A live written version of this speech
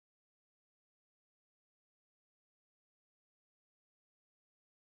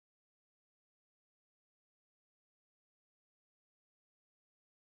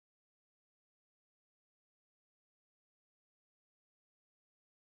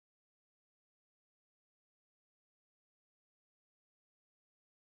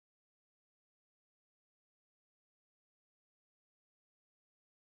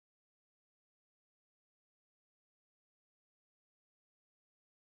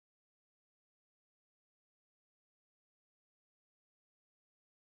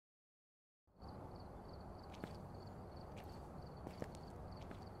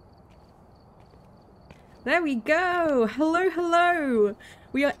There we go. Hello, hello.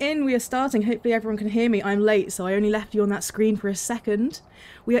 We are in, we are starting. Hopefully everyone can hear me. I'm late, so I only left you on that screen for a second.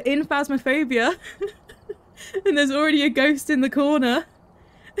 We are in Phasmophobia. And there's already a ghost in the corner.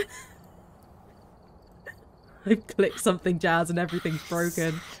 I've clicked something, Jazz, and everything's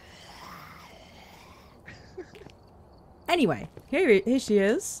broken. Anyway, here she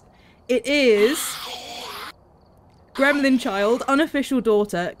is. It is Gremlin Child, unofficial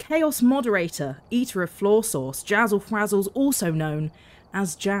daughter, chaos moderator, eater of floor sauce, Jazzle Frazzles, also known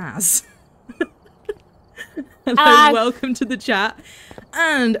as Jazz. Hello, welcome to the chat.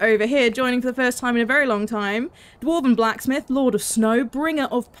 And over here, joining for the first time in a very long time, Dwarven Blacksmith, Lord of Snow, bringer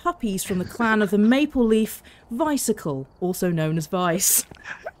of puppies from the clan of the Maple Leaf, Vicicle, also known as Vice.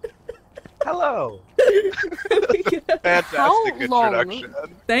 Hello. Fantastic introduction.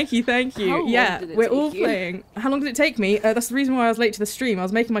 Thank you, thank you. Yeah, we're all playing. How long did it take me? That's the reason why I was late to the stream. I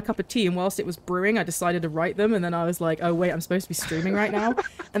was making my cup of tea, and whilst it was brewing, I decided to write them, and then I was like, oh wait, I'm supposed to be streaming right now.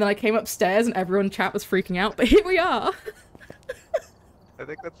 And then I came upstairs, and everyone in chat was freaking out, but here we are. I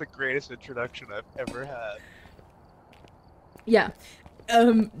think that's the greatest introduction I've ever had. Yeah.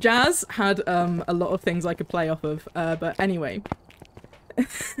 Jazz had a lot of things I could play off of, but anyway.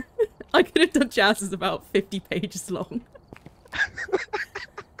 I could have done Jazz's about 50 pages long.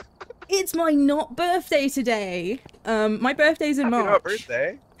 It's my not birthday today. My birthday's in March. Happy not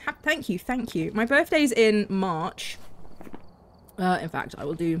birthday. Thank you, thank you. My birthday's in March. In fact,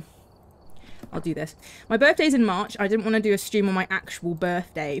 I'll do this. My birthday's in March. I didn't want to do a stream on my actual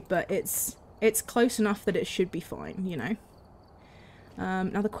birthday, but it's close enough that it should be fine, you know.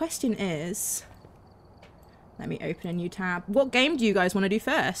 Now the question is, let me open a new tab. What game do you guys want to do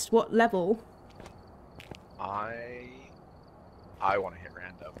first? What level? I want to hit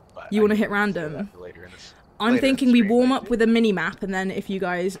random. But you want to hit random? I'm thinking we warm up with a mini map, and then if you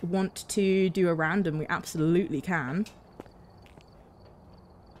guys want to do a random, we absolutely can.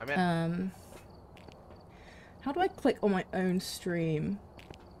 I'm in. How do I click on my own stream?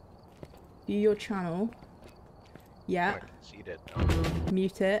 View your channel. Yeah.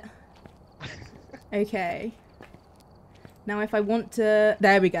 Mute it. Okay. Now if I want to...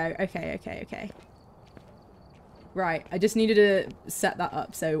 There we go. Okay. Right, I just needed to set that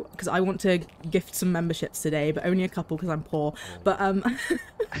up, so... Because I want to gift some memberships today, but only a couple because I'm poor. But,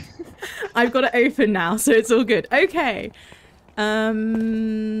 I've got it open now, so it's all good. Okay.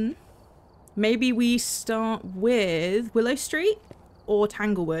 Maybe we start with Willow Street or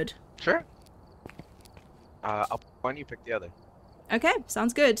Tanglewood? Sure. Why don't you pick the other? Okay,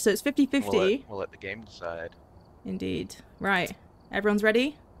 sounds good. So it's 50-50. We'll let the game decide. Indeed. Right. Everyone's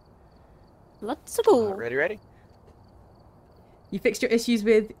ready? Let's go. Ready? You fixed your issues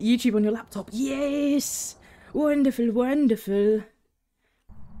with YouTube on your laptop. Yes! Wonderful, wonderful.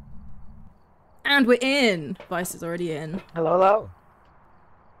 And we're in. Vice is already in. Hello.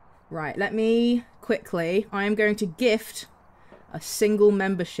 Right, let me quickly... I am going to gift a single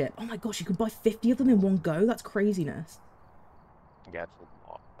membership. Oh my gosh, you can buy 50 of them in one go? That's craziness. Yeah, it's a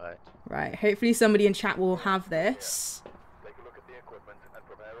lot, but... Right, hopefully somebody in chat will have this.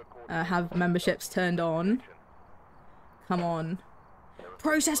 Have memberships turned on. Come on.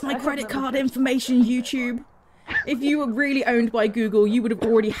 Process my credit card information, YouTube. If you were really owned by Google, you would have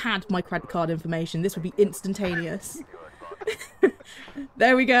already had my credit card information. This would be instantaneous.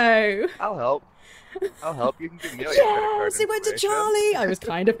 There we go. I'll help. You can give me all your credit card Yes, it went to Charlie. I was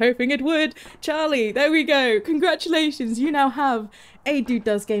kind of hoping it would. Charlie, there we go. Congratulations. You now have a Dude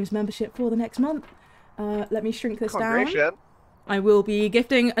Does Games membership for the next month. Let me shrink this down. I will be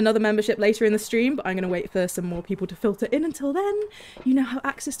gifting another membership later in the stream, but I'm going to wait for some more people to filter in. Until then, you now have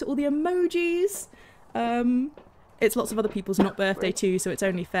access to all the emojis. It's lots of other people's not birthday too, so it's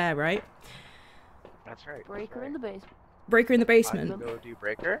only fair, right? That's right. Breaker in the basement. Breaker in the basement. I'll go do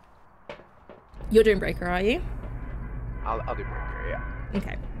Breaker. You're doing Breaker, are you? I'll do Breaker, yeah.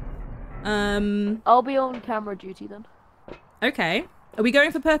 Okay. I'll be on camera duty then. Okay. Are we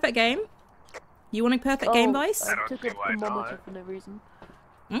going for perfect game? You want a perfect game, Vice? I don't see why not. For no reason.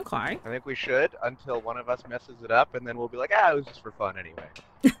 Okay. I think we should until one of us messes it up, and then we'll be like, it was just for fun anyway.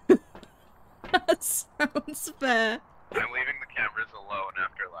 That sounds fair. I'm leaving the cameras alone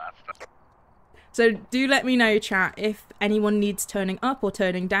after last time. So do let me know, chat, if anyone needs turning up or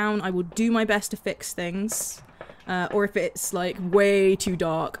turning down. I will do my best to fix things. Or if it's, like, way too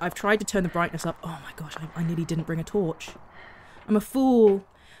dark. I've tried to turn the brightness up. Oh my gosh, I nearly didn't bring a torch. I'm a fool.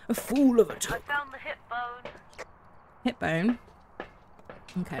 A fool of a torch. I found the hip bone. Hip bone?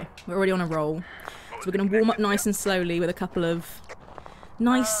 Okay, we're already on a roll. So we're going to warm up nice and slowly with a couple of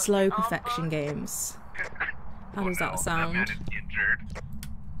nice, slow perfection games. How does that sound?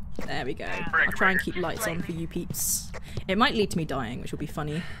 There we go. I'll try and keep lights on for you peeps. It might lead to me dying, which will be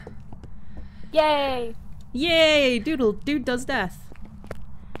funny. Yay! Yay! Dude does death.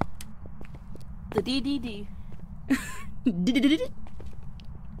 The DDD. It's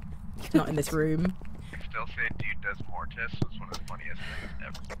not in this room. Still say dude does mortis was one of the funniest things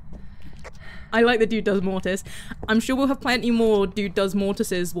ever. I like the dude does mortis. I'm sure we'll have plenty more dude does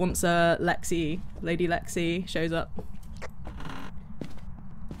mortises once Lady Lexi shows up.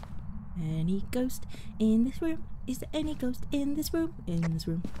 Any ghost in this room? Is there any ghost in this room? In this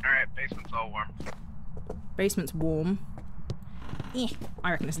room. Alright, basement's all warm. Basement's warm. Eh, I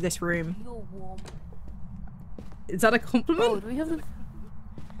reckon it's this room. You're warm. Is that a compliment? Oh, do we have the...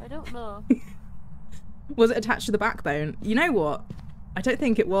 I don't know. Was it attached to the backbone? You know what? I don't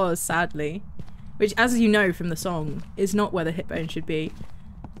think it was, sadly. Which, as you know from the song, is not where the hip bone should be.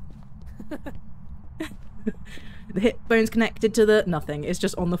 The hip bone's connected to the... nothing. It's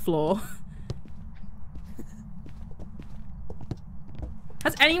just on the floor.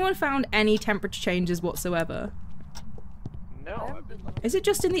 Has anyone found any temperature changes whatsoever? No. Is it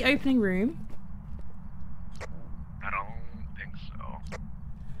just in the opening room? I don't think so.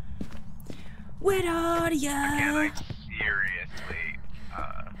 Where are ya? Again, I seriously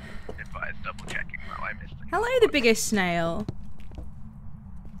advise double checking while I missed it. Hello, the biggest snail.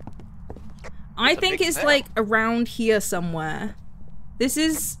 I think big it's snail. like around here somewhere. This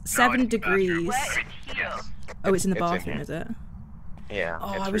is 7 degrees. Yes. Oh, it's in the It's in bathroom, here. is it? Yeah.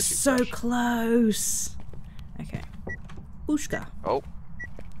 Oh, it's I was Richie's so brush. close. Okay. Bushka. Oh.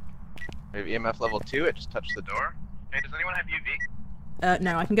 We have EMF level 2, it just touched the door. Hey, does anyone have UV?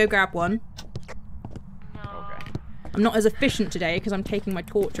 No, I can go grab one. No. Okay. I'm not as efficient today because I'm taking my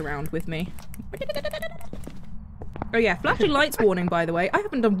torch around with me. Oh yeah, flashing lights warning, by the way. I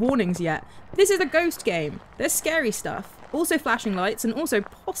haven't done warnings yet. This is a ghost game. There's scary stuff. Also flashing lights and also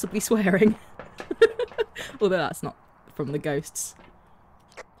possibly swearing. Although that's not from the ghosts.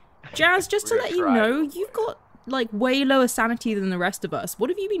 Jazz, just to We're let gonna you try. know, you've got like way lower sanity than the rest of us. What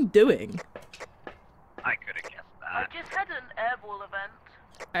have you been doing? I could have guessed I that. just had an airball event.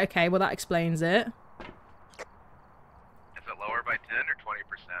 Okay, well that explains it. Is it lower by 10 or 20%?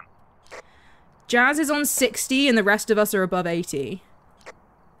 Jazz is on 60 and the rest of us are above 80.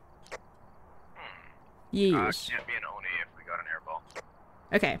 Yeesh. Can't be an Oni if we got an airball.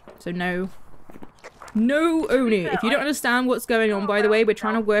 Okay, so no Oni. If you don't understand what's going on, by the way, we're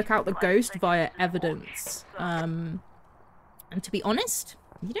trying to work out the ghost via evidence. And to be honest,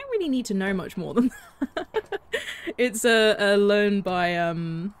 you don't really need to know much more than that. It's a learn by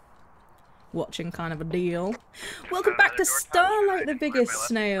watching kind of a deal. Welcome back to Starlight, the biggest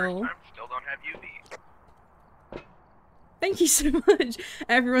snail. Still don't have UV. Thank you so much.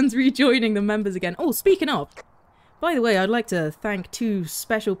 Everyone's rejoining the members again. Oh, speaking of, by the way, I'd like to thank 2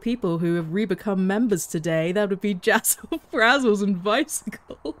 special people who have re-become members today. That would be Jazzle, Frazzles, and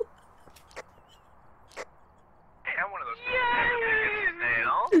Bicycle. Hey, I'm one of those biggest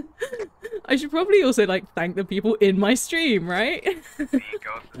snail. I should probably also, like, thank the people in my stream, right? The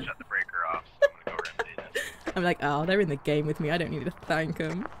ghost and shut the breaker off, so I'm gonna go remedy this. I'm like, oh, they're in the game with me. I don't need to thank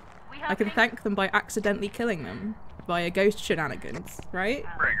them. I can thank them by accidentally killing them via ghost shenanigans, right?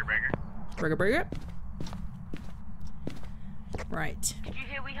 Breaker. Burger, burger. Right. Did you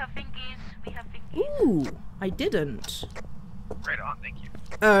hear we have fingies? We have fingies. Ooh, I didn't. Right on, thank you.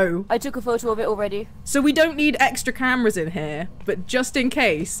 Oh. I took a photo of it already. So we don't need extra cameras in here, but just in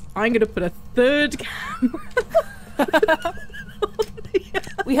case, I'm gonna put a 3rd camera.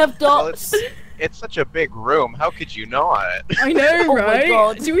 We have Well, dots. it's such a big room, how could you not? I know, Oh my right?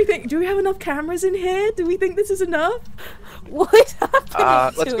 God. Do we have enough cameras in here? Do we think this is enough? What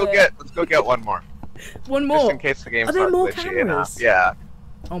happened? Let's go get one more. One Just more. in case the game's Are there not more glitchy cameras? enough. Yeah.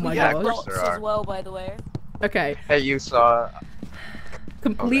 Oh my We Yeah, have of gosh. course dots there are. as well, by the way. Okay. Hey, you saw...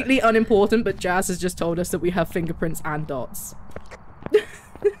 Completely unimportant, but Jazz has just told us that we have fingerprints and dots. That's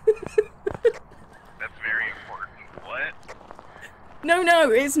very important. What? No,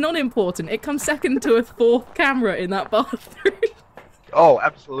 it's not important. It comes second to a 4th camera in that bathroom. Oh,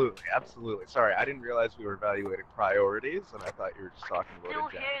 absolutely. Sorry, I didn't realize we were evaluating priorities, and I thought you were just talking about Still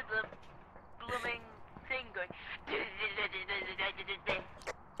it. hear the blooming thing going.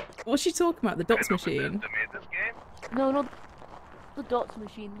 What's she talking about? The dots machine? That made this game? No, not the dots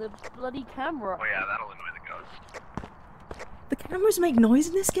machine. The bloody camera. Oh yeah, that'll annoy the ghost. The cameras make noise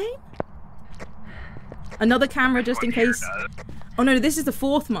in this game? Another camera just in One here case. does. Oh no, this is the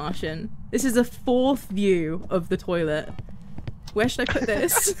 4th Martian. This is the 4th view of the toilet. Where should I put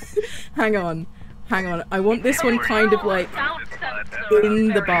this? Hang on. I want this one kind of like Sound sensor. in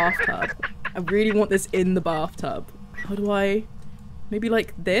the bathtub. I really want this in the bathtub. How do I Maybe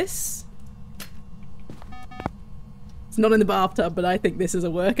like this? It's not in the bathtub, but I think this is a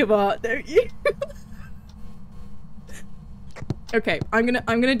work of art, don't you? Okay, I'm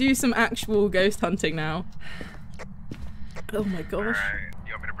gonna do some actual ghost hunting now. Oh my gosh. Alright,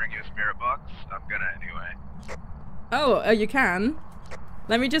 you want me to bring you a spirit box? I'm gonna anyway. Oh, you can?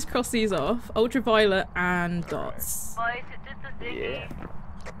 Let me just cross these off. Ultraviolet and dots. Boys, it did the thingy. Yeah.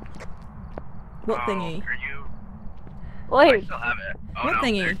 What thingy? Are you... Wait. I still have it. Oh, What no,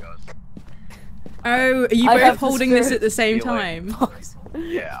 thingy? there it goes. Oh, are you I both have the holding this spirit at the same feeling. time?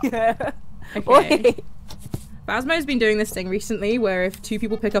 Yeah. Yeah. Okay. Wait. Phasmo's been doing this thing recently where if two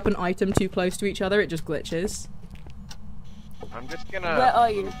people pick up an item too close to each other, it just glitches. I'm just gonna Where are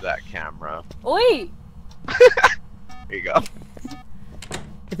you? move that camera. Wait. There you go.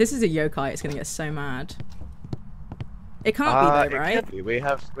 If this is a yokai, it's gonna get so mad. It can't be though, right? It can't be. We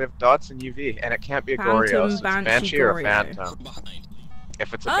have dots and UV, and it can't be a Phantom, Goryo. So it's Banshee, Banshee or a Goryo. Phantom.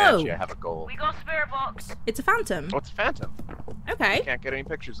 If it's a Oh. Banshee, I have a gold. We got spirit box. It's a phantom. Oh, it's a Phantom. Okay. Can't get any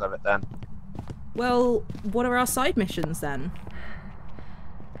pictures of it then. Well, what are our side missions then?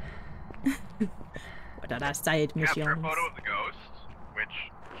 What are our side missions? Capture a photo of the ghost,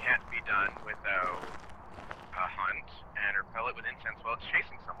 which can't be done without a hunt, and repel it with incense while it's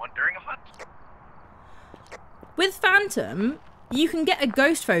chasing someone during a hunt. With Phantom, you can get a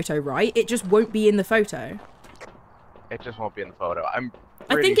ghost photo, right? It just won't be in the photo. It just won't be in the photo. I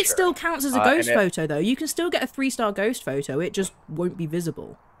pretty think it sure. still counts as a ghost photo, though. You can still get a 3-star ghost photo. It just won't be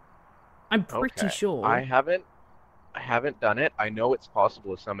visible. I'm pretty sure. I haven't done it. I know it's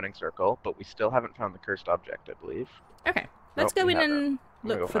possible with Summoning Circle, but we still haven't found the cursed object, I believe. Okay, let's Nope, go we in haven't. and I'm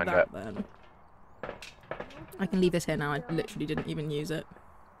gonna look go for find that it. then. I can leave this here now. I literally didn't even use it.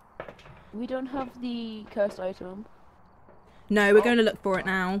 We don't have the cursed item. No, we're going to look for it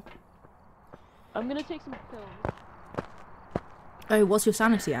now. I'm gonna take some pills. Oh, what's your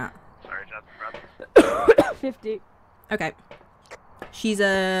sanity at? Sorry, Jasmine. 50. Okay. She's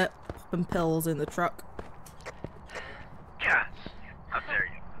popping pills in the truck. Yes. How dare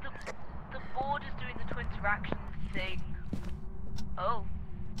you? The board is doing the twin interaction thing. Oh,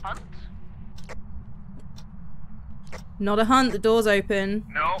 hunt? Not a hunt, the door's open.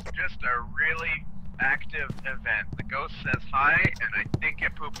 No, just a really active event. The ghost says hi, and I think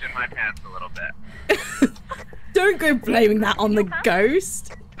it pooped in my pants a little bit. Don't go blaming that on the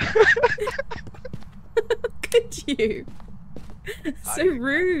ghost. Could you? So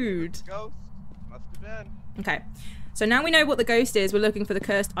rude. Ghost must have been. Okay, so now we know what the ghost is. We're looking for the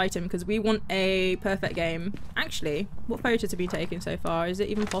cursed item because we want a perfect game. Actually, what photos have been taken so far? Is it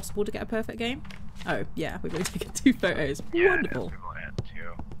even possible to get a perfect game? Oh, yeah, we've only taken 2 photos. Yeah, Wonderful. it is. We've only had 2.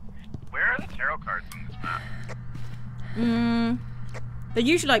 Where are the tarot cards on this map? They're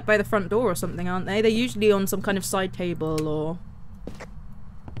usually like by the front door or something, aren't they? They're usually on some kind of side table or...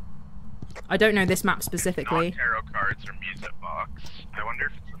 I don't know this map specifically. It's not tarot cards or music box. I wonder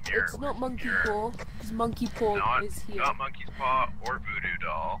if it's a mirror. It's not Monkey Mirror. Paw, because Monkey Paw is here. Not Monkey's Paw or Voodoo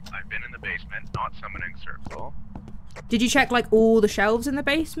Doll. I've been in the basement, not Summoning Circle. Did you check like all the shelves in the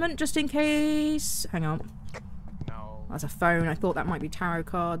basement just in case? Hang on. No. That's a phone. I thought that might be tarot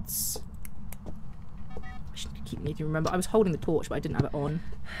cards. I should keep needing to remember. I was holding the torch, but I didn't have it on.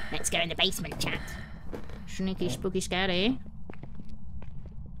 Let's go in the basement, chat. Sneaky, spooky, scary.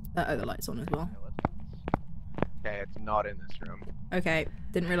 Oh, the light's on as well. Okay, it's not in this room. Okay,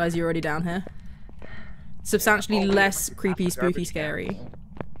 didn't realise you were already down here. Substantially less creepy, spooky, scary.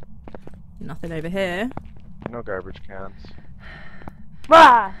 Nothing over here. No garbage cans.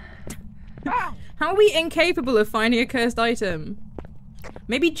 Rah! How are we incapable of finding a cursed item?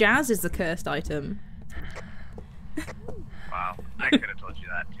 Maybe Jazz is the cursed item. Wow, I could have told you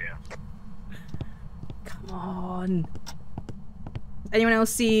that too. Come on. Anyone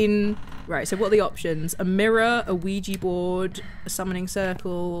else seen... Right, so what are the options? A mirror, a Ouija board, a summoning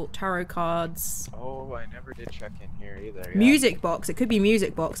circle, tarot cards... Oh, I never did check in here either. Yeah. Music box. It could be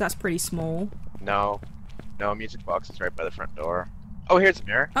music box. That's pretty small. No. No, music box is right by the front door. Oh, here's a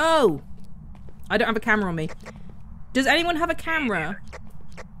mirror. Oh! I don't have a camera on me. Does anyone have a camera?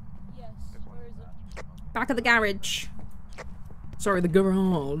 Yes, where is it? Back of the garage. Sorry, the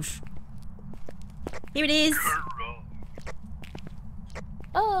garage. Here it is.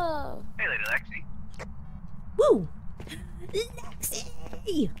 Oh! Hey, Lady Lexi. Woo!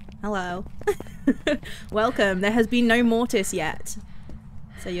 Lexi! Hello. Welcome. There has been no mortis yet.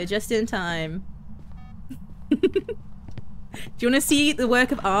 So you're just in time. Do you want to see the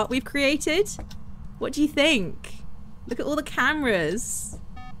work of art we've created? What do you think? Look at all the cameras.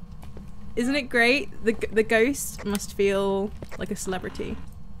 Isn't it great? The ghost must feel like a celebrity.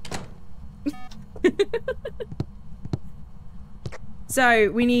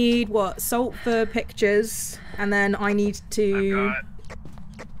 So we need what? Salt for pictures, and then I need to.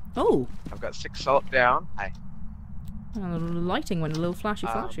 I've got 6 salt down. Hi. Oh, the lighting went a little flashy.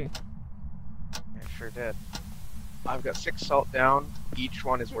 It sure did. I've got 6 salt down. Each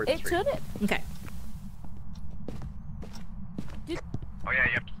one is worth 3. Okay. Oh yeah,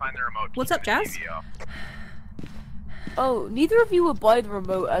 you have to find the remote. What's up, Jazz? Oh, neither of you would buy the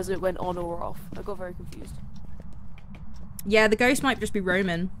remote as it went on or off. I got very confused. Yeah, the ghost might just be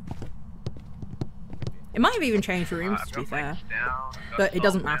roaming. It might have even changed rooms, to be fair. But it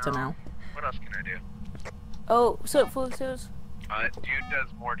doesn't matter now. What else can I do? Oh, so photos? Dude does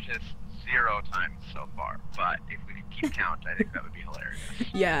Mortis 0 times so far, but if we could keep count, I think that would be hilarious.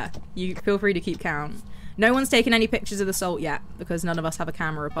 Yeah, you feel free to keep count. No one's taken any pictures of the salt yet, because none of us have a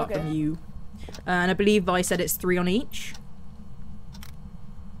camera apart from you. And I believe Vi said it's 3 on each.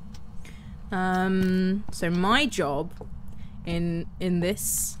 So my job in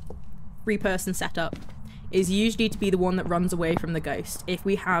this 3-person setup is usually to be the one that runs away from the ghost. If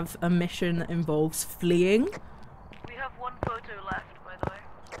we have a mission that involves fleeing. We have 1 photo left, by the way.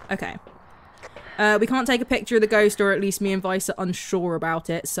 Okay. We can't take a picture of the ghost, or at least me and Vice are unsure about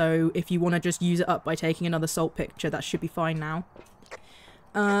it, so if you want to just use it up by taking another salt picture, that should be fine now.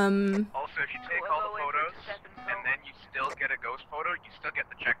 Also, if you take all the photos, and then you still get a ghost photo, you still get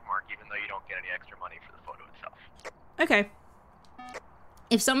the check mark, even though you don't get any extra money for the photo itself. Okay.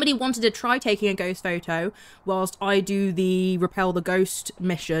 If somebody wanted to try taking a ghost photo whilst I do the repel the ghost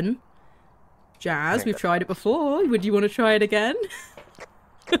mission, Jazz, we've tried it before. Would you want to try it again?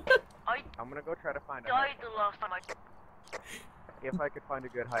 I'm gonna go try to find died the last time I... If I could find a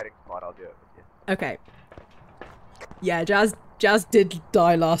good hiding spot, I'll do it with you. Okay. Yeah, Jazz did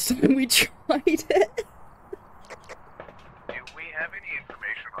die last time we tried it. Do we have any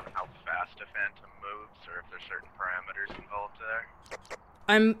information on how fast a phantom moves, or if there's certain parameters involved there?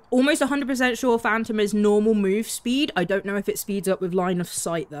 I'm almost 100% sure Phantom is normal move speed. I don't know if it speeds up with line of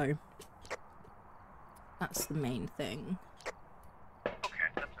sight, though. That's the main thing. Okay,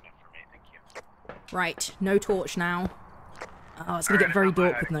 that's enough for me, thank you. Right, no torch now. Oh, it's gonna get very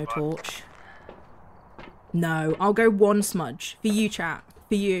dark with no torch. No, I'll go 1 smudge. For you, chat.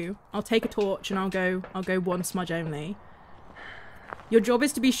 For you. I'll take a torch and I'll go 1 smudge only. Your job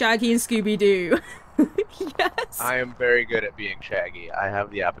is to be Shaggy and Scooby-Doo. Yes. I am very good at being Shaggy. I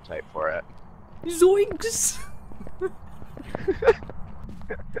have the appetite for it. Zoinks!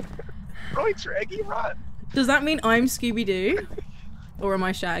 Right, Shaggy, run! Does that mean I'm Scooby-Doo? Or am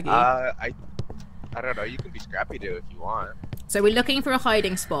I Shaggy? I don't know. You can be Scrappy-Doo if you want. So we're looking for a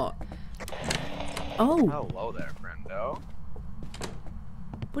hiding spot. Oh. Hello there, friendo.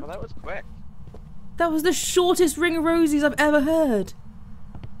 Well, that was quick. That was the shortest ring of rosies I've ever heard.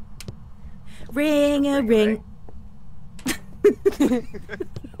 Ring a ring.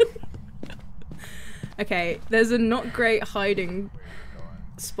 Okay, there's a not great hiding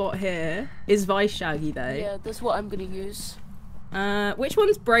spot here. Is Vice Shaggy though? Yeah, that's what I'm gonna use. Which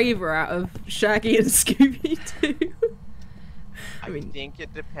one's braver out of Shaggy and Scooby-Doo? I think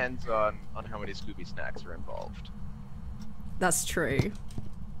it depends on how many Scooby snacks are involved. That's true.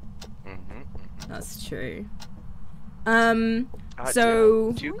 That's true.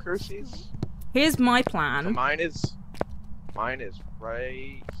 So two crucies. Here's my plan. So mine is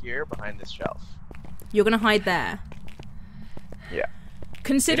right here behind this shelf. You're gonna hide there. Yeah.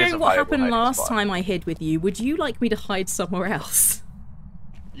 Considering what happened last time I hid with you, would you like me to hide somewhere else?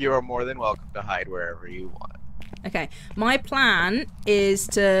 You are more than welcome to hide wherever you want. Okay, my plan is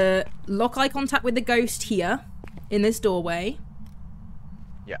to lock eye contact with the ghost here, in this doorway.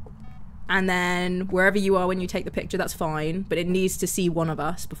 Yeah. And then wherever you are when you take the picture, that's fine, but it needs to see one of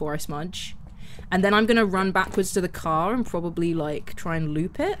us before I smudge. And then I'm gonna run backwards to the car and probably, like, try and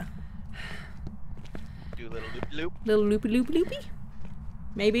loop it. Do a little loop-loop. Little loopy-loopy-loopy?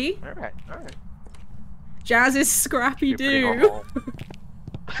 Maybe? Alright, alright. Jazz is Scrappy-Doo.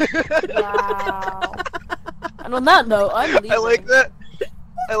 Wow. And on that note, I'm leaving. I like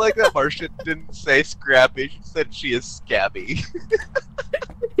that Marcia didn't say Scrappy, she said she is Scabby.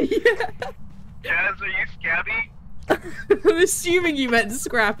 Yeah. Jazz, are you Scabby? I'm assuming you meant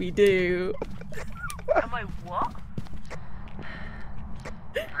Scrappy-Doo. Am I what?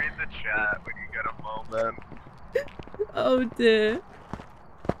 Read the chat when you get a moment. Oh dear.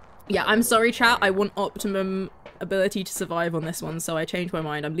 Yeah, I'm sorry chat, I want optimum ability to survive on this one, so I changed my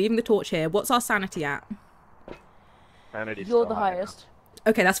mind. I'm leaving the torch here. What's our sanity at? Sanity's You're still the high highest.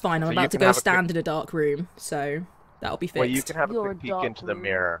 Okay, that's fine. I'm So about to go stand in a dark room, so that'll be fixed. Well, you can have a You're quick a peek dark into the room.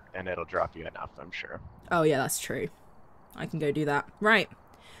 mirror, and it'll drop you enough, I'm sure. Oh yeah, that's true. I can go do that. Right.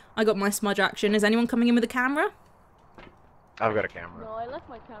 I got my smudge action. Is anyone coming in with a camera? I've got a camera. No, I left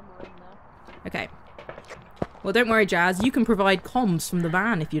my camera in there. Okay. Well, don't worry, Jazz. You can provide comms from the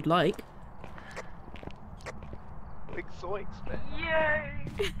van if you'd like. Big zoinks, man.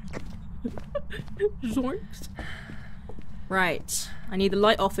 Yay! Zoinks. Right. I need the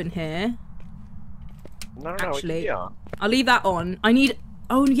light off in here. No, Actually, yeah. I'll leave that on. I need...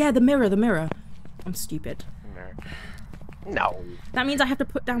 Oh, yeah, the mirror, the mirror. I'm stupid. No. That means I have to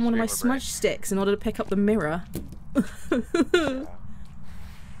put down one of my smudge sticks in order to pick up the mirror.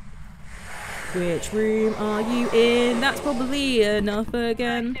 Which room are you in? That's probably enough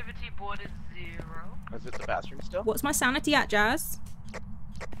again. Activity board is 0. Is it the bathroom still? What's my sanity at, Jazz?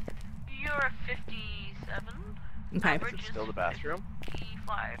 You're at 57. Okay. Is it still the bathroom?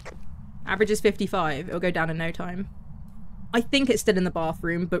 55. Average is 55. It'll go down in no time. I think it's still in the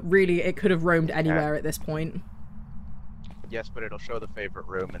bathroom, but really it could have roamed anywhere at this point. Yes, but it'll show the favorite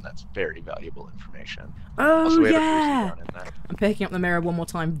room, and that's very valuable information. Oh, also, we have a yeah! cruise in there. I'm picking up the mirror one more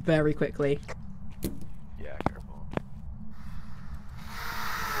time very quickly. Yeah, careful.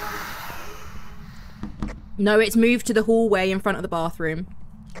 No, it's moved to the hallway in front of the bathroom.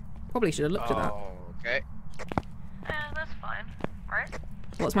 Probably should have looked at that. Oh, okay. That's fine, right?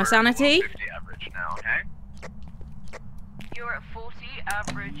 What's my sanity? 50 average now, okay? You're at 40.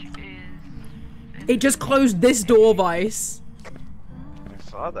 Average is... It just closed this door, Vice. I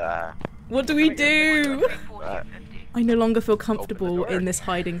saw that. What do we do? 40, 50. I no longer feel comfortable in this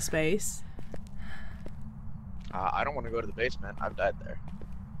hiding space. I don't want to go to the basement. I've died there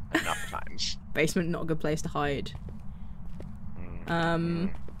enough times. Basement, not a good place to hide.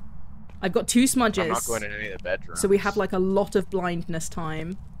 I've got 2 smudges. I'm not going in any of the bedrooms. So we have like a lot of blindness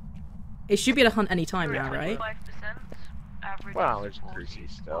time. It should be able to hunt any time now, right? 5%. Average Well, is there's a 40,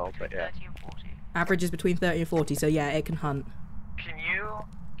 cruisy still, but yeah. 30 and 40. Average is between 30 and 40, so yeah, it can hunt. Can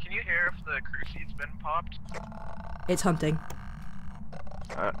you hear if the crew seat's been popped? It's hunting.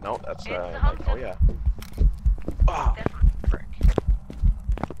 No, that's It's like, hunting. oh yeah. Oh, frick.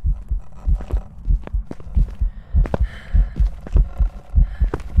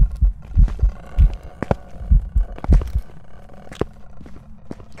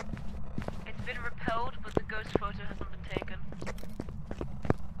 It's been repelled, but the ghost photo hasn't been taken.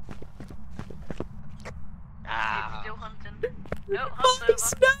 It's still hunting. No,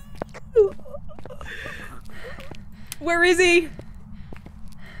 hunt's over. No! Where is he?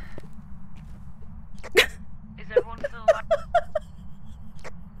 Is everyone still alive?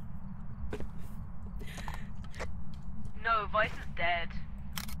 No, Vice is dead.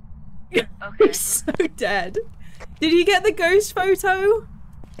 Okay. He's so dead. Did he get the ghost photo?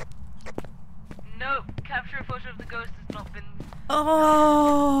 No, capture a photo of the ghost has not been...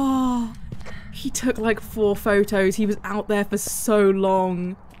 Oh, he took like 4 photos. He was out there for so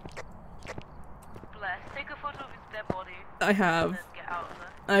long. Bless. Take a photo of his dead body. I have. And then get out of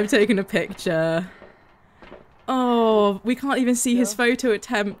there. I've taken a picture. Oh, we can't even see his photo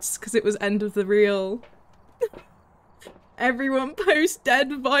attempts because it was end of the reel. Everyone post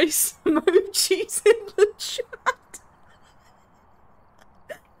dead Vice emojis in the chat.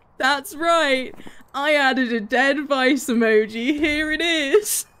 That's right. I added a dead Vice emoji. Here it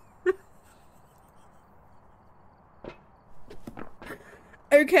is.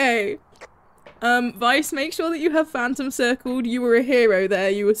 Okay. Vice, make sure that you have Phantom circled. You were a hero there.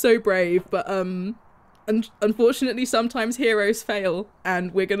 You were so brave, but unfortunately sometimes heroes fail,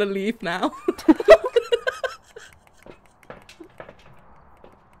 and we're gonna leave now.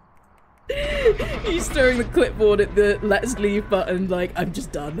 He's throwing the clipboard at the let's leave button like, I'm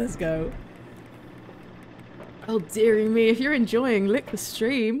just done, let's go. Oh dearie me, if you're enjoying, lick the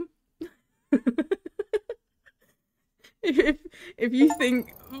stream. if you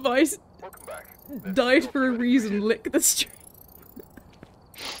think Vice died for a reason, lick the stream.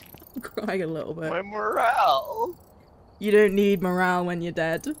 I'm crying a little bit. My morale. You don't need morale when you're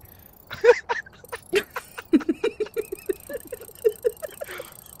dead.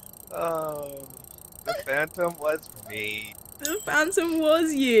 Oh, the Phantom was me. The Phantom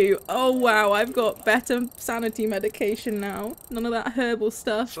was you. Oh wow, I've got better sanity medication now. None of that herbal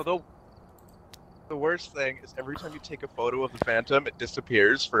stuff. So the worst thing is every time you take a photo of the Phantom, it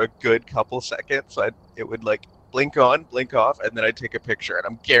disappears for a good couple seconds. So it would like blink on, blink off, and then I'd take a picture, and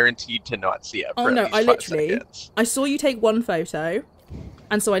I'm guaranteed to not see it. Oh for no, at least I 5 literally, seconds. I saw you take 1 photo,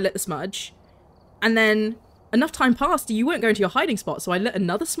 and so I lit the smudge, and then enough time passed, you weren't going to your hiding spot, so I lit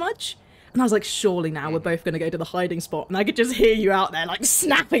another smudge, and I was like, surely now we're both going to go to the hiding spot, and I could just hear you out there, like,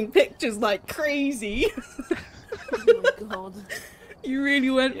 snapping pictures like crazy. Oh my god. You really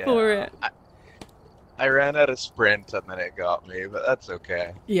went for it. I ran out of sprint and then it got me, but that's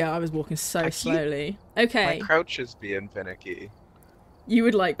okay. Yeah, I was walking so slowly. Okay. My crouch is being finicky. You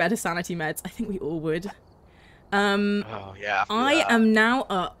would like better sanity meds. I think we all would. Oh, yeah. I am now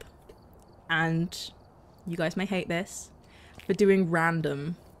up, and you guys may hate this, for doing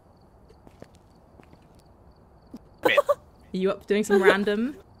random. Wait. Are you up for doing some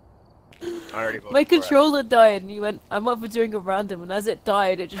random? I already voted My for it. controller died, and you went, I'm up for doing a random, and as it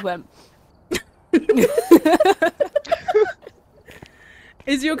died, it just went.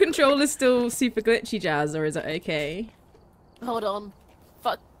 Is your controller still super glitchy, Jazz, or is it okay? Hold on.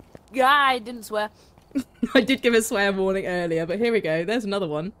 Fuck. Yeah, I didn't swear. I did give a swear warning earlier, but here we go. There's another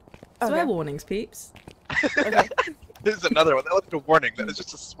one. Okay. Swear warnings, peeps. Okay. This is another one. That wasn't a warning. That was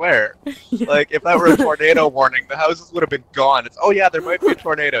just a swear. Yeah. Like, if that were a tornado warning, the houses would have been gone. It's, oh yeah, there might be a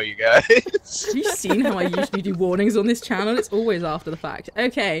tornado, you guys. Have you seen how I usually do warnings on this channel? It's always after the fact.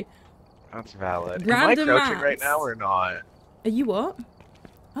 Okay. That's valid. Random Am I crouching right maps. now or not? Are you what?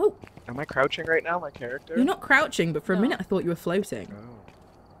 Oh, Am I crouching right now, my character? you're not crouching, but for a No. minute I thought you were floating. Oh.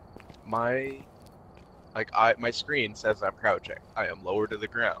 My screen says I'm crouching. I am lower to the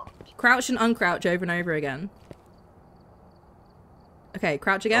ground. Crouch and uncrouch over and over again. Okay,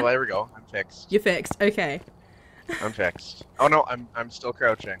 crouch again. Oh, there we go. I'm fixed. You're fixed. Okay. I'm fixed. Oh no, I'm still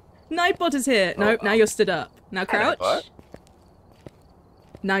crouching. Nightbot is here. Oh, Nope, now you're stood up. Now Hello, crouch. bud.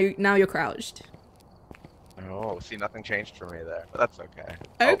 Now you're crouched. Oh, see, nothing changed for me there, but that's okay.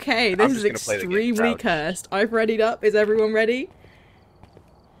 Okay, I'm this is just gonna play the game extremely crouched. cursed. I've readied up. Is everyone ready?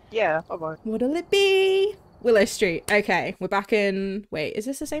 Yeah, bye-bye. What'll it be? Willow Street. Okay, we're back in... Wait, is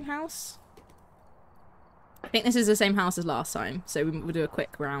this the same house? I think this is the same house as last time, so we'll do a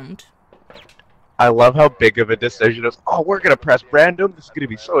quick round. I love how big of a decision it is. Oh, we're gonna press random. This is gonna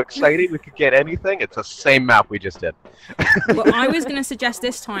be so exciting. We could get anything. It's the same map we just did. Well, I was going to suggest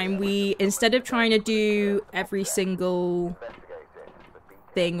this time we, instead of trying to do every single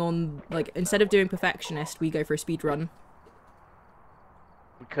thing on, like, instead of doing perfectionist, we go for a speed run.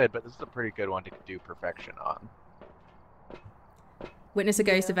 We could, but this is a pretty good one to do perfection on. Witness a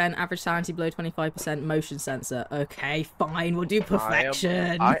ghost event, average sanity below 25%, motion sensor. Okay, fine, we'll do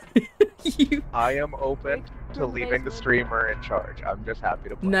perfection. I am open to leaving the streamer in charge. I'm just happy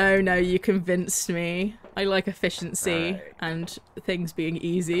to play. No, you convinced me. I like efficiency Right. and things being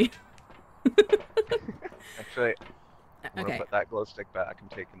easy. Actually, I'm Okay. gonna put that glow stick back. I'm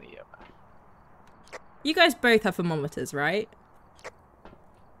taking the EMF. You guys both have thermometers, right?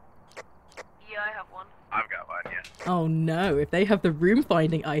 Yeah, I have one. I've got one, yeah. Oh no, if they have the room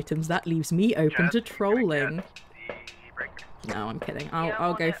finding items, that leaves me open to trolling. No, I'm kidding. Yeah, I'm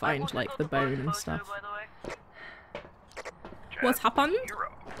I'll on go it. I find, also like, got the first bone and photo, stuff. by the way. What's happened?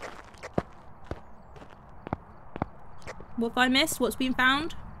 What have I missed? What's been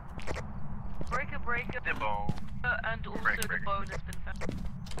found? Breaker. And also the bone has been found.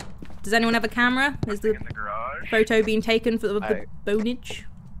 Does anyone have a camera? Is the In the garage. photo being taken for the I- bonage?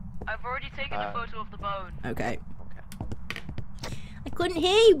 I've already taken a photo of the bone. Okay. Okay. I couldn't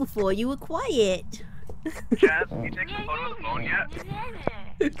hear you before. You were quiet. Jazz, can you take a photo of the bone yet?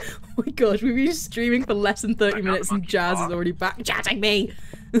 Oh my gosh, we've been streaming for less than 30 I got minutes the and monkey Jazz paw. is already back chatting me.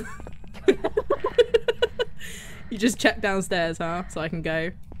 You just checked downstairs, huh? So I can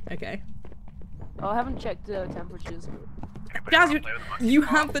go. Okay. Oh, I haven't checked the temperatures. Jazz, you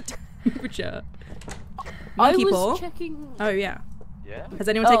have the temperature. I Monkey was paw? checking. Oh yeah. Yeah? Has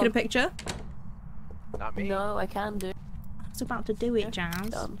anyone taken Oh. a picture? Not me. No, I can do. I was about to do it, Jazz.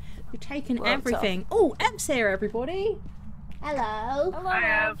 Done. You're taking Well, everything. Oh, Ev's here, everybody. Hello. Hello.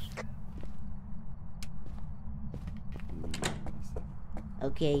 I Ev.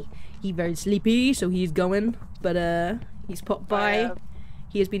 Okay, he's very sleepy, so he's going. But he's popped by. Ev.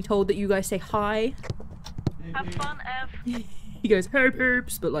 He has been told that you guys say hi. Have fun, Ev. He goes herp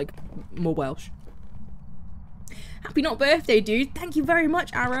herps, but like more Welsh. Happy not birthday, dude. Thank you very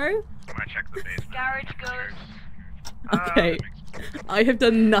much, Arrow. I'm gonna check the basement. Garage ghost. Okay. I have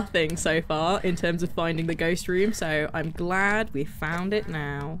done nothing so far in terms of finding the ghost room, so I'm glad we found it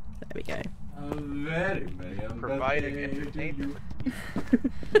now. There we go. Providing entertainment.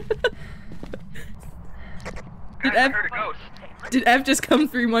 Did I Ev, heard a ghost. did Ev just come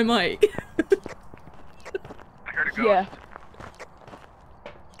through my mic? I heard a ghost. Yeah.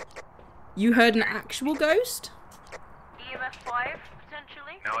 You heard an actual ghost? EMF 5,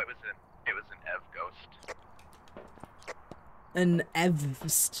 potentially. No, it was an Ev ghost. An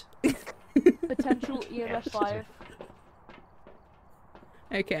Evst. Potential EMF 5.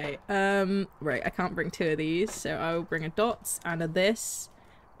 Okay, right, I can't bring two of these, so I will bring a dots and a this,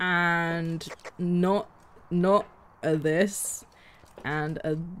 and not a this, and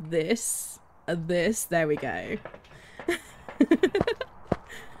a this, this. There we go.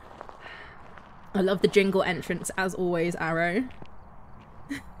 I love the jingle entrance as always, Arrow.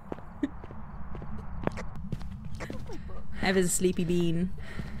 Heather's a sleepy bean.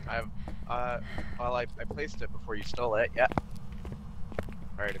 Well, I placed it before you stole it. Yeah.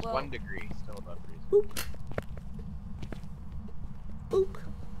 All right, it's 1 degree, still above freezing. Boop.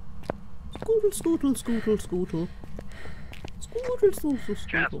 Scootle, scootle, scootle, scootle. Scootle, scootle, scootle.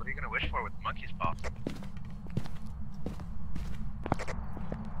 Jazz, what are you gonna wish for with the monkey's paw?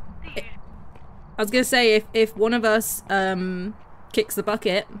 I was gonna say if one of us kicks the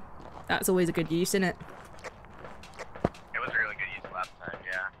bucket, that's always a good use, isn't it? It was a really good use last time,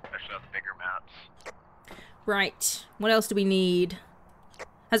 yeah. Especially on the bigger maps. Right. What else do we need?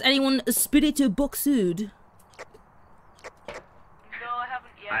 Has anyone spirited boxed? No, I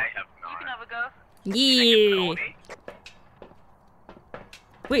haven't yet. I have not. You can have a go. Yeah.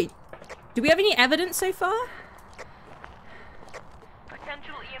 Wait. Do we have any evidence so far?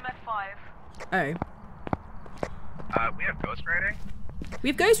 Potential EMF 5. Oh. We have ghostwriting. We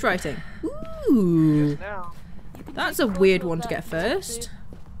have ghostwriting. Ooh. Just now. That's a weird one to get first.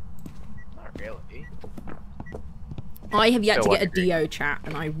 Not really. I have yet to Still get a 1 degree. Dio chat,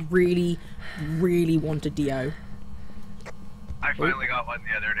 and I really, really want a Dio. I finally got one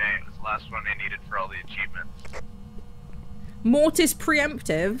the other day. It was the last one I needed for all the achievements. Mortis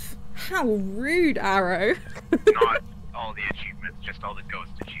preemptive? How rude, Arrow. Not all the achievements, just all the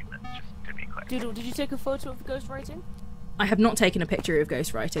ghost achievements, just to be clear. Doodle, did you take a photo of the ghostwriting? I have not taken a picture of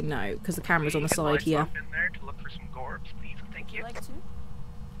ghostwriting, no, because the camera's on the side here. In there to look for some gorbs, please. Thank Would you. you like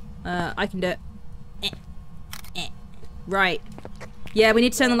to? I can do it. Right. Yeah, we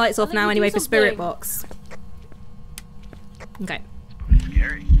need to turn the lights off now anyway for Spirit Box. Okay.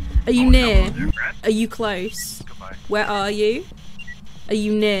 Scary. Are you Oh, near? hello there, Brad. Are you close? Goodbye. Where are you? Are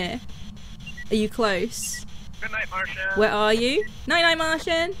you near? Are you close? Good night, Martian. Where are you? Night night,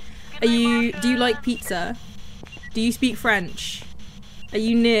 Martian. Are you? Do you like pizza? Do you speak French? Are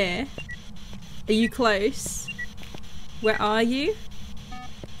you near? Are you close? Where are you?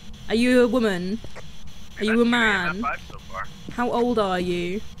 Are you a woman? Are you a man? So far. How old are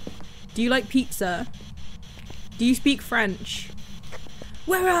you? Do you like pizza? Do you speak French?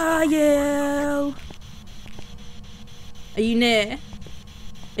 Where are you? Are you near?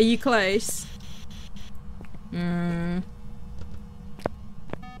 Are you close? Boop.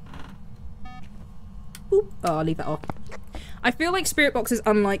 Oh, I'll leave that off. I feel like Spirit Box is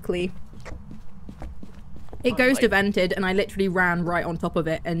unlikely. It ghost evented and I literally ran right on top of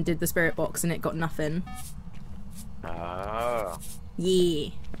it and did the Spirit Box and it got nothing. Oh.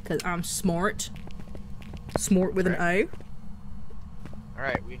 Yeah, because I'm smart. Smart with an O.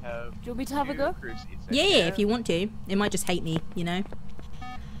 Alright, we have. Do you want me to have a go? Yeah, if you want to. It might just hate me, you know?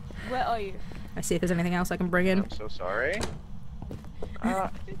 Where are you? I see if there's anything else I can bring in. I'm so sorry. I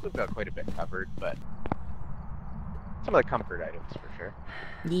think we've got quite a bit covered, but some of the comfort items for sure.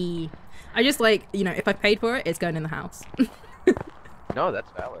 Yeah. I just like, you know, if I paid for it, it's going in the house. No,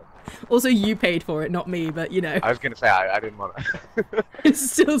 that's valid. Also, you paid for it, not me, but you know. I was gonna say I didn't want to. It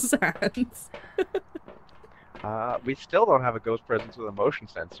still stands. We still don't have a ghost presence with a motion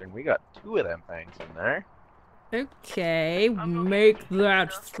sensor, and we got 2 of them things in there. Okay, make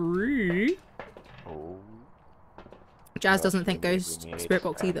that 3. Oh. Jazz doesn't think Ghost Spirit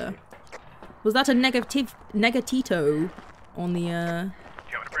Box either. Was that a negatito on the Do you want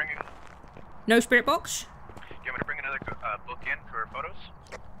me to bring in? no Spirit Box? Do you want me to bring another book in for photos?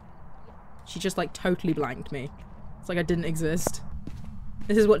 She just like totally blanked me. It's like I didn't exist.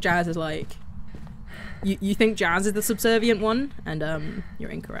 This is what Jazz is like. You think Jazz is the subservient one, and you're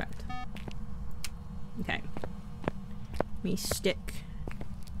incorrect. Okay. Let me stick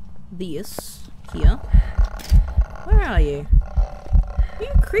this here. Where are you?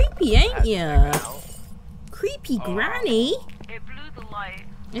 You're creepy, ain't you? Creepy granny. It blew the light.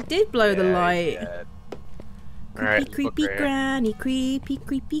 It did blow the light. Alright, Creepy granny,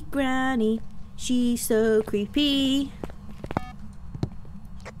 creepy granny. She's so creepy.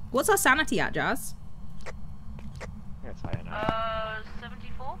 What's our sanity at, Jazz? That's high enough.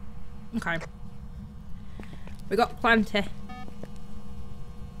 74. Okay. We got plenty.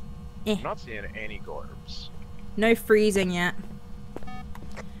 I'm not seeing any gorbs. No freezing yet.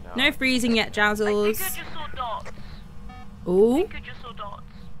 No freezing yet, I think I Jazzles. just saw dots. I Ooh. think I just saw dots.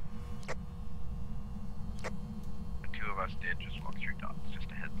 The 2 of us did just walk through dots,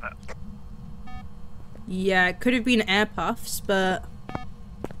 just a heads up. Yeah, it could have been air puffs, but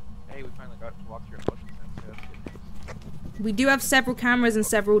Hey, we finally got to walk through a motion sensor. That's good news. we do have several cameras and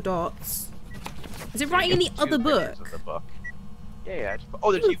several dots. Is it writing in the Two other pages book? of the book. Yeah, yeah.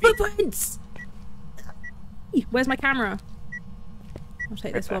 Oh, there's Ooh, TV. footprints! Where's my camera? I'll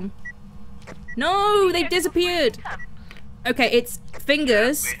take this one. No, they've disappeared. Okay, it's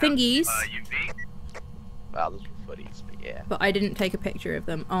fingers, fingies. Wow, those were footies, but yeah. But I didn't take a picture of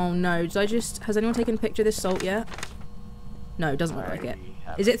them. Oh no, has anyone taken a picture of this salt yet? No, it doesn't look like it.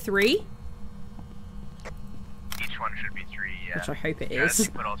 Is it 3? Each one should be 3, yeah. Which I hope it is. is.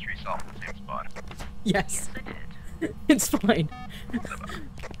 You put all 3 salt in the same spot. Yes. Yes, I did. It's fine.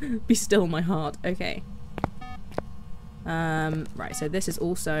 Be still my heart. Okay. Right, so this is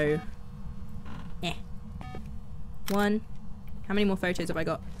also... 1. How many more photos have I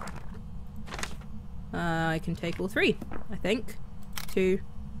got? I can take all 3, I think. 2.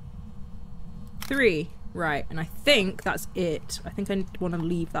 3. Right, and I think that's it. I think I want to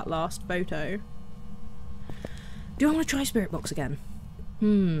leave that last photo. Do I want to try Spirit Box again?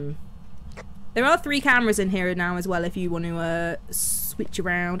 There are 3 cameras in here now as well if you want to switch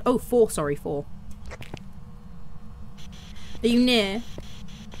around. Oh, 4, sorry, 4. Are you near?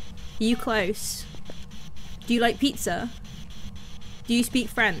 Are you close? Do you like pizza? Do you speak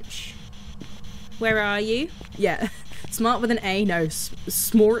French? Where are you? Yeah. Smart with an A? No.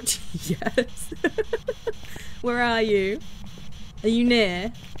 Smart? Yes. Where are you? Are you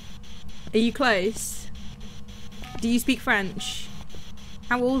near? Are you close? Do you speak French?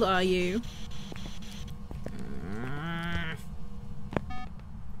 How old are you?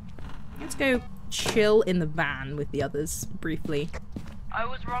 Let's go chill in the van with the others briefly. I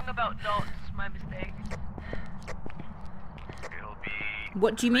was wrong about dots, my mistake. It'll be...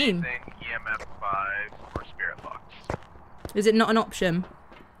 What do you mean? EMF 5 or Spirit Box. Is it not an option?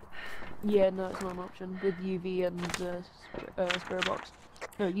 Yeah, no, it's not an option with UV and Spirit Box.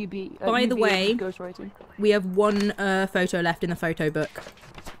 No, UV. By the UV way, and ghostwriting. We have 1 photo left in the photo book.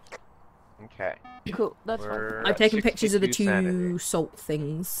 Okay. Cool, that's fine. I've taken pictures of the 2 sanity. Salt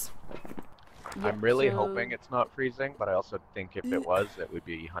things. Yeah, I'm really so... hoping it's not freezing, but I also think if it was, it would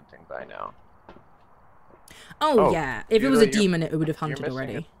be hunting by now. Oh yeah, if it was a demon, it would have hunted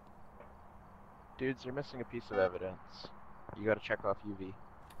already. Dudes, you're missing a piece of evidence. You gotta check off UV.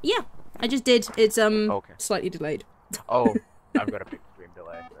 Yeah, I just did. It's okay. Slightly delayed. Oh, I've got a big stream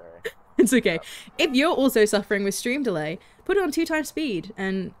delay. Sorry. It's okay. If you're also suffering with stream delay, put it on 2 times speed,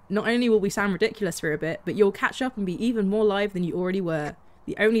 and not only will we sound ridiculous for a bit, but you'll catch up and be even more live than you already were.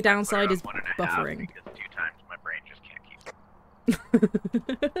 The only downside is buffering. Because 2 times my brain just can't keep.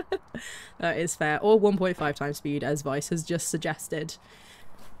 That is fair. Or 1.5 times speed, as Vice has just suggested.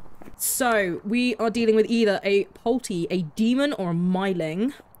 So, we are dealing with either a Polty, a demon, or a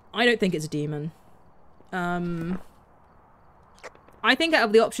Myling. I don't think it's a demon. I think out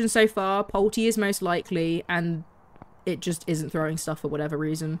of the options so far, Polty is most likely, and it just isn't throwing stuff for whatever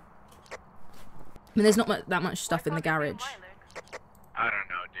reason. I mean, there's not that much stuff in the garage. I don't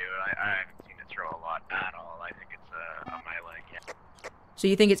know, dude. I haven't seen it throw a lot at all. I think it's a Myling, yeah. So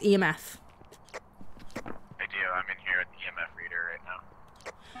you think it's EMF? I do. I'm in here with the EMF reader right now.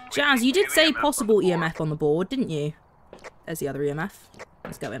 Jazz, you did say possible EMF on the board, didn't you? There's the other EMF.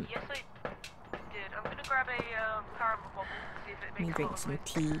 Let's go in. Yes, I did. I'm gonna grab a caramel bubble to see if it Let me makes drink a some noise.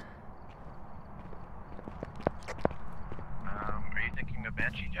 tea. Are you thinking of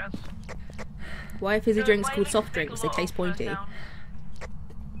Banshee, Jess? Why are fizzy So drinks Myling called soft make drinks? a They lot taste of pointy. sound.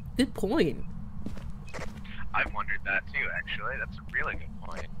 Good point. I've wondered that too, actually. That's a really good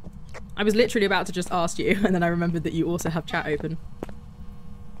point. I was literally about to just ask you, and then I remembered that you also have chat open.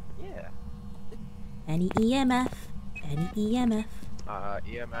 Yeah. Any EMF? Any EMF?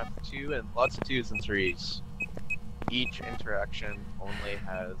 EMF 2 and lots of 2s and 3s. Each interaction only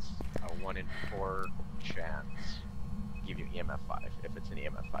has a 1 in 4 chance to give you EMF 5 if it's an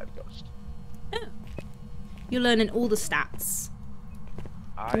EMF 5 ghost. Oh. You're learning all the stats.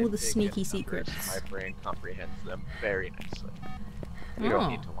 All the dig sneaky in numbers. secrets. My brain comprehends them very nicely. You don't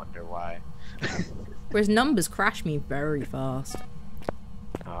need to wonder why. Whereas numbers crash me very fast.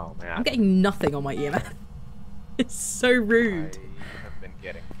 Oh man. I'm getting nothing on my EMF. It's so rude. I have been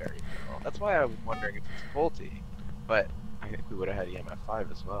getting very little. That's why I was wondering if it's faulty. But I think we would have had EMF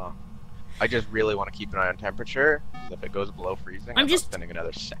 5 as well. I just really want to keep an eye on temperature, because if it goes below freezing, I'm just not spending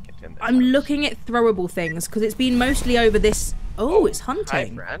another second in there. I'm looking at throwable things, because it's been mostly over this... Oh, it's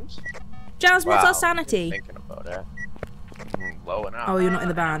hunting. Hi, friend. Jazz, what's our sanity? Thinking about it. Low enough. Oh, you're not in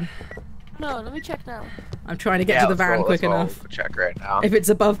the van. No, let me check now. I'm trying to get to the van quick enough. Let's check right now. If it's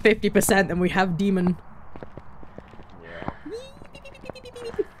above 50%, then we have demon. Yeah.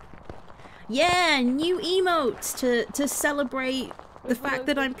 Yeah, new emotes to celebrate the fact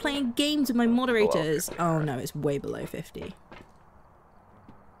that I'm playing games with my moderators. Oh no, it's way below 50.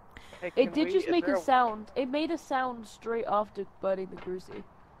 Hey, It did just make a sound. It made a sound straight after burning the cruci.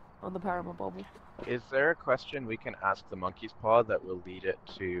 on the Paramount bubble. Is there a question we can ask the monkey's paw that will lead it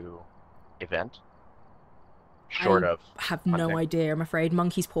to event? Short of have no hunting? idea, I'm afraid.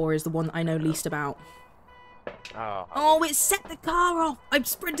 Monkey's paw is the one that I know least about. Oh, it set the car off! I'm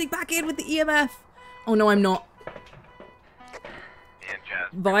sprinting back in with the EMF! Oh no, I'm not.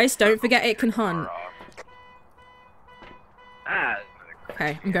 Vice, don't forget it can hunt.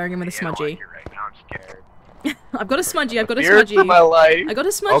 Okay, I'm going in with a smudgy. Right now, I'm scared. I've got a smudgy, I've got a Fear smudgy. for my life. I got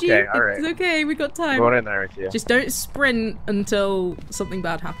a smudgy. Okay, alright. It's okay, we got time. I'm going in there with you. Just don't sprint until something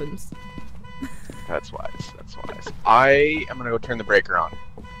bad happens. That's wise, that's wise. I am gonna go turn the breaker on.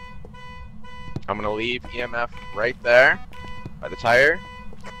 I'm gonna leave EMF right there, by the tire.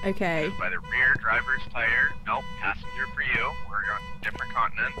 Okay. By the rear driver's tire. Nope, passenger for you. We're on different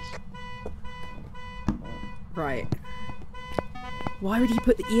continents. Right. Why would he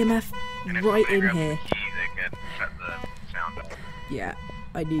put the EMF right in here? The key, they can shut the sound off. Yeah,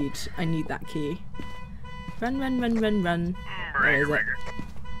 I need that key. Run, run, run, run, run. Where is it?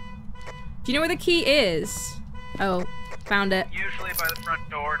 Do you know where the key is? Oh, found it. Usually by the front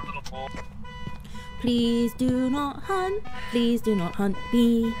door in a little hole. Please do not hunt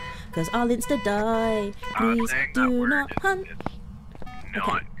me, 'cause I'll insta die. Please do not hunt. It's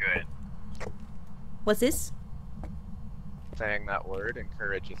not good. What's this? Saying that word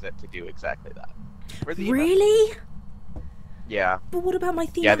encourages it to do exactly that. Really? Yeah. But what about my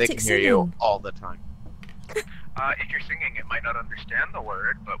thematic Yeah, they can hear singing? you all the time. If you're singing, it might not understand the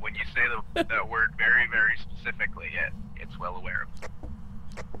word, but when you say that word very, very specifically, it's well aware of it.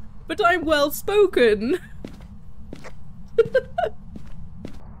 But I'm well spoken.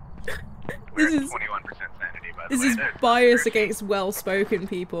 We're at 21% sanity, by the way. This is bias against well spoken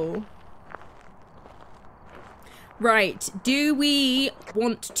people. Right, do we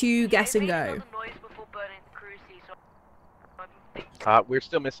want to guess and go? We're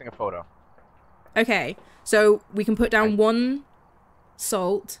still missing a photo. Okay, so we can put down one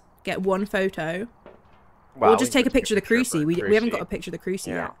salt, get one photo, or just take a picture of the crucie. We haven't got a picture of the crucie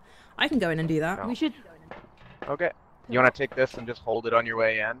yet. I can go in and do that. No. We should. Okay. You want to take this and just hold it on your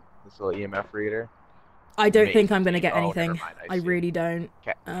way in? This little EMF reader? I don't think I'm going to get anything. Never mind, I really don't.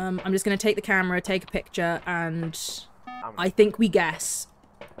 Okay. I'm just going to take the camera, take a picture, and I think we guess.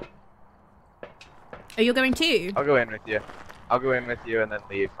 Are you going too? I'll go in with you. I'll go in with you and then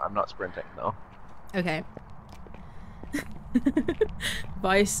leave. I'm not sprinting, though. Okay.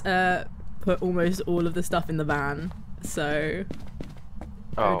 Vice put almost all of the stuff in the van, so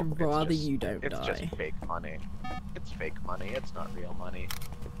I'd rather you don't die. It's just fake money. It's fake money. It's not real money.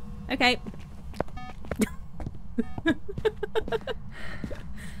 Okay.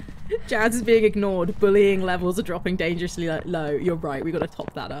 Jazz is being ignored. Bullying levels are dropping dangerously low. You're right. We got to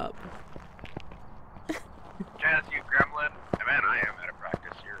top that up. Jazz, you gremlin. Man, I am out of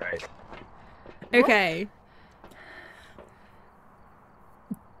practice. You're right. Okay.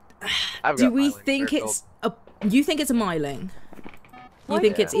 Do we think it's a? You think it's a myling? You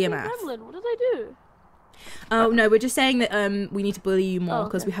think it's EMF? What did I do? Oh no, we're just saying that we need to bully you more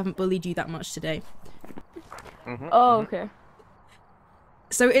because we haven't bullied you that much today. Oh, okay.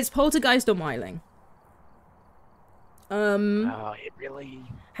 So it's poltergeist or myling. Oh, it really.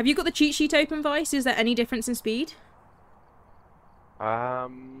 Have you got the cheat sheet open, Vice? Is there any difference in speed?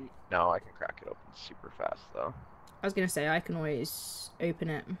 No, I can crack it open super fast though. I was gonna say I can always open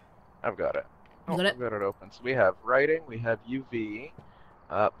it. I've got it. You got it? I've got it open. So we have writing, we have UV,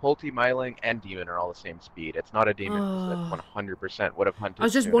 Pulte, myling, and demon are all the same speed. It's not a demon because that 100% would have hunted. I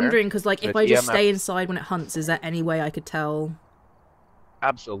was just sooner. wondering because, like, So if it's I just EMF. stay inside when it hunts, is there any way I could tell?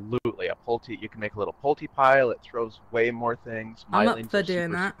 Absolutely, a Pulte. You can make a little Pulte pile. It throws way more things. I'm up Mylings for are doing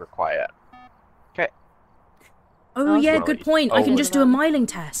super, that. super quiet. Okay. Oh yeah, Well, good point. I can just do a myling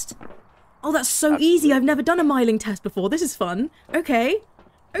test. Oh, that's so easy. I've never done a myling test before. This is fun. Okay.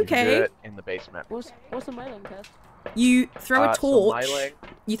 You can do it in the basement. What's a myling test? You throw a torch. So myling,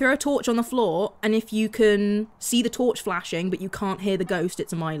 You throw a torch on the floor, and if you can see the torch flashing, but you can't hear the ghost,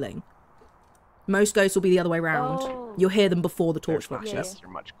 it's a myling. Most ghosts will be the other way around. Oh. You'll hear them before the torch their flashes. footsteps are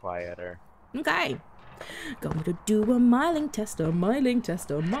much quieter. Okay. Going to do a myling test, a myling test,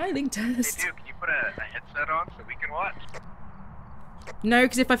 a myling test. Hey, dude, can you put a headset on so we can watch? No,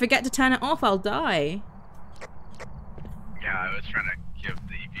 because if I forget to turn it off, I'll die. Yeah, I was trying to give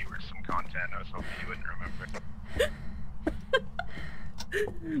the viewers some content. I was hoping you wouldn't remember.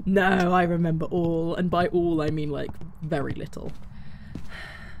 No, I remember all, and by all I mean like very little.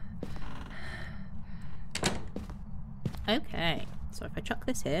 Okay, so if I chuck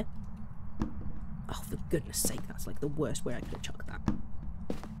this here... Oh, for goodness sake, that's like the worst way I could have chucked that.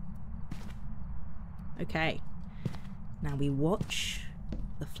 Okay. Now we watch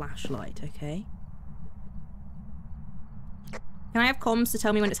the flashlight, okay? Can I have comms to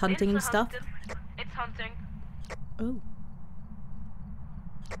tell me when it's hunting and stuff? It's hunting. Oh.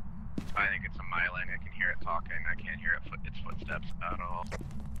 I think it's a myling. I can hear it talking. I can't hear its footsteps at all.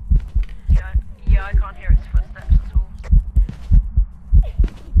 Yeah, I can't hear its footsteps at all.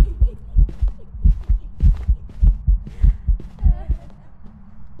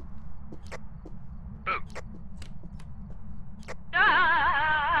 Boom.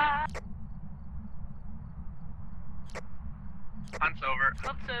 Ah! Hunt's over.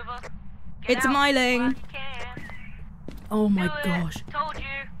 Hunt's over. It's a myling. Oh my gosh. Told you.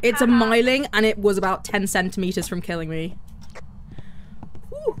 It's a myling and it was about 10 centimeters from killing me.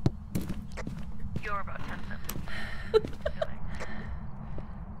 Whew. You're about 10 centimeters.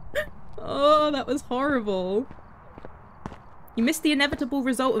 Oh, that was horrible. You missed the inevitable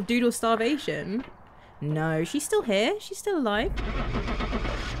result of Doodle's starvation. No, she's still here. She's still alive.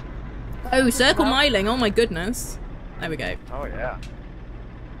 Oh, circle myling. Oh my goodness. There we go. Oh yeah.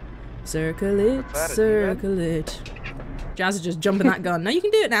 Circle it, circle it. Jazz is just jumping that gun. No, you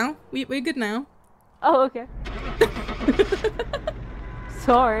can do it now. We're good now. Oh, okay.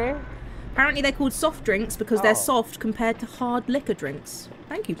 Sorry. Apparently they're called soft drinks because they're soft compared to hard liquor drinks.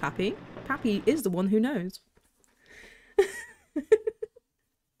 Thank you, Pappy. Pappy is the one who knows.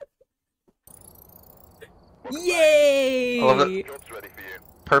 Yay! I love it.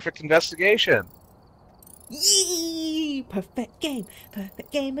 Perfect investigation. Yee! Perfect game,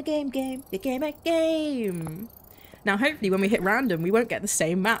 a game. Now, hopefully, when we hit random, we won't get the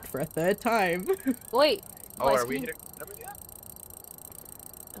same map for a third time. Wait. Oh, are we hitting random again?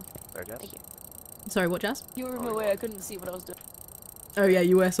 Oh, there, Jess. thank you. Sorry, what, Jazz? You were in my way. I couldn't see what I was doing. Oh yeah,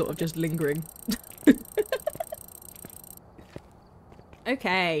 you were sort of just lingering.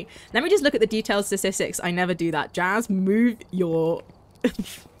 Okay, let me just look at the detailed statistics. I never do that. Jazz, move your...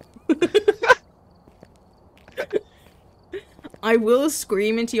 I will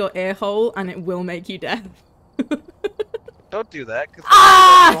scream into your ear hole and it will make you deaf. Don't do that, because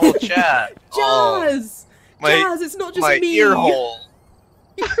Ah! the whole chat. Jazz! Jazz, it's not just me. My ear hole.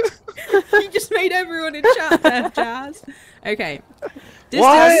 You just made everyone in chat deaf, Jazz. Okay.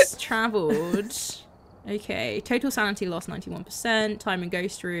 Distance travelled. Okay. Total sanity lost 91%. Time in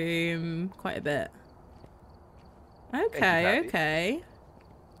ghost room, quite a bit. Okay, okay.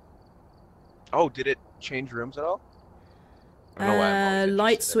 Oh, did it change rooms at all? I don't know why I'm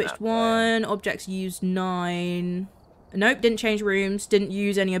light switched 1, objects used 9. Nope, didn't change rooms, didn't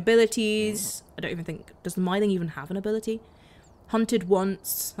use any abilities. I don't even think, does the myling even have an ability? Hunted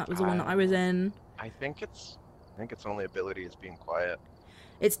once, that was the one that I was in. I think its only ability is being quiet.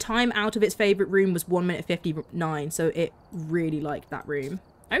 Its time out of its favourite room was 1 minute 59, so it really liked that room.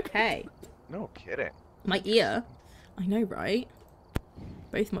 Okay. No kidding. My ear. I know, right?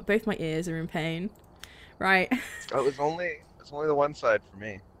 Both my ears are in pain. Right. Oh, it's only the one side for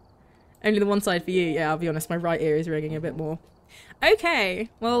me. Only the one side for you. Yeah, I'll be honest, my right ear is ringing a bit more. Okay,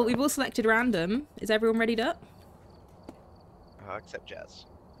 well, we've all selected random. Is everyone readied up? Except Jazz.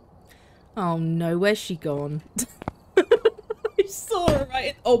 Oh no, where's she gone? I saw her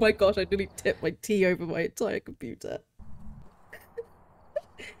right. Oh my gosh, I nearly tipped my tea over my entire computer.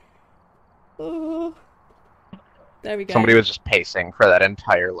 Oh. There we go. Somebody was just pacing for that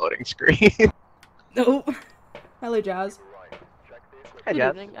entire loading screen. Oh. Hello, Jazz. Hi,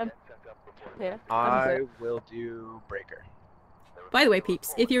 Jazz. I will do Breaker. By the way,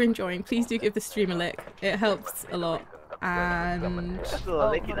 peeps, if you're enjoying, please do give the stream a lick. It helps a lot. And... Just a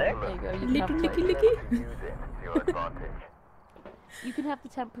little licky lick. Licky. You can have the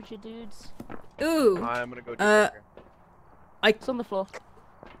temperature, dudes. Ooh. I'm gonna go do Breaker. It's on the floor.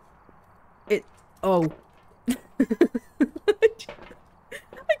 Oh. I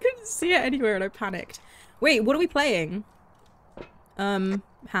couldn't see it anywhere and I panicked. Wait, what are we playing?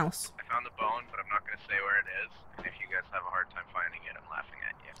 House. I found the bone, but I'm not gonna say where it is. And if you guys have a hard time finding it, I'm laughing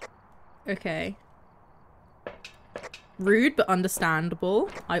at you. Okay. Rude, but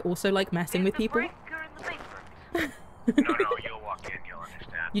understandable. I also like messing with people. No, you'll walk in, you'll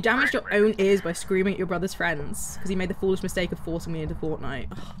understand. You damaged your own ears by screaming at your brother's friends because he made the foolish mistake of forcing me into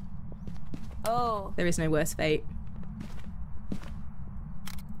Fortnite. Ugh. Oh. There is no worse fate.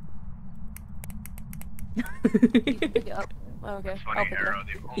 You can pick it up. Oh, okay. Funny, I'll pick it Arrow, up.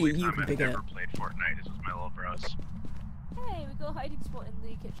 the only You time can I've pick it ever up. played Fortnite is with my little bros. Hey, we got a hiding spot in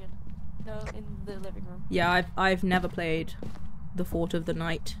the kitchen. No, in the living room. Yeah, I've never played the Fort of the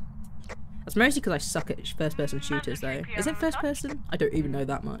Night. That's mostly because I suck at first-person shooters, though. Is it first-person? I don't even know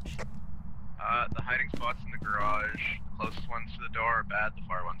that much. The hiding spots in the garage, the closest ones to the door are bad, the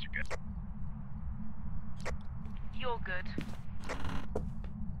far ones are good. You're good.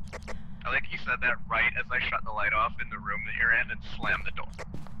 feel like you said that right as I shut the light off in the room that you're in and slammed the door.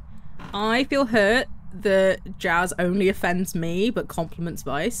 I feel hurt that Jazz only offends me but compliments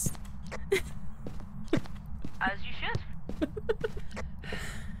Vice. As you should.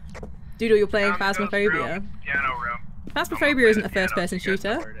 Doodle, you're playing Phasmophobia. Piano room. Phasmophobia isn't a first-person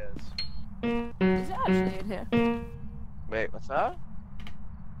shooter. Is it actually in here? Wait, what's that?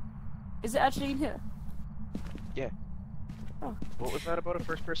 Is it actually in here? Yeah. Oh. What was that about a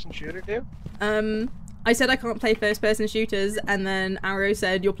first-person shooter, dude? I said I can't play first-person shooters, and then Arrow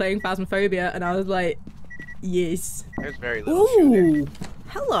said you're playing Phasmophobia, and I was like, yes. There's very little shooting.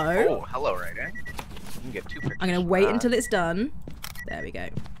 Hello. Oh, hello, right, eh? You can get 2 pictures. I'm gonna wait until it's done. There we go.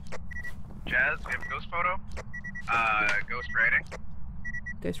 Jazz, we have a ghost photo. Ghost writing.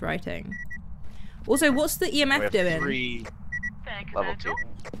 Ghost writing. Also, what's the EMF doing? 3 level 2.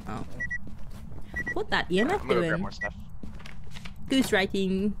 Oh. What that EMF I'm gonna doing? grab more stuff. Ghost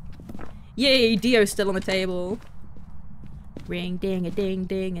writing. Yay, Dio's still on the table. Ring ding a ding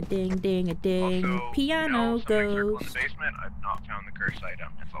ding a ding ding a ding. Also, Piano circle in the ghost. basement. I've not found the curse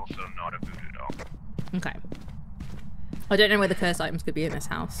item. It's also not a voodoo doll. Okay. I don't know where the curse items could be in this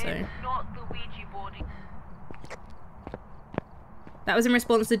house, so. It's not the Ouija boarding. That was in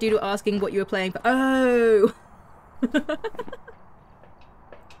response to Doodle asking what you were playing for. Oh!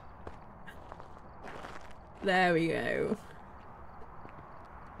 There we go.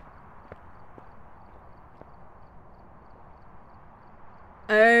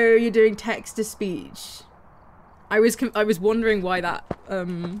 Oh, you're doing text to speech. I was wondering why that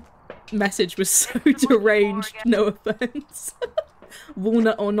message was so deranged. No offense.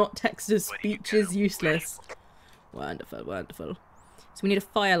 Walnut or not, text to speech is useless. Wonderful, wonderful. So we need a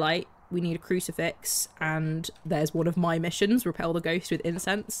firelight, we need a crucifix, and there's one of my missions, repel the ghost with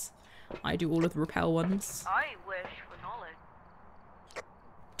incense. I do all of the repel ones. I wish for knowledge.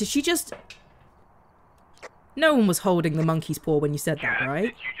 Did she just... No one was holding the monkey's paw when you said that,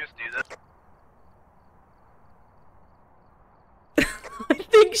 right? Did you just do this? I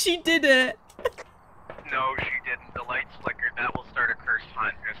think she did it. No, she didn't. The lights flickered. That will start a cursed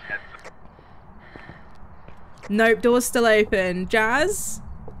hunt. Just heads up. Nope, door's still open. Jazz?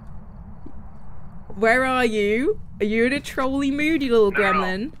 Where are you? Are you in a trolly mood, you little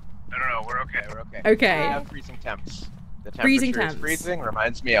gremlin? No, we're okay, we're okay. Okay. We have freezing temps. The temperature Freezing is temps. freezing,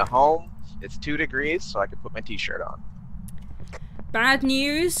 reminds me of home. It's 2 degrees, so I can put my t-shirt on. Bad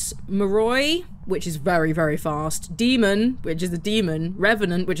news, Moroi, which is very, very fast. Demon, which is a demon.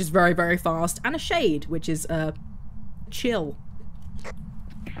 Revenant, which is very, very fast. And a Shade, which is, chill.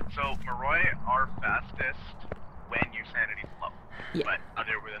 So, Moroi are fastest when your sanity's low. Yeah. But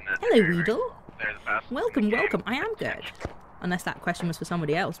other than that, Hello, Weedle. they're the fastest. Welcome, welcome. I am good. Unless that question was for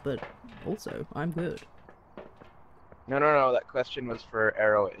somebody else, but also, I'm good. No, that question was for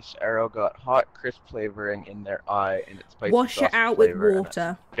Arrow. Arrow got hot, crisp flavoring in their eye, and it's spicy Wash it out with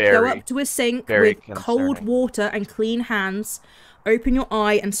water. Go up to a sink with cold water and clean hands. Open your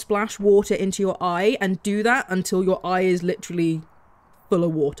eye and splash water into your eye, and do that until your eye is literally full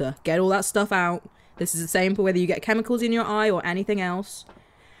of water. Get all that stuff out. This is the same for whether you get chemicals in your eye or anything else.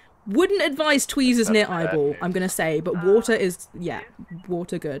 Wouldn't advise tweezers near eyeball, I'm gonna say, but water is, yeah,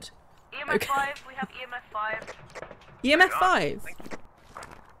 water good. EMF Okay. 5, we have EMF 5. EMF 5?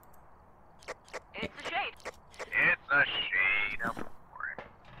 It's a shade. It's a shade of orange.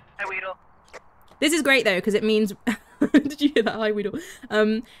 Hi, Weedle. This is great though, because it means... Did you hear that? Hi, Weedle.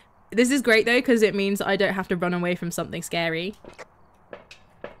 This is great though, because it means I don't have to run away from something scary.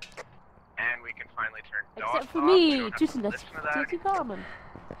 And we can finally turn dogs Except for off. me, just listen to Carmen.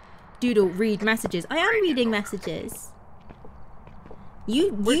 Doodle, read messages. I am reading messages.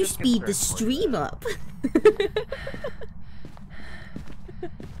 You speed the stream up.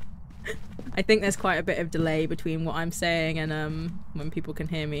 I think there's quite a bit of delay between what I'm saying and when people can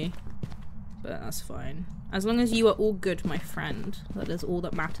hear me. But that's fine. As long as you are all good, my friend. That is all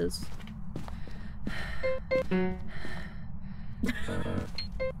that matters.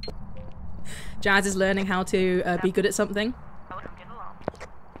 Jazz is learning how to be good at something.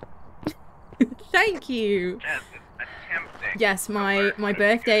 Thank you! Yes, my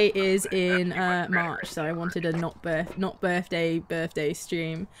birthday is in March, so I wanted a not birthday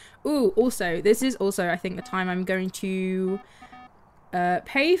stream. Ooh, also, this is also, I think, the time I'm going to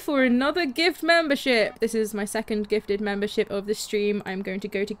pay for another gift membership. This is my second gifted membership of the stream. I'm going to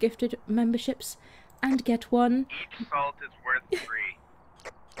go to gifted memberships and get one. Each salt is worth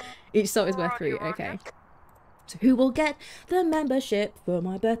 3. Each salt is worth 3, okay. So who will get the membership for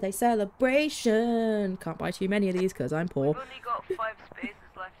my birthday celebration? Can't buy too many of these because I'm poor. We've only got 5 spaces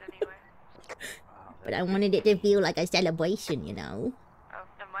left anyway. But I wanted it to feel like a celebration, you know. Oh,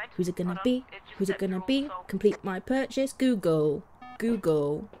 never mind. Who's it gonna be? Who's it gonna be? Complete my purchase. Google.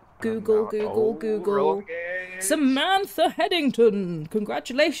 Google. Google, Google, Google. Samantha Headington,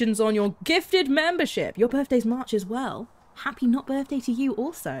 congratulations on your gifted membership. Your birthday's March as well. Happy not birthday to you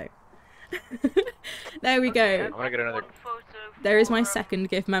also. There we go. I want to get another. There is my second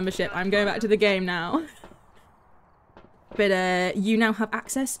gift membership. I'm going back to the game now. But you now have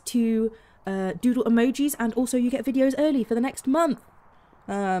access to doodle emojis, and also you get videos early for the next month.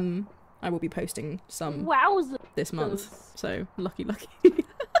 I will be posting some this month, so lucky.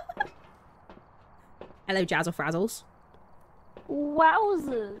 Hello, Jazzle Frazzles.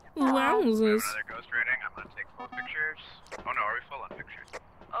 Wowzers. Wowzers. Another ghost rating. I'm gonna take 4 pictures. Oh no, are we full on pictures?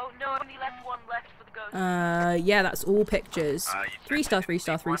 Oh no, only left one left for the ghost. Yeah, that's all pictures. 3 star, 3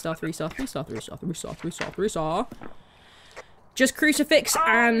 star, 3 star, 3 star, 3 star, 3 star, 3 star, 3 star, 3 star. Just crucifix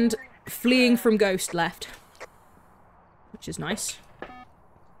and fleeing from ghost left, which is nice.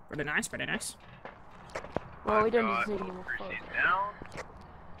 Pretty nice, pretty nice. Well, we don't need to take any more photos.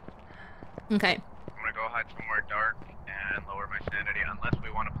 Okay. I'm gonna go hide somewhere dark and lower my sanity unless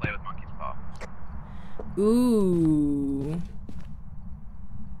we want to play with monkey's paw. Ooh.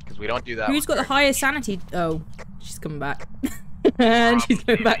 Because we don't do that. Who's got the highest sanity? Oh, she's coming back. And she's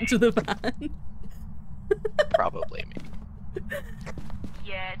going back to the van. Probably me.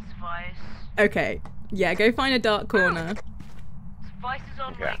 Yeah, it's Vice. Okay. Yeah, go find a dark corner. Vice is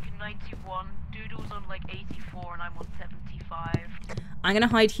on like 91, Doodle's on like 84, and I'm on 75. I'm gonna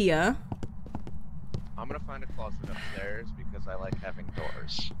hide here. I'm gonna find a closet upstairs because I like having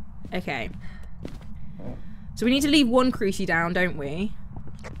doors. Okay. So we need to leave one crucie down, don't we?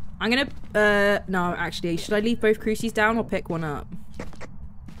 I'm gonna, no, actually, should I leave both crucies down or pick one up?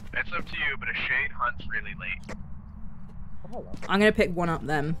 It's up to you, but a shade hunt's really late. I'm gonna pick one up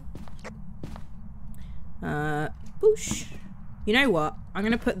then. Boosh. You know what? I'm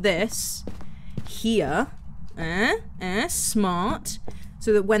gonna put this here. Smart.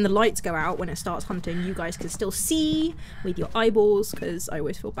 So that when the lights go out, when it starts hunting, you guys can still see with your eyeballs, because I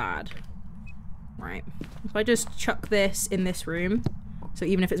always feel bad. Right. If I just chuck this in this room, so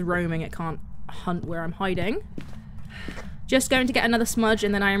even if it's roaming, it can't hunt where I'm hiding. Just going to get another smudge,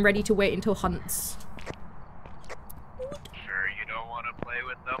 and then I am ready to wait until hunts. Sure you don't want to play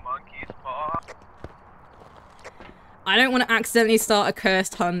with the monkey's paw? I don't want to accidentally start a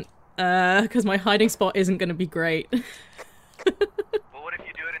cursed hunt, because my hiding spot isn't going to be great. Well, what if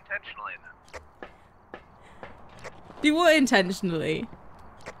you do it intentionally then? Do what intentionally?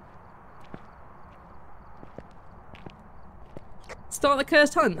 Start the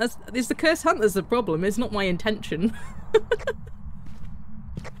cursed hunt. It's the cursed hunt that's the problem. It's not my intention.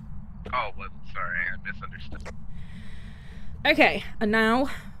 Oh, well, sorry, I misunderstood. Okay, and now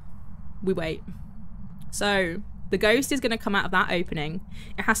we wait. So the ghost is going to come out of that opening.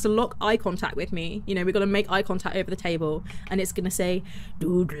 It has to lock eye contact with me. You know, we've got to make eye contact over the table, and it's going to say,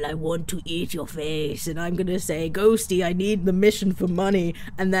 "Doodle, I want to eat your face." And I'm going to say, "Ghosty, I need the mission for money."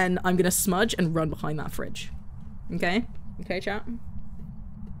 And then I'm going to smudge and run behind that fridge. Okay? Okay, chat?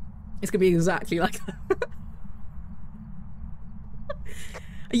 It's going to be exactly like that.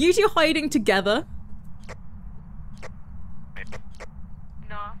 Are you two hiding together?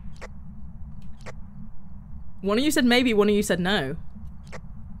 No. One of you said maybe, one of you said no.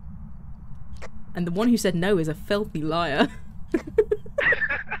 And the one who said no is a filthy liar.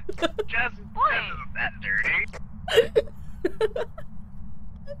 Jazz isn't that dirty.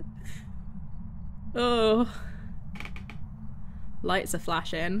 Oh. Lights are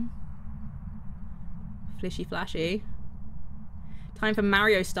flashing. Flishy flashy. Time for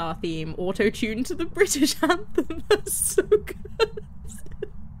Mario Star theme. Auto-tuned to the British anthem. That's so good.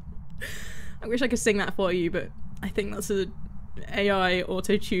 I wish I could sing that for you, but I think that's a AI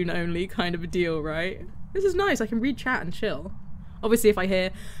auto-tune only kind of a deal, right? This is nice. I can read chat and chill. Obviously, if I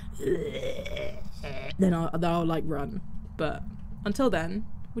hear then I'll like run. But until then,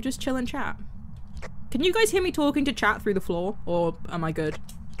 we'll just chill and chat. Can you guys hear me talking to chat through the floor, or am I good?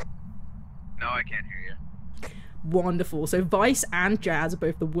 No, I can't hear you. Wonderful. So Vice and Jazz are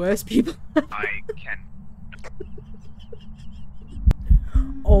both the worst people. I can.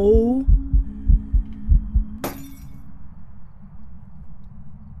 Oh.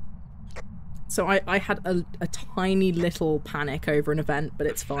 So I had a tiny little panic over an event, but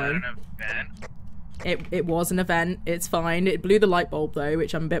it's fine. Is that an event? It was an event. It's fine. It blew the light bulb though,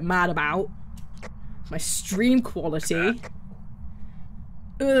 which I'm a bit mad about. My stream quality.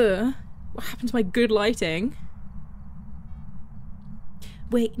 Ugh. What happened to my good lighting?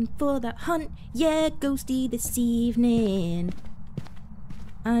 Waiting for that hunt. Yeah, ghosty this evening.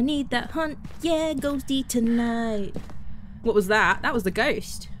 I need that hunt. Yeah, ghosty tonight. What was that? That was the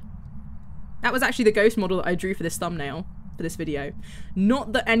ghost. That was actually the ghost model that I drew for this thumbnail, for this video.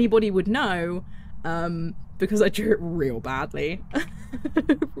 Not that anybody would know, because I drew it real badly.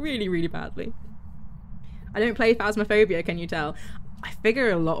 Really, really badly. I don't play Phasmophobia, can you tell? I figure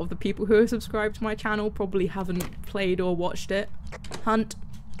a lot of the people who are subscribed to my channel probably haven't played or watched it. Hunt.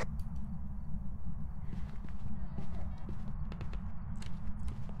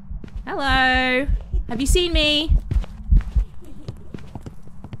 Hello! Have you seen me?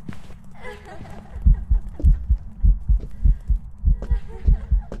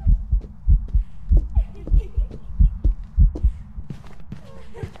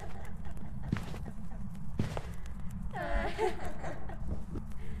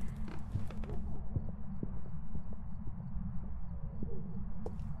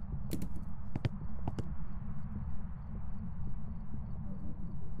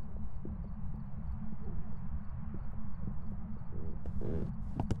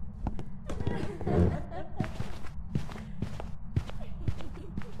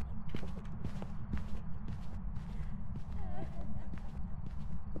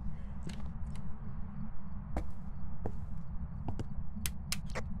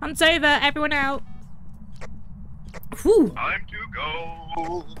 Hunt's over, everyone out. Whew. Time to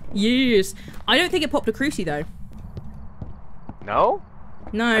go. Yes. I don't think it popped a crucie though. No?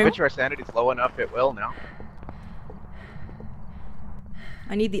 No. I bet you our sanity's low enough it will now.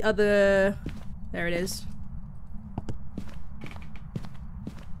 I need the other... There it is.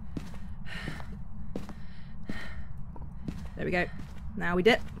 There we go. Now we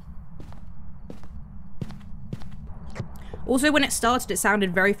dip. Also, when it started, it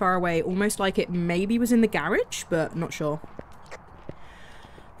sounded very far away, almost like it maybe was in the garage, but not sure.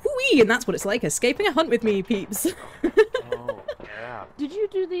 Whee! And that's what it's like, escaping a hunt with me, peeps. Oh, yeah. Did you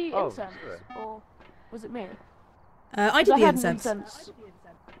do the incense, sure. or was it me? I did the had incense.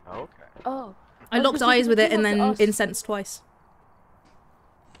 Okay. Oh. I locked eyes with it and then incensed twice.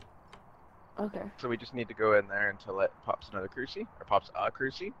 Okay. So we just need to go in there until it pops another crucie? Or pops a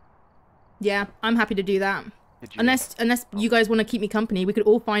crucie? Yeah, I'm happy to do that. Unless you guys want to keep me company, we could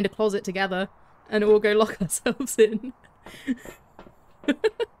all find a closet together and all go lock ourselves in.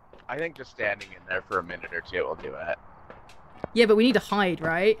 I think just standing in there for a minute or two will do it. Yeah, but we need to hide,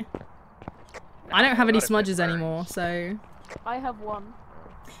 right? No, I don't have any not if it smudges burns. anymore, so... I have one.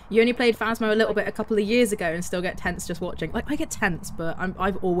 You only played Phasmo a little bit a couple of years ago and still get tense just watching. Like, I get tense, but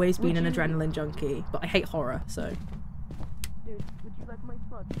I've always been an adrenaline junkie. But I hate horror, so... Dude, would you like my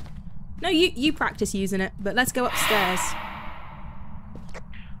smudge? No, you practice using it, but let's go upstairs.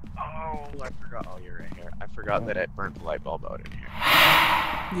 Oh, I forgot. Oh, you're right here. I forgot that it burnt the light bulb out in here.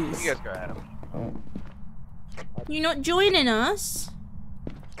 Yes. You guys go ahead. You're not joining us?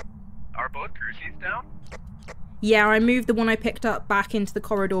 Are both crucies down? Yeah, I moved the one I picked up back into the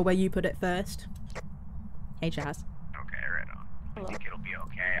corridor where you put it first. Hey, Chaz. Okay, right on. I think it'll be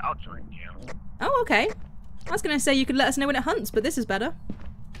okay. I'll join you. Oh, okay. I was going to say you could let us know when it hunts, but this is better.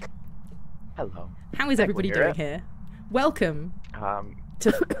 Hello. How is everybody doing here? Welcome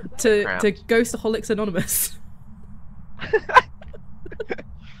to Ghostaholics Anonymous.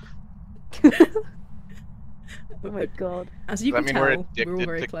 Oh my god. As you can tell, we're we're all addicted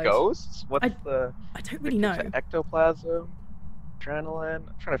very to close. ghosts? What's the... I don't really know. Ectoplasm? Adrenaline?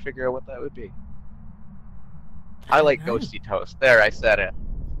 I'm trying to figure out what that would be. I like ghosty toast. There, I said it.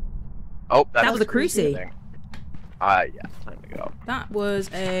 Oh, that was a crucie. Yeah, time to go. That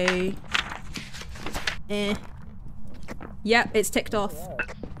was a... Yep, it's ticked off.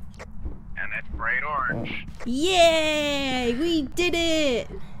 And it's bright orange. Yay! We did it!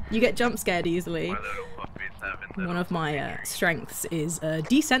 You get jump scared easily. My little puppies having One of my strengths is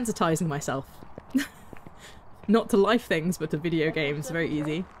desensitizing myself. Not to life things, but to video games. Very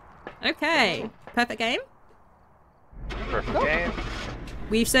easy. Okay. Perfect game? Perfect game.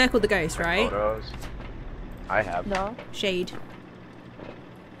 We've circled the ghost, right? Photos. I have. No. Shade.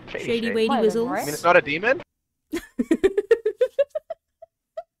 Shady, Shady shade. Wady Right, Whizzles. right? I mean, it's not a demon?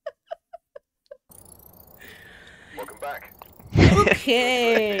 Welcome back.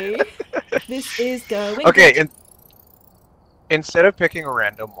 Okay. This is going Okay, good. instead of picking a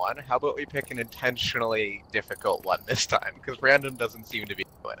random one, how about we pick an intentionally difficult one this time? Because random doesn't seem to be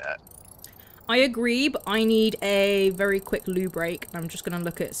doing it. I agree, but I need a very quick loo break. I'm just going to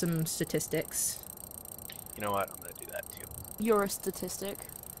look at some statistics. You know what? I'm going to do that too. You're a statistic.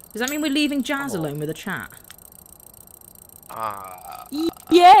 Does that mean we're leaving Jazz alone with a chat?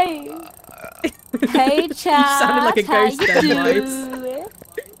 Yay! Hey, chat. You sounded like a ghost then, doing?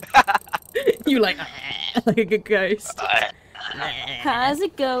 You like a good ghost. How's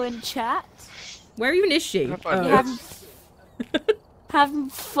it going, chat? Where even is she? Have fun, You having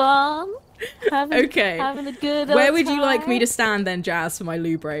fun? Okay. Having a good Where would you like time. me to stand then, Jazz, for my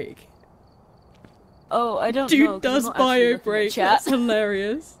loo break? Oh, I don't know. Dude does bio break. That's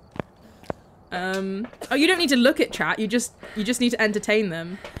hilarious. Oh, you don't need to look at chat. You just need to entertain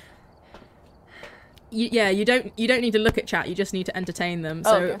them. Yeah, you don't need to look at chat. You just need to entertain them.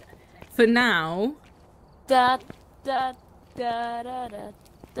 So, okay. For now. Da da da da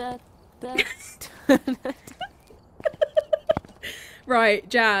da da. Right,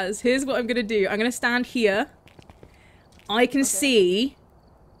 Jazz. Here's what I'm gonna do. I'm gonna stand here. I can see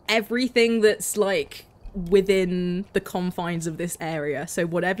everything that's like within the confines of this area. So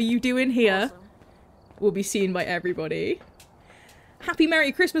whatever you do in here will be seen by everybody. Happy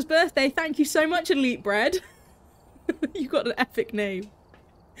Merry Christmas birthday. Thank you so much, Elite Bread. You got an epic name.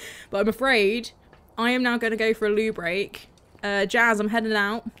 But I'm afraid I am now going to go for a loo break. Jazz, I'm heading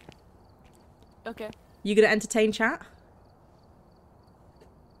out. Okay. You gonna entertain chat?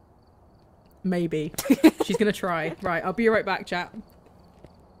 Maybe. She's gonna try. Right, I'll be right back, chat.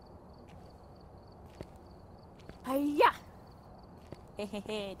 Hiya!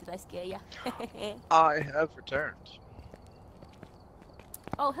 Did I scare ya? I have returned.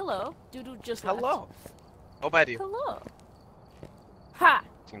 Oh, hello. Doodoo just Hello. left. Oh, bye, you. Hello. Ha!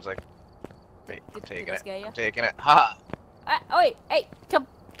 Seems like. Wait, I'm taking I it. scare ya? I'm taking it. Ha! Oh, wait, hey, come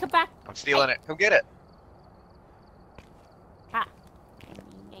back. I'm stealing it. Come get it. Ha!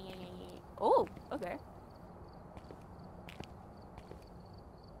 Oh, okay.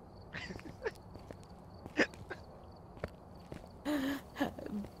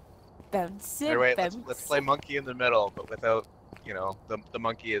 Bounce it, Wait, bounce. let's play monkey in the middle, but without, you know, the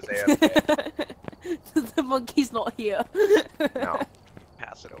monkey is AFK. The monkey's not here. No.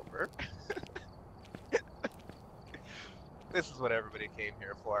 Pass it over. This is what everybody came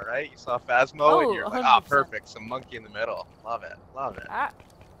here for, right? You saw Phasmo and you're like, ah, 100%. perfect, some monkey in the middle. Love it, love it. Ah.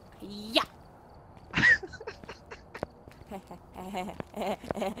 Yeah.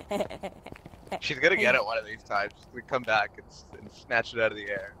 She's gonna get it one of these times. We come back and snatch it out of the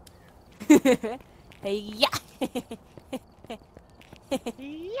air. Yeah.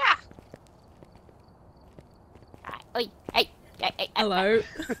 Yeah. Hey. Hello.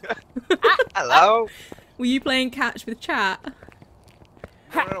 Hello. Were you playing catch with chat?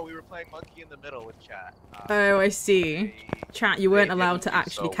 No, we were playing monkey in the middle with chat. Oh, I see. Chat, you weren't allowed to didn't do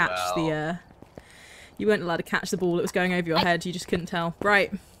actually so catch well. you weren't allowed to catch the ball. It was going over your head. You just couldn't tell.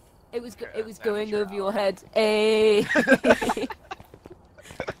 Right. It was going over your head. Hey.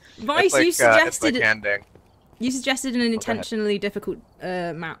 Vice, like, you suggested it's like handing. you suggested an intentionally difficult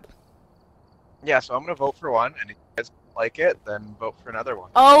map. Yeah, so I'm gonna vote for one, and if you guys like it, then vote for another one.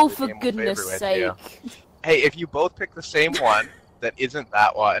 Oh, The for game will goodness favor with sake. you. Hey, if you both pick the same one that isn't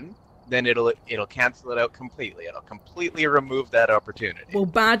that one, then it'll cancel it out completely. It'll completely remove that opportunity. Well,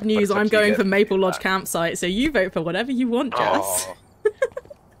 bad news. it's up I'm to you going guys for to Maple do Lodge that. campsite, so you vote for whatever you want, Jess.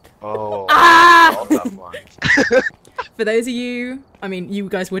 Oh. Ah! All tough ones. For those of you, I mean, you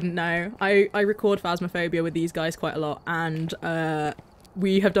guys wouldn't know, I record Phasmophobia with these guys quite a lot, and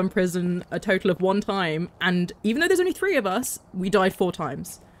we have done prison a total of 1 time, and even though there's only 3 of us, we died 4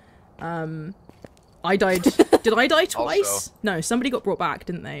 times. I died... Did I die twice? Also- No, somebody got brought back,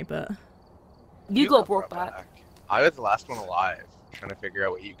 didn't they? But You got brought back. I was the last one alive, trying to figure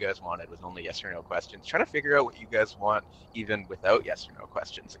out what you guys wanted with only yes or no questions. Trying to figure out what you guys want even without yes or no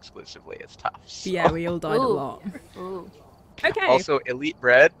questions exclusively is tough. So. yeah, we all died a Ooh. lot. Ooh. Okay. Also, elite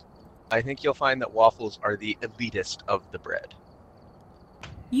bread, I think you'll find that waffles are the elitist of the bread.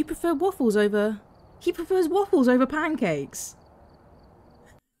 You prefer waffles over... He prefers waffles over pancakes.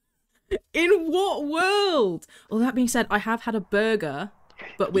 In what world? Well, that being said, I have had a burger,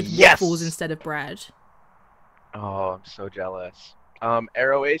 but with Yes! waffles instead of bread. Oh, I'm so jealous.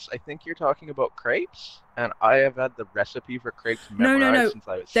 Arrow Ace, I think you're talking about crepes, and I have had the recipe for crepes memorized since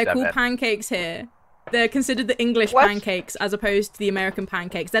I was They're 7. called pancakes here. They're considered the English What? pancakes as opposed to the American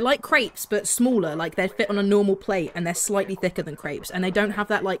pancakes. They're like crepes, but smaller. Like, they fit on a normal plate, and they're slightly thicker than crepes, and they don't have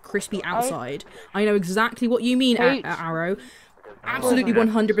that, like, crispy outside. I know exactly what you mean, Crepes. Arrow. Absolutely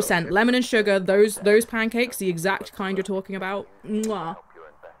 100%. Lemon and sugar, those pancakes, the exact kind you're talking about. Mwah.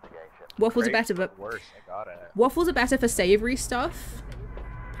 Waffles are better, but Worse, I got it. waffles are better for savory stuff.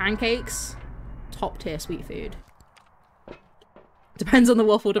 Pancakes, top tier sweet food. Depends on the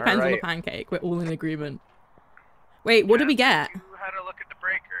waffle, depends on the Alright. pancake. We're all in agreement. Wait, what did we get? You had a look at the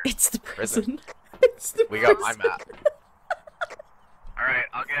breaker. It's the Prison. prison. It's the We got my prison. map. Alright,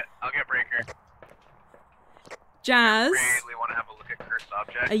 I'll get breaker. Jazz, Really want to have a look at cursed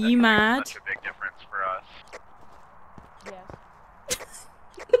objects. are you mad? Such a big difference for us. Yes.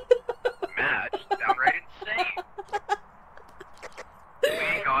 Mad? Downright insane.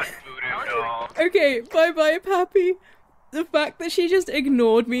 We got voodoo Okay, bye-bye, Pappy. The fact that she just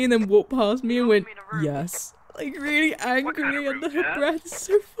ignored me and then walked past me and went, yes. Like, really angry, and her breath is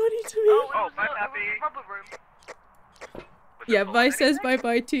so funny to me. Oh, bye, Pappy. Rubber room. Yeah, Vi says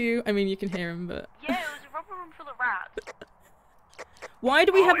bye-bye to you. I mean, you can hear him, but... Yeah, it was a rubber room full of rats. Why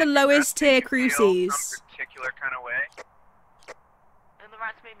do we have the lowest tier crucies? Some particular kind of way. And the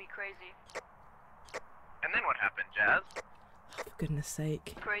rats made me crazy. And then what happened, Jazz? Oh, for goodness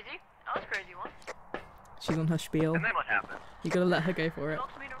sake. Crazy? I was crazy once. She's on her spiel. And then what happened? You gotta let her go for it.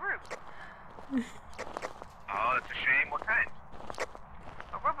 Locked me in a room. Oh, that's a shame. What kind?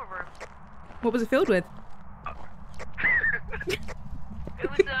 A rubber room. What was it filled with? It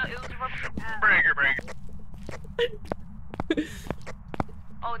was a rubber room. Breaker.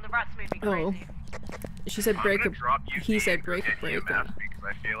 Oh, and the rats made me crazy. She said break a... He said break a breaker. Because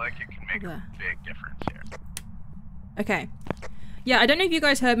I feel like it can make a big difference here. Okay. Yeah, I don't know if you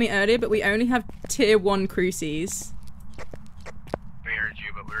guys heard me earlier, but we only have tier 1 crucies. We heard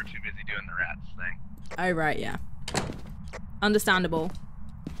you, but we were too busy doing the rats thing. Oh, right, yeah. Understandable.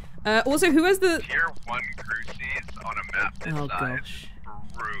 Also, who has the... Tier 1 crucies on a map this size. Gosh.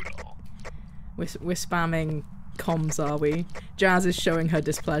 Brutal. We're spamming comms, are we? Jazz is showing her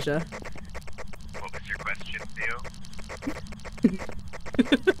displeasure. What was your question, Theo?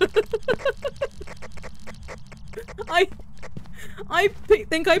 I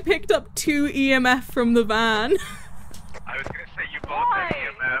think I picked up 2 EMF from the van. I was gonna say you both have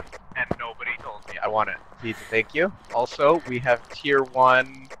EMF and nobody told me. I want it. Pizza, thank you. Also, we have tier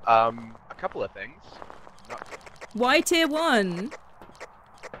 1, a couple of things. Why tier 1?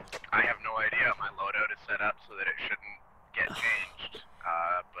 I have no idea. My loadout is set up so that it shouldn't get changed,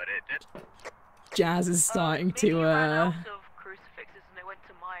 but it did. Jazz is starting to, Maybe ran out of crucifixes and they went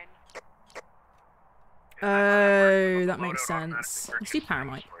to mine. Oh, that makes sense. Let's do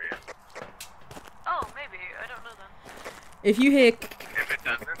Paramite. Oh, maybe. I don't know then. If you hear... If it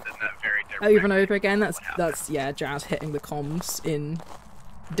doesn't, then that very over and over again, that's yeah, Jazz hitting the comms in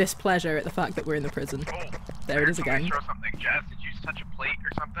displeasure at the fact that we're in the prison. Oh, there it is again. Throw something. Jazz, did you touch a plate or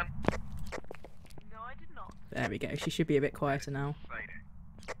something? No, I did not. There we go. She should be a bit quieter now. Exciting.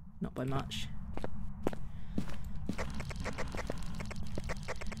 Not by much.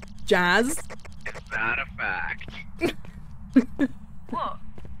 Jazz? Is that a fact? What?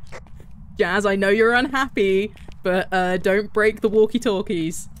 Jazz, I know you're unhappy, but don't break the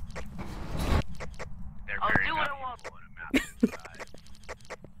walkie-talkies. I'll do what I want.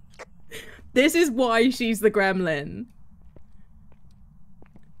 This is why she's the gremlin.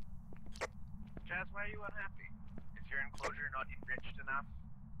 Jazz, why are you unhappy? Is your enclosure not enriched enough?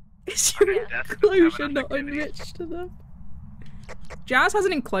 Is your enclosure not enriched enough? Jazz has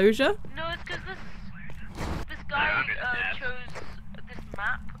an enclosure? No, it's because this guy chose this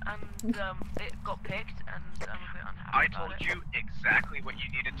map and it got picked and I'm a bit unhappy I about told it. you exactly what you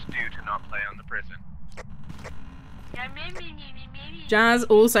needed to do to not play on the prison. Jazz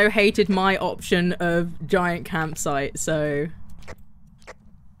also hated my option of giant campsite, so... I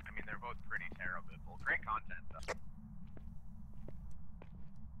mean, they're both pretty terrible. Great content,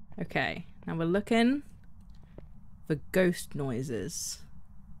 though. Okay, now we're looking for ghost noises.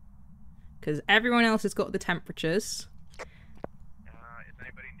 Because everyone else has got the temperatures. Is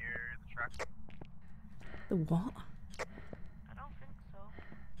anybody near the truck? The what? I don't think so.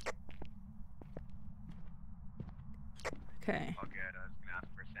 Okay. All good. I was gonna ask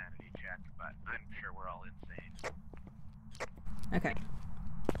for a sanity check, but I'm sure we're all insane. Okay.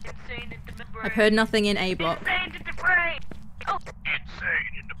 Insane in the brain. I've heard nothing in A block. Insane in the brain! Oh!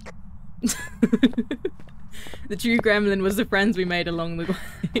 Insane in the... The true gremlin was the friends we made along the way.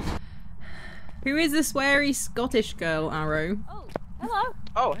 Who is this sweary Scottish girl, Arrow? Oh, hello.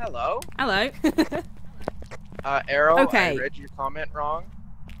 Oh, hello. Hello. Arrow, Okay. I read your comment wrong,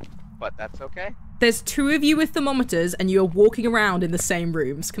 but that's okay. There's 2 of you with thermometers and you're walking around in the same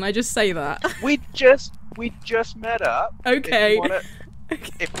rooms. Can I just say that? We just met up. Okay.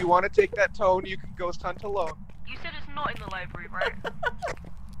 If you want to take that tone, you can ghost hunt alone. You said it's not in the library, right?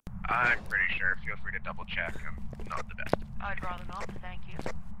 I'm pretty sure. Feel free to double check. I'm not the best. I'd rather not, thank you.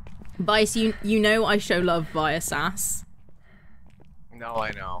 Vice, you know I show love via sass. No, I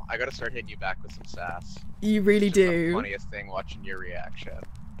know. I gotta start hitting you back with some sass. You really It's just do. the funniest thing watching your reaction.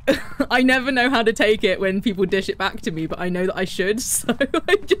 I never know how to take it when people dish it back to me, but I know that I should, so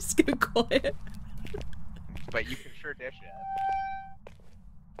I just go quiet. But you can sure dish it.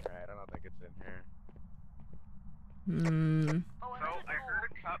 Alright, I don't think it's in here. Oh, So, I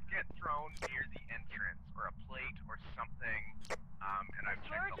heard a cup get thrown near the entrance, or a plate, or something, and I've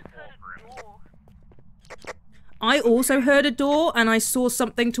checked the whole room. I also heard a door, and I saw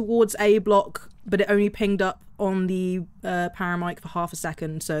something towards A block, but it only pinged up on the paramic for half a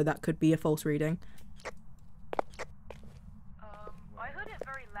second, so that could be a false reading. I heard it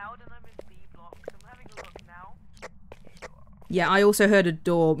very loud, and I'm in B block, so I'm having a look now. Yeah, I also heard a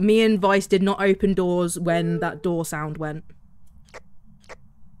door. Me and Vice did not open doors when that door sound went.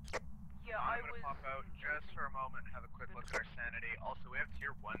 Yeah, I'm gonna pop out just for a moment, have a quick look at our sanity. Also, we have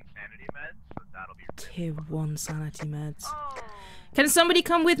tier 1 sanity meds, so that'll be Tier 1 sanity meds. Oh. Can somebody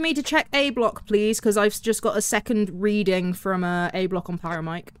come with me to check A block, please? Because I've just got a second reading from A block on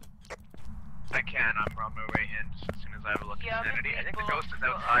paramic. I can. I'm on my way in just as soon as I have a look Yeah, at sanity. I think the block, ghost is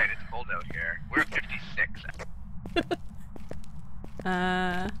outside. It's cold out here. We're at 56.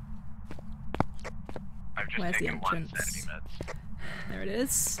 I've just where's the taken 1 entrance? sanity meds. There it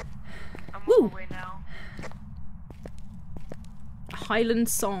is. I'm Woo! on my way now. Highland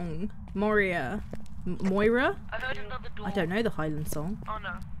Song. Moira. Moira? I heard another door. I don't know the Highland Song. Oh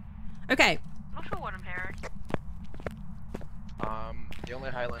no. Okay. Not sure what I'm hearing. The only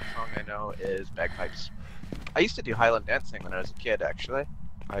Highland song I know is Bagpipes. I used to do Highland dancing when I was a kid, actually.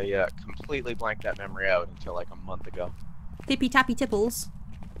 I completely blanked that memory out until like a month ago. Tippy tappy tipples.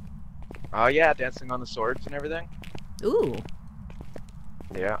 Oh yeah, dancing on the swords and everything. Ooh.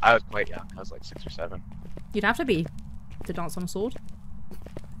 Yeah, I was quite young. I was like 6 or 7. You'd have to be to dance on a sword.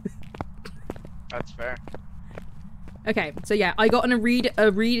 That's fair. Okay, so yeah, I got a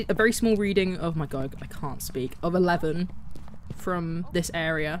very small reading of, my god, I can't speak, of 11 from this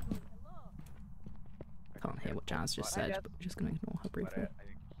area. I can't hear what Jazz just said, but we're just gonna ignore her briefly. I think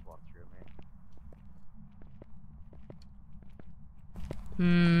you just walked through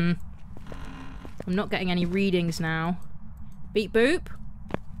me. I'm not getting any readings now. Beep boop.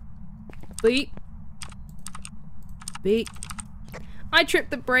 Beep. Beep. I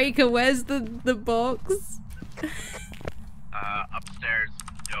tripped the breaker. Where's the box? Upstairs.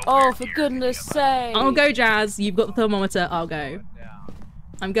 Oh, for goodness sake. I'll go, Jazz. You've got the thermometer. I'll go.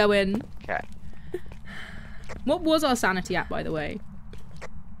 I'm going. Okay. What was our sanity at, by the way?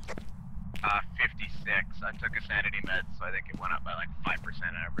 56. I took a sanity med, so I think it went up by like 5%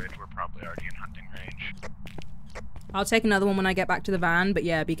 average. We're probably already in hunting range. I'll take another one when I get back to the van, but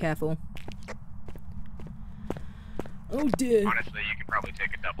yeah, be careful. Oh dear. Honestly, you can probably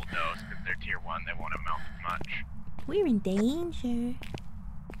take a double dose because they're tier 1. They won't amount as much. We're in danger.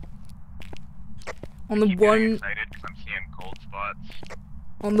 On I the keep getting one, excited because I'm seeing cold spots.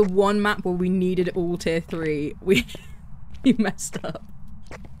 on the one map where we needed it all tier 3, we messed up.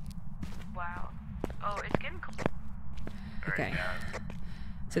 Wow. Oh, it's getting cold. Okay. Yeah.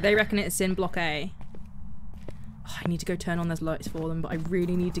 So they reckon it's in block A. Oh, I need to go turn on those lights for them, but I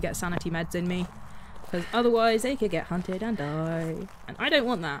really need to get sanity meds in me. Because otherwise they could get hunted and die. And I don't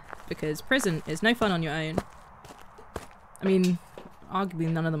want that, because prison is no fun on your own. I mean, arguably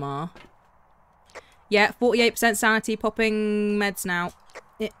none of them are. Yeah, 48% sanity, popping meds now.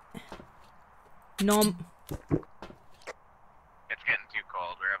 Nom. It's getting too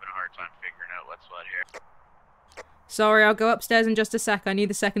cold. We're having a hard time figuring out what's what here. Sorry, I'll go upstairs in just a sec. I need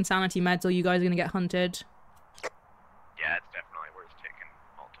the second sanity meds or you guys are going to get hunted. Yeah, it's definitely worth taking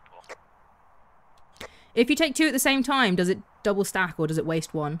multiple. If you take 2 at the same time, does it double stack or does it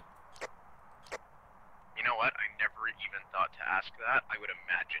waste 1? You know what? I never even thought to ask that. I would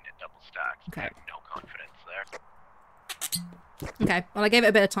imagine it double stacks. Okay. I have no confidence there. Okay, well I gave it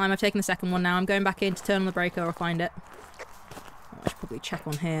a bit of time. I've taken the second one now. I'm going back in to turn on the breaker or find it. Oh, I should probably check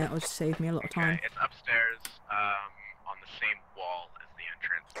on here. It'll just save me a lot of time. Okay, it's upstairs, on the same wall as the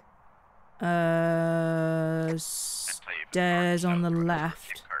entrance. Stairs on the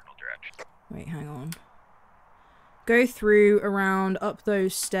left. Cardinal direction. Wait, hang on. Go through, around, up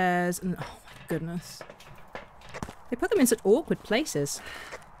those stairs, and oh my goodness. They put them in such awkward places.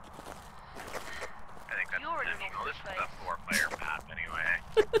 I think that's You're in an intentional. This awkward is a 4-player map anyway.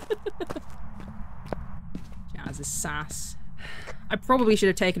 Jazz is sass. I probably should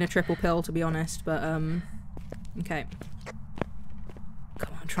have taken a triple pill, to be honest, but, okay.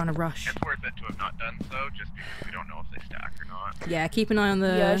 Come on, I'm trying to rush. It's worth it to have not done so, just because we don't know if they stack or not. Yeah, keep an eye on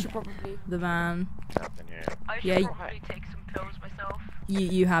the, Yeah, I should probably. the van. Nothing here. I should Yeah, probably take some pills myself.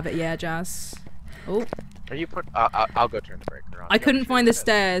 You have it, yeah, Jazz. Oh, Are you put? I'll go turn the breaker on. I couldn't find the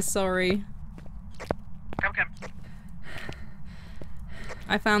stairs, sorry. Come.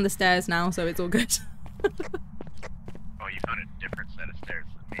 I found the stairs now, so it's all good. Oh, you found a different set of stairs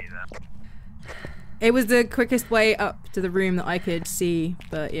than me then. It was the quickest way up to the room that I could see,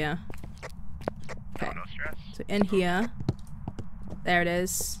 but yeah. Okay, Oh, no stress. so in here. There it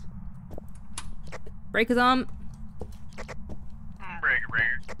is. Breaker's on.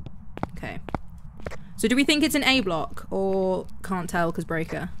 Breaker. Okay. So do we think it's an A block or can't tell because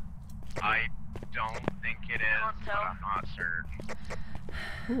breaker? I don't think it is, but I'm not certain.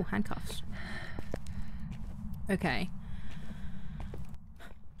 Ooh, handcuffs. Okay.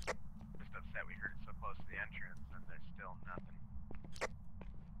 Just upset we heard it so close to the entrance and there's still nothing.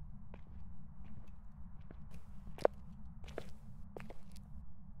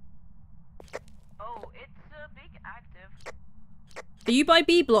 Oh, it's a big active. Are you by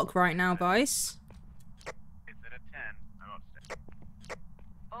B block right now, Vice? Is it a 10? I'm upset.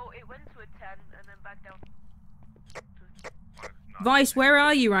 Oh, it went to a 10 and then back down to... Vice, where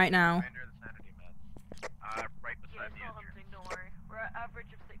are you right now? Right Yeah, beside it's the not entrance. hunting, don't worry. We're at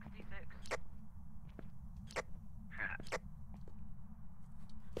average of 66.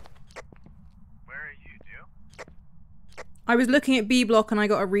 Where are you, dude? I was looking at B block and I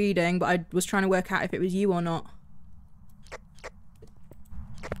got a reading, but I was trying to work out if it was you or not.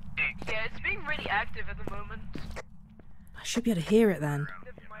 Yeah, it's being really active at the moment. I should be able to hear it then.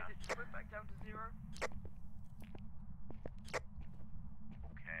 Never mind, it went back down to 0.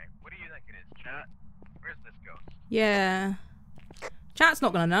 Okay, what do you think it is, chat? Where's this ghost? Yeah. Chat's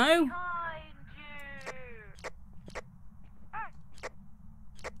not gonna know. Behind you! Ah,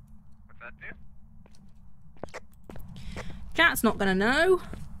 What's that do? Chat's not gonna know.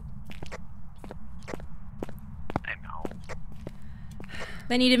 I know.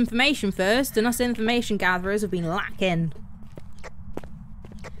 They need information first, and us information gatherers have been lacking.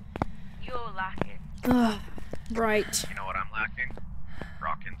 you're lacking. Ugh. Right. You know what I'm lacking?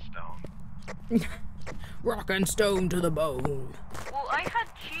 Rock and stone. Rock and stone to the bone. Well, I had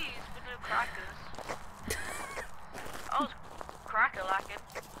cheese but no crackers. I was cracker lacking.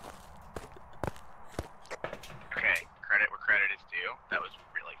 Okay, credit where credit is due. That was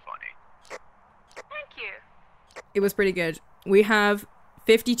really funny. Thank you. It was pretty good. We have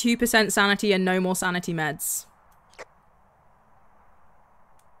 52% sanity and no more sanity meds.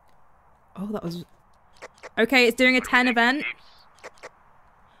 Oh, that was... Okay, it's doing a 10 event.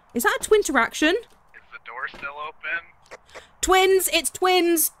 Is that a twin interaction? Is the door still open? Twins! It's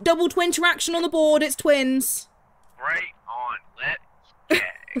twins! Double twin interaction on the board, it's twins! Right on. Let's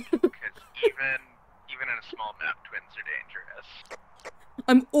get. Because even in a small map, twins are dangerous.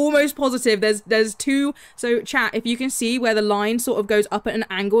 I'm almost positive there's two... So, chat, if you can see where the line sort of goes up at an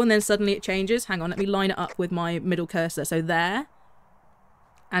angle and then suddenly it changes. Hang on, let me line it up with my middle cursor. So there.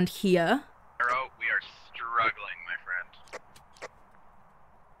 And here. Arrow, we are struggling, my friend.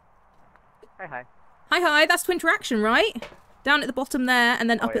 Hi. Hi, that's twin interaction, right? Down at the bottom there and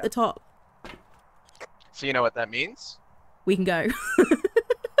then up at the top. So you know what that means? We can go.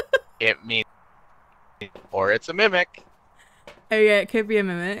 It means... Or it's a mimic. Oh yeah, it could be a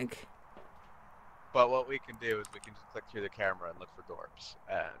mimic. But what we can do is we can just click through the camera and look for Gorps.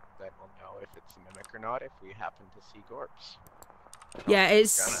 And then we'll know if it's a mimic or not if we happen to see Gorps. Yeah,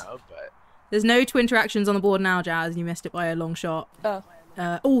 it's... But... There's no twin interactions on the board now, Jazz. You missed it by a long shot. Oh.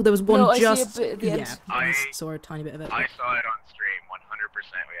 Oh, there was one No, just... I see a bit at the end. Yeah, I saw a tiny bit of it. I saw it on stream. 100%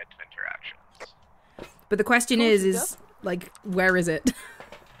 we had twin interactions. But the question is, like, where is it?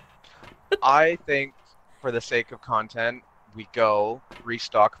 I think, for the sake of content, we go,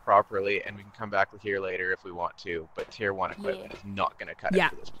 restock properly, and we can come back here later if we want to. But tier 1 equipment is not going to cut it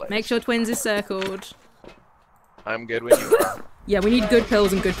for this place. Make sure twins is circled. I'm good when you are. Yeah, we need good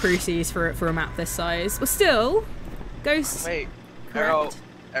pills and good crucies for a map this size. But still, ghosts. Wait, correct.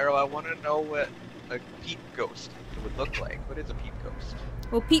 Arrow, I want to know what a peep ghost would look like. What is a peep ghost?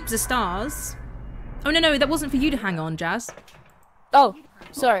 Well, peeps are stars. Oh, no, that wasn't for you to hang on, Jazz. Oh,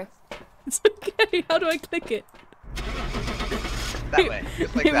 sorry. It's okay. How do I click it? That way,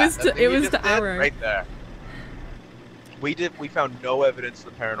 just like it that. Was to arrow. Right there. We found no evidence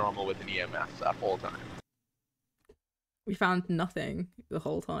of the paranormal with an EMF that whole time. We found nothing the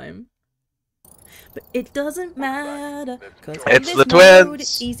whole time. But it doesn't matter, because it's the twins!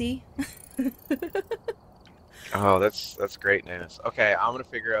 It's easy. Oh, that's great news. Okay, I'm gonna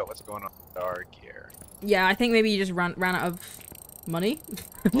figure out what's going on with our gear. Yeah, I think maybe you just ran out of money.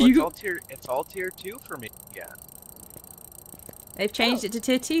 Well, it's all tier 2 for me again. They've changed it to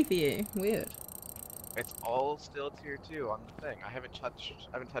tier 2 for you. Weird. It's all still tier 2 on the thing. I haven't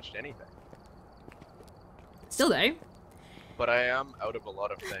touched anything. Still though. But I am out of a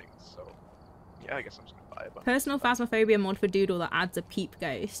lot of things, so yeah, I guess I'm just gonna buy a bunch. Personal Phasmophobia mod for Doodle that adds a peep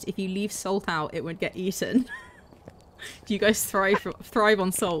ghost. If you leave salt out, it would get eaten. Do you guys thrive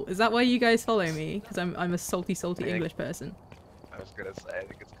on salt? Is that why you guys follow me? Because I'm a salty English person. I was gonna say, I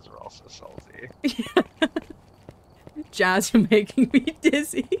think it's because we're all so salty. Jazz, you're making me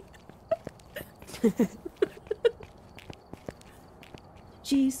dizzy.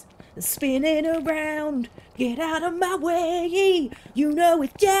 Jeez. spinning around. Get out of my way. You know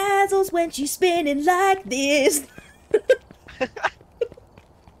it dazzles when she's spinning like this.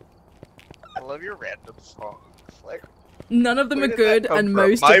 I love your random songs. Like, none of them are good, and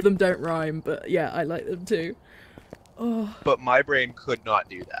most of them don't rhyme. But yeah, I like them too. Oh. But my brain could not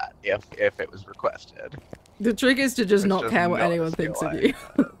do that if it was requested. The trick is to just not care what anyone thinks of you.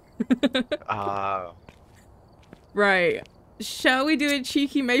 Right. Shall we do a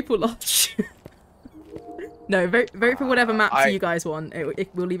cheeky Maple Lodge? No, vote for whatever maps you guys want.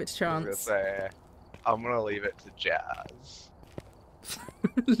 We'll leave it to chance. I'm gonna leave it to Jazz.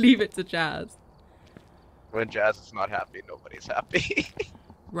 Leave it to Jazz. When Jazz is not happy, nobody's happy.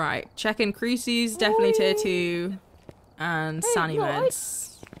 Right. Check-in Creasy's definitely tier 2. And Sunny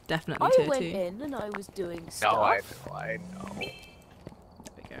Meds, definitely tier 2. I went in and I was doing stuff. No, I know. There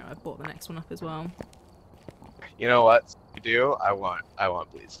we go, I bought the next one up as well. You know what you do? I want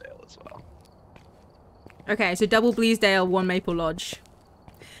Bleasdale as well. Okay, so double Bleasdale, 1 Maple Lodge.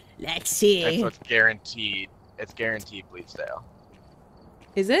 Let's see. So it's guaranteed. It's guaranteed Bleasdale.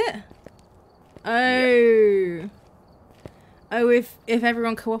 Is it? Oh. Yeah. Oh, if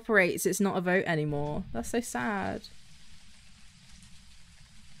everyone cooperates, it's not a vote anymore. That's so sad.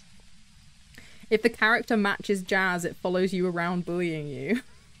 If the character matches Jazz, it follows you around bullying you.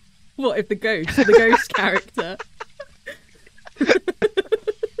 What if the ghost character?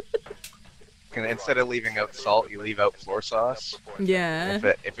 Instead of leaving out salt, you leave out floor sauce. Yeah.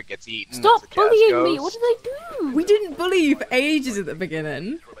 If it gets eaten, stop bullying me! What did I do? We didn't bully you for ages at the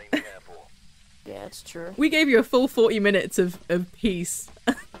beginning. Yeah, it's true. We gave you a full 40 minutes of peace.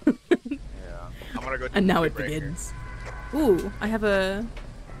 Yeah. I'm gonna go. And now it begins. Ooh, I have a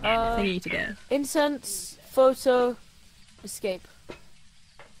thingy today. Incense, photo, escape.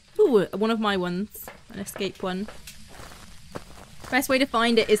 Ooh, one of my ones. An escape one. Best way to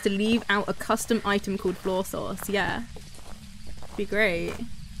find it is to leave out a custom item called floor sauce. Yeah. Be great.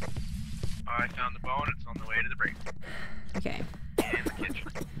 I found the bone. It's on the way to the break. Okay. In the kitchen.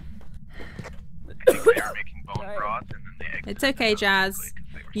 I think they are making bone broth and then the eggs. It's okay, Jazz.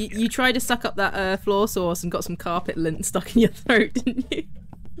 You tried to suck up that floor sauce and got some carpet lint stuck in your throat, didn't you?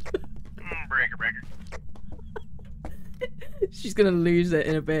 Breaker. She's gonna lose it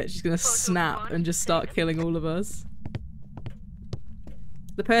in a bit. She's gonna snap and just start killing all of us.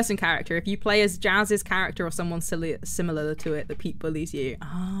 The person character. If you play as Jazz's character or someone similar to it, the Pete bullies you.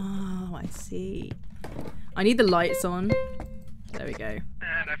 Oh, I see. I need the lights on. There we go.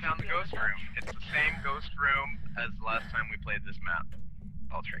 And I found the ghost room. It's the same ghost room as the last time we played this map.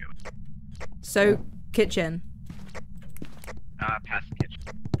 I'll show you. So, kitchen. Past the kitchen.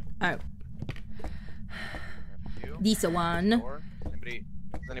 Oh. This one.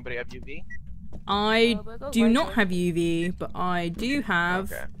 Does anybody have UV? I do not have UV, but I do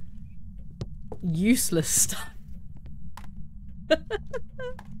have useless stuff. Pick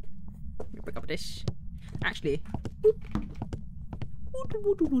up a dish. Actually,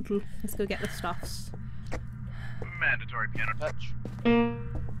 let's go get the stuffs. Mandatory piano touch.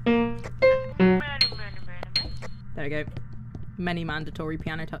 There we go. Many mandatory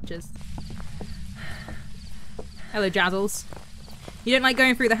piano touches. Hello, Jazzles. You don't like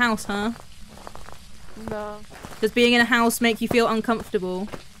going through the house, huh? No. Does being in a house make you feel uncomfortable?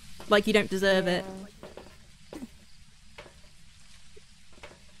 Like you don't deserve it?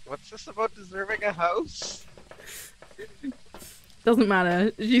 What's this about deserving a house? Doesn't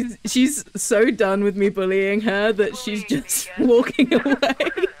matter. She's so done with me bullying her that she's just walking away.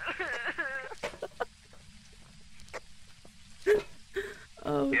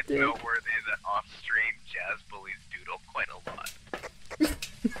 Oh, it's dear. noteworthy that off-stream Jazz bullies Doodle quite a lot.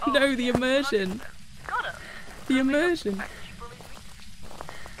 No, the immersion. The immersion.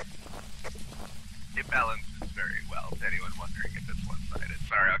 It balances very well to anyone wondering if it's one-sided.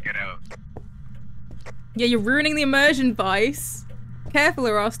 Sorry, I'll get out. Yeah, you're ruining the immersion, Vice. Careful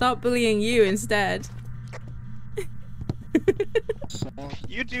or I'll start bullying you instead.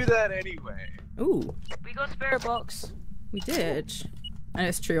 You do that anyway. Ooh. We got spare box. We did. And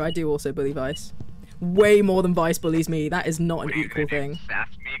it's true, I do also bully Vice. Way more than Vice bullies me. That is not an equal thing. Sass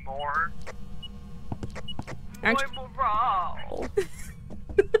me more. My morale.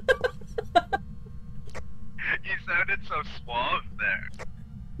 You sounded so suave there.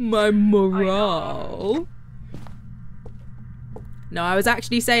 My morale. No, I was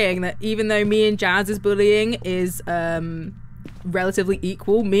actually saying that even though me and Jazz's bullying is relatively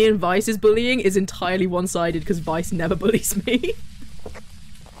equal, me and Vice's bullying is entirely one-sided because Vice never bullies me.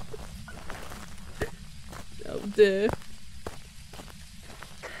 Oh dear.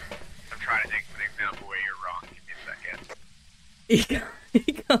 I'm trying to think of an example where you're wrong. Give me a second. He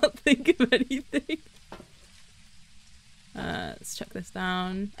can't think of anything. Let's check this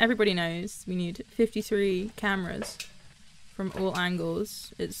down. Everybody knows we need 53 cameras from all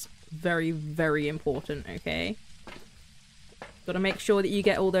angles. It's very, very important, okay? Gotta make sure that you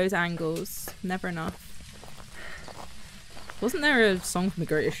get all those angles. Never enough. Wasn't there a song from The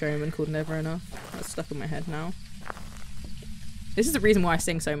Greatest Showman called Never Enough? That's stuck in my head now. This is the reason why I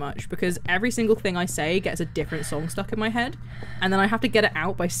sing so much, because every single thing I say gets a different song stuck in my head, and then I have to get it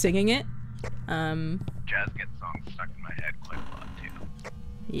out by singing it. Jazz gets songs stuck in my head quite a lot too.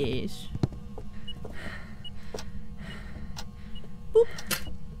 Yes. Boop.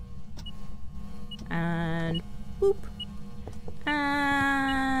 And boop.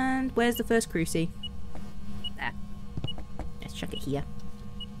 And where's the first cruci? There. Let's chuck it here.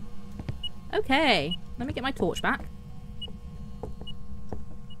 Okay, let me get my torch back.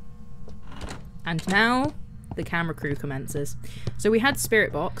 And now the camera crew commences. So we had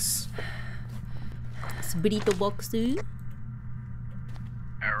Spirit Box. Burrito Boxu.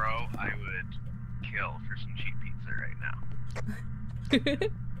 Arrow, I would kill for some cheap pizza right now.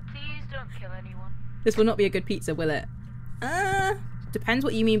 Please don't kill anyone. This will not be a good pizza, will it? Depends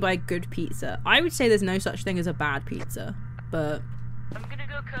what you mean by good pizza. I would say there's no such thing as a bad pizza, but I'm gonna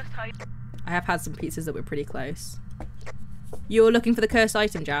go cursed height. I have had some pizzas that were pretty close. You're looking for the cursed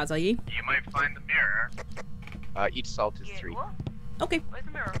item, Jazz, are you? You might find the mirror. Each salt is 3. What? Okay. Where's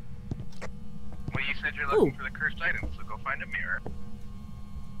the mirror? Well, you said you're looking for the cursed item, so go find a mirror.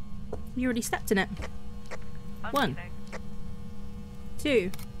 You already stepped in it. I'm 1,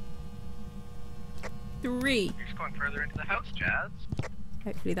 kidding. 2, 3. You're just going further into the house, Jazz.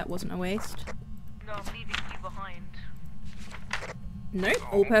 Hopefully that wasn't a waste. No, I'm leaving you behind.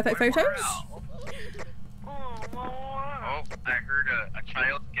 Nope, all perfect photos. Oh, I heard a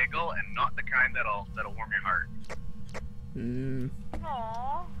child's giggle, and not the kind that'll warm your heart.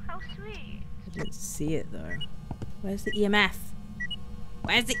 Aww, how sweet. I didn't see it though. Where's the EMF?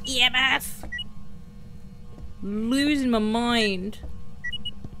 Where's the EMF? Losing my mind.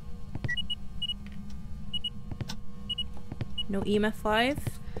 No EMF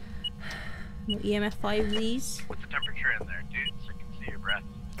 5? No EMF 5 please? What's the temperature in there, dude? So I can see your breath.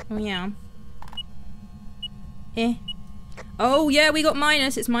 Oh yeah. Oh yeah, we got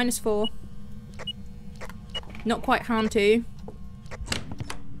minus. It's -4. Not quite harm 2.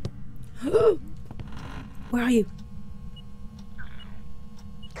 Where are you?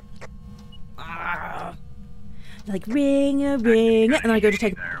 Ah. Like ring a ring, and then I go to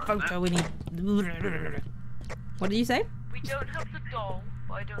take a photo and he. What did you say? We don't have the doll,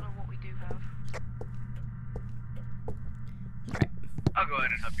 but I don't know what we do have. Right. I'll go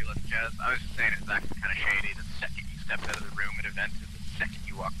ahead and help you look, Jazz. I was just saying it's actually kind of shady. The second you stepped out of the room, it evented. The second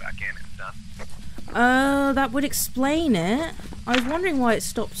you walk back in, it's done. That would explain it. I was wondering why it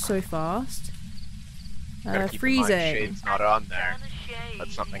stopped so fast. Freezing. Shade's not on there. But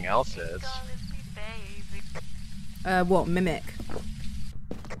something else is. What? Mimic?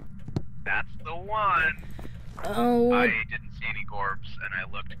 That's the one. Oh. I didn't see any gorbs, and I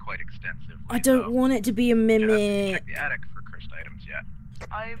looked quite extensively. I don't want it to be a mimic. Check the attic for cursed items yet.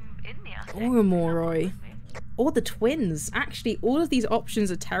 I'm in the attic. Or a Moroi. Or the twins. Actually, all of these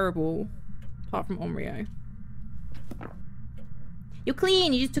options are terrible. Apart from Omrio. You're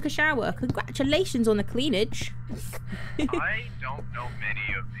clean, you just took a shower. Congratulations on the cleanage. I don't know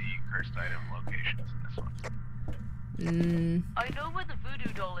many of the cursed item locations in this one. I know where the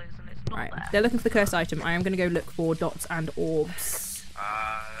voodoo doll is, and it's not Right, there. they're looking for the cursed item. I am going to go look for dots and orbs. It's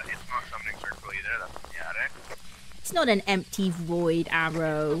not summoning circle either, that's in the attic. It's not an empty void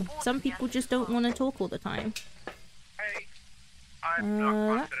arrow. Some people just don't want to talk all the time. I'm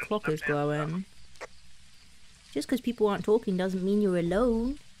not That clock is glowing. Just because people aren't talking doesn't mean you're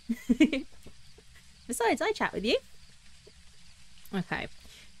alone. Besides, I chat with you. Okay.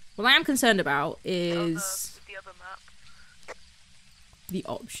 What I am concerned about is the other map. the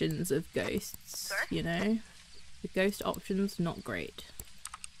options of ghosts. Sorry? You know? The ghost options, not great.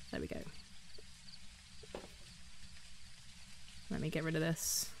 There we go. Let me get rid of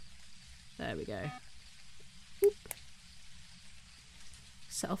this. There we go. Whoop.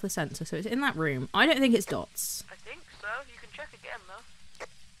 Set off the sensor, so it's in that room. I don't think it's dots. I think so. You can check again, though.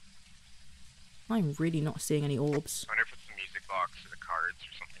 I'm really not seeing any orbs. I wonder if it's the music box or the cards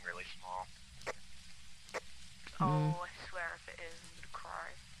or something really small. Oh, I swear if it is, I'm gonna cry.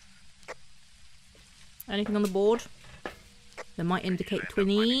 Anything on the board? That might indicate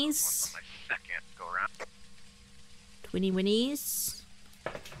twinnies. My second go around. Twinny winnies.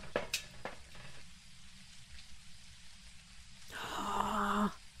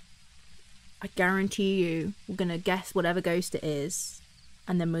 I guarantee you, we're gonna guess whatever ghost it is,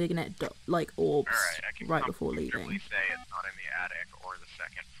 and then we're gonna like orbs right before leaving. Say it's not in the attic or the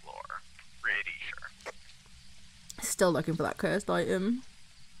second floor. Pretty sure. Still looking for that cursed item.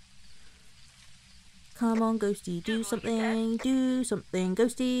 Come on, Ghosty, do something, do something,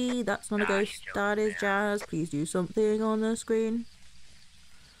 Ghosty. That's not a ghost, that is Jazz. Please do something on the screen.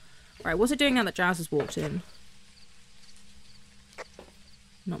 Right, what's it doing now that Jazz has walked in?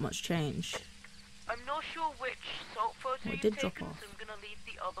 Not much change. I'm not sure which salt photo you've did taken, drop off. so I'm gonna leave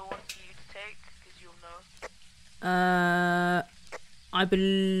the other one for you to take, because you'll know. I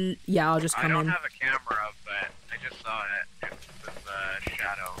believe. Yeah, I'll just come in. I don't have a camera, but I just saw it. It was a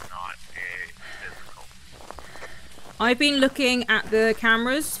shadow, not a physical. I've been looking at the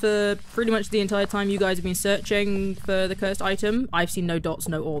cameras for pretty much the entire time you guys have been searching for the cursed item. I've seen no dots,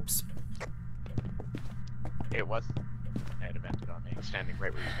 no orbs. It was. It evented on me, standing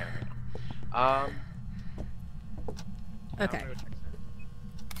right where you're standing right now. Okay.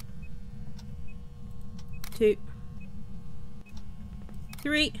 2,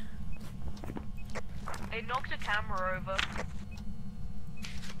 3. It knocked a camera over.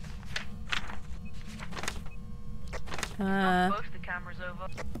 Knocked both the cameras over.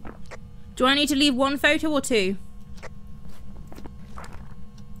 Do I need to leave 1 photo or 2?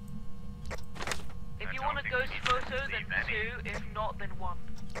 If you want a ghost photo, then 2. If not, then 1.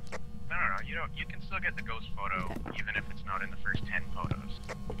 No. You can still get the ghost photo, even if it's not in the first 10 photos.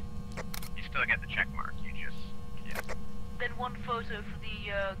 You still get the check mark. You just, yeah. Then 1 photo for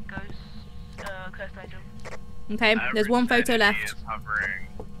the cursed item. Okay, there's 1 photo left.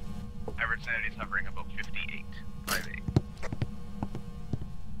 Average sanity is hovering about 58. 58.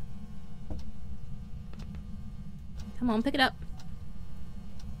 Come on, pick it up.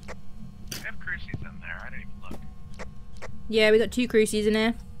 We have crucies in there. I didn't even look. Yeah, we got 2 crucies in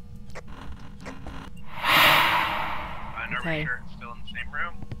there. Okay. Sure it's still in the same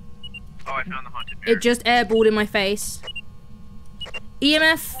room. Oh, I found the haunted mirror. It just airballed in my face.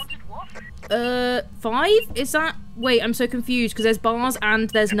 EMF. Haunted what? 5? Is that? Wait, I'm so confused because there's bars and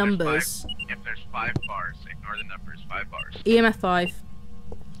there's numbers. If there's 5 bars, ignore the numbers. 5 bars. EMF 5.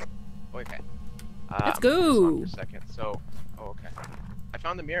 Okay. Let's go. For a second. So, okay. I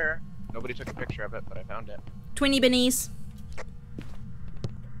found the mirror. Nobody took a picture of it, but I found it. 20 binnies.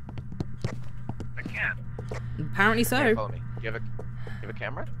 I can't. Apparently so. Okay, follow me. Do you have a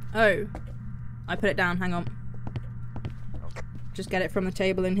camera? Oh. I put it down, hang on. Okay. Just get it from the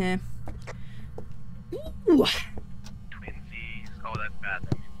table in here. Ooh. Twinsies. Oh, that's bad.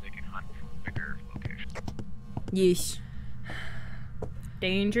 That means they can hunt from bigger locations. Yes.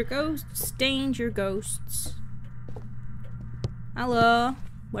 Danger ghosts, danger ghosts. Hello.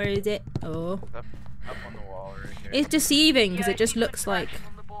 Where is it? Oh. Up on the wall right here. It's deceiving because Yeah, it just looks like...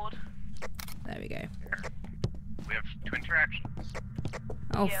 on the board. There we go. Here. We have 2 interactions.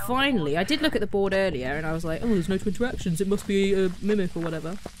 Oh, Yeah, finally. I did look at the board earlier and I was like, oh, there's no interactions. It must be a mimic or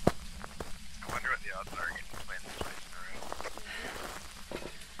whatever. I wonder what the odds are getting twins twice in a row.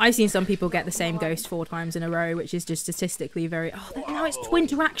 I've seen some people get the same ghost 4 times in a row, which is just statistically very... Oh, now it's twin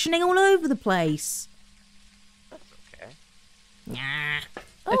interactioning all over the place. That's okay. Nah.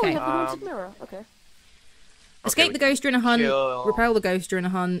 Oh, Okay. we have the haunted mirror. Okay. Escape the ghost during a hunt, kill- repel the ghost during a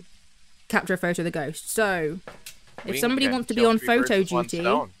hunt, capture a photo of the ghost. So, if We somebody can wants to be kill on 3 birds photo with 1 duty,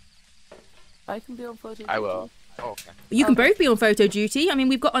 stone. I can be on photo. I will. Oh, okay. you can both be on photo duty. I mean,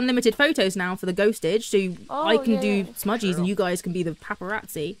 we've got unlimited photos now for the ghostage, so I can do smudgies and you guys can be the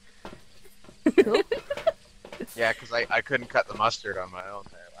paparazzi. Cool. Yeah, because I couldn't cut the mustard on my own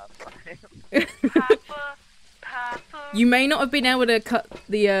there last time. Papa. You may not have been able to cut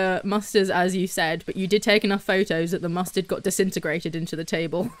the mustards as you said, but you did take enough photos that the mustard got disintegrated into the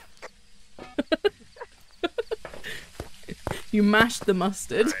table. You mashed the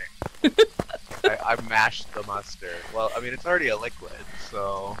mustard. Right. I mashed the mustard. Well, I mean, it's already a liquid,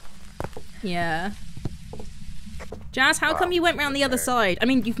 so... Yeah. Jazz, how come you went round the other side? I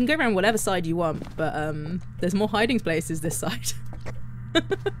mean, you can go around whatever side you want, but there's more hiding places this side.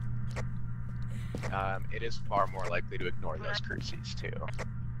 It is far more likely to ignore those crucies, too.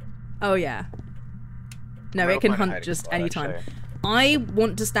 Oh, yeah. No, it can hunt just anytime. I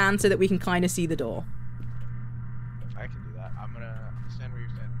want to stand so that we can kind of see the door. I can do that. I'm gonna stand where you're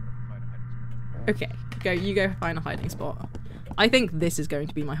standing. I'm gonna find a hiding spot. Okay, you go find a hiding spot. I think this is going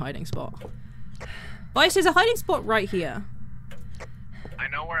to be my hiding spot. Vice, there's a hiding spot right here. I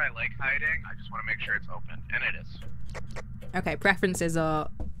know where I like hiding. I just want to make sure it's open, and it is. Okay, preferences are...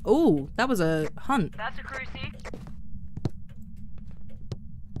 Oh, that was a hunt. That's a crucie.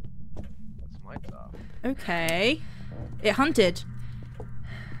 Put some lights off. Okay. It hunted. If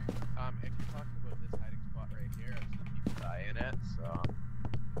you're talking about this hiding spot right here, I've seen people die in it, so...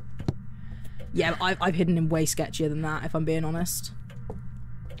 Yeah, I've hidden him way sketchier than that, if I'm being honest.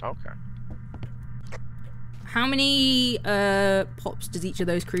 Okay. How many pops does each of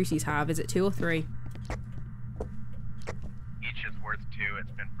those crucies have? Is it 2 or 3? Each is worth 2.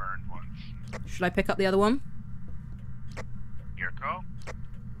 It's been burned once. Should I pick up the other one? Your call.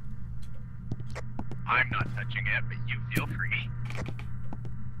 I'm not touching it, but you feel free.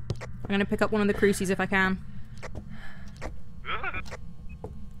 I'm gonna pick up one of the crucies if I can. I'll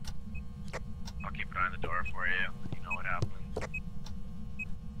keep an eye on the door for you. Let you know what happens.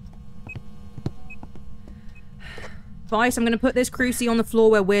 Vice, I'm gonna put this crucie on the floor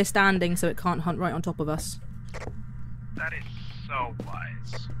where we're standing so it can't hunt right on top of us. That is so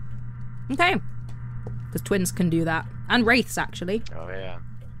wise. Okay. Because twins can do that. And wraiths, actually. Oh, yeah.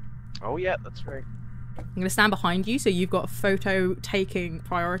 Oh, yeah, that's right. I'm gonna stand behind you so you've got photo taking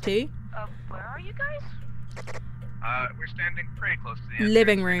priority. Where are you guys? We're standing pretty close to the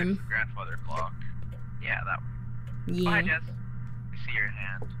living room. Grandfather clock. Yeah, that one. Yeah. Hi, Jess. I see your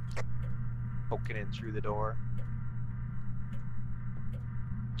hand. Poking in through the door.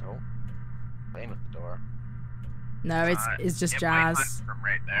 Oh. Playing with the door. No, it's just Jazz. Might hunt from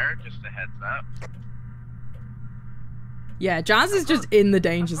right there, just a heads up. Yeah, Jazz is just in the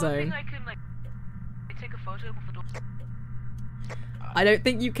danger zone. I can, like, take a photo of the door. I don't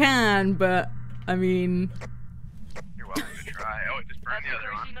think you can, but, I mean... You're welcome to try. Oh, it just burned the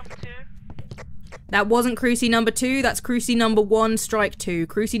other one. Number 2. That wasn't crucie number 2, that's crucie number 1, strike 2.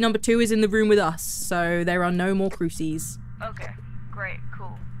 Crucie number 2 is in the room with us, so there are no more crucies. Okay, great,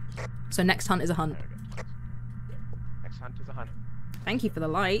 cool. So next hunt is a hunt. Next hunt is a hunt. Thank you for the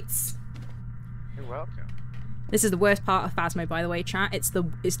lights. You're welcome. This is the worst part of Phasmo, by the way, chat. It's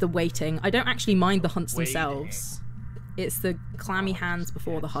the waiting. I don't actually mind the hunts Waiting. themselves. It's the clammy hands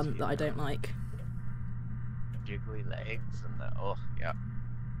before the hunt that I don't like. Jiggly legs and the... Oh, yeah.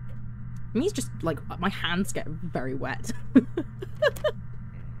 I mean, it's just, like, my hands get very wet. Oh,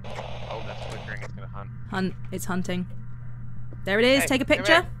 that's flickering. It's gonna hunt. It's hunting. There it is. Hey, take a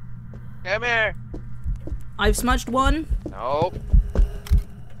picture. Come here. I've smudged one. Nope.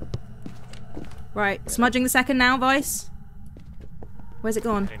 Right, smudging the second now, Vice. Where's it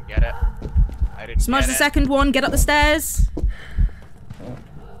gone? I didn't get it. I didn't Smudge get the it. second one, get up the stairs.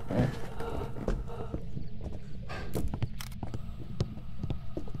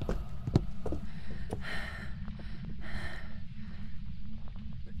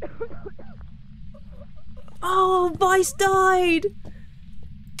 Oh, Vice died!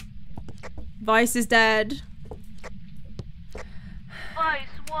 Vice is dead. Vice,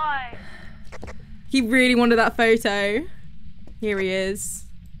 why? He really wanted that photo. Here he is.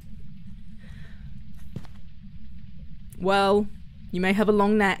 Well, you may have a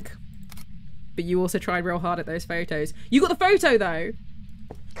long neck, but you also tried real hard at those photos. You got the photo, though.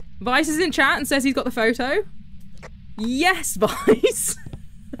 Vice is in chat and says he's got the photo. Yes, Vice.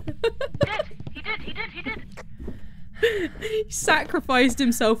 He did. He sacrificed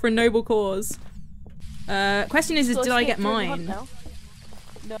himself for a noble cause. Question is did I get mine? No.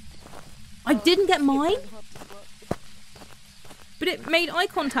 I didn't get mine? But it made eye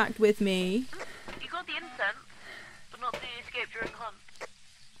contact with me. You got the incense, but not the escape during hunt.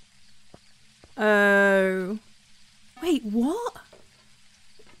 Oh. Wait, what?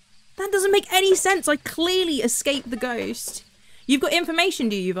 That doesn't make any sense. I clearly escaped the ghost. You've got information,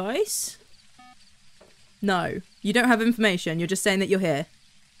 do you, Vice? No, you don't have information. You're just saying that you're here.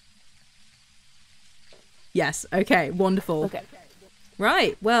 Yes, okay, wonderful. Okay.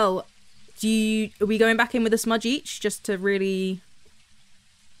 Right, well, are we going back in with a smudge each just to really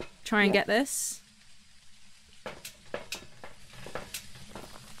try and get this?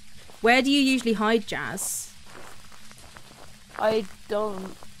 Where do you usually hide, Jazz? I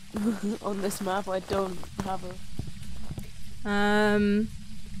don't. On this map, I don't have a...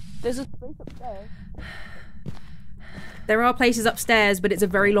 There's a space upstairs. There are places upstairs, but it's a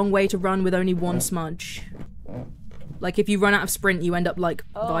very long way to run with only one smudge. Like, if you run out of sprint, you end up like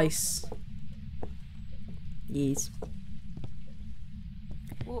Vice. Yes.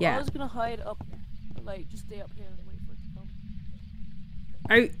 Well, Yeah. I was gonna hide up, like, just stay up here and wait for it to come.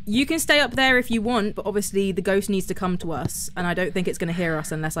 Oh, you can stay up there if you want, but obviously the ghost needs to come to us, and I don't think it's going to hear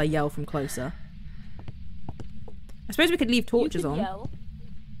us unless I yell from closer. I suppose we could leave torches on. Yell.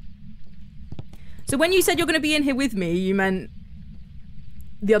 So when you said you're going to be in here with me, you meant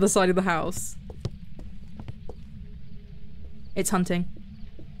the other side of the house. It's hunting.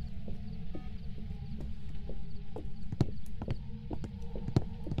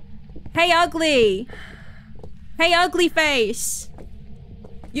 Hey, ugly! Hey, ugly face!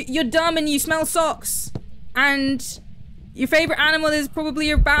 You're dumb and you smell socks. And your favorite animal is probably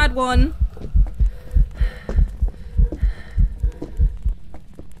your bad one.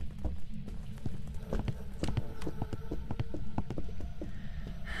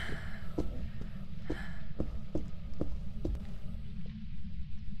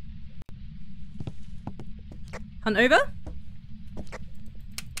 Hunt over?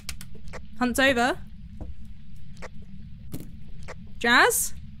 Hunt's over.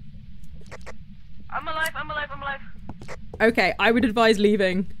 Jazz? I'm alive. Okay, I would advise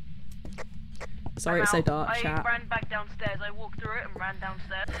leaving. Sorry I'm it's so out. dark, I chat. ran back downstairs. I walked through it and ran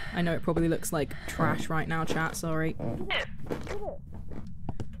downstairs. I know it probably looks like trash right now, chat, sorry. Yeah.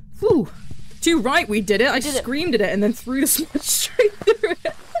 Whew. Too right we did it. I did it. screamed at it and then threw the smudge straight through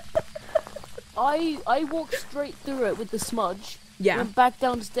it. I walked straight through it with the smudge. Yeah. Went back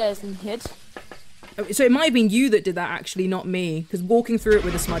downstairs and hid. So it might have been you that did that actually, not me. Because walking through it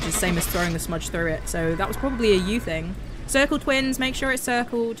with the smudge is the same as throwing the smudge through it. So that was probably a you thing. Circle twins, make sure it's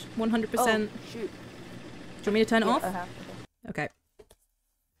circled. 100%. Oh, shoot. Do you want me to turn it off? I have. Okay.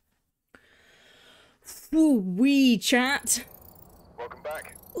 Ooh wee, chat. Welcome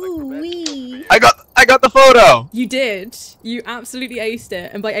back. Ooh wee. I got the photo. You did. You absolutely aced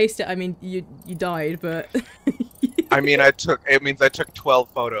it. And by aced it, I mean you died, but... I mean, I took 12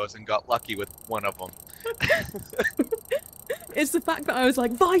 photos and got lucky with one of them. It's the fact that I was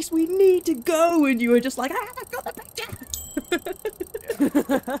like, Vice, we need to go, and you were just like, I've got the picture.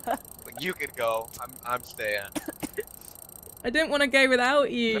 You could go. I'm staying. I didn't want to go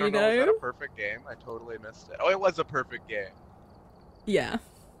without you, I don't you know. Was that know? a perfect game? I totally missed it. Oh, it was a perfect game. Yeah.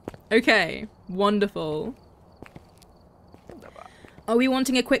 Okay. Wonderful. Are we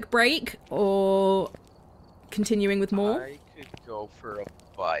wanting a quick break or continuing with more? I could go for a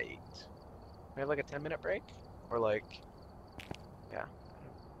bite. We have like a 10-minute break, or like, yeah.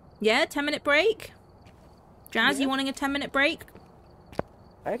 Yeah, 10-minute break. Jazz, Yeah. you wanting a 10-minute break?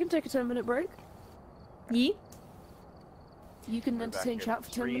 I can take a 10-minute break. Ye? You can We're back entertain at chat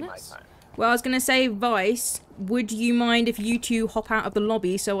for 10 3 my minutes. time. Well, I was gonna say, Vice, would you mind if you two hop out of the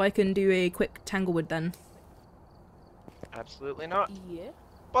lobby so I can do a quick Tanglewood then? Absolutely not. Yeah.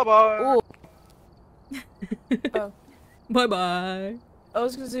 Bye bye. Or, oh, Bye bye. I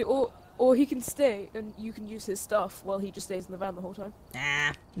was gonna say, or he can stay and you can use his stuff while he just stays in the van the whole time.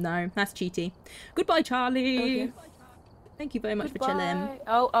 Nah, no, that's cheaty. Goodbye, Charlie. Okay. Thank you very much for chilling.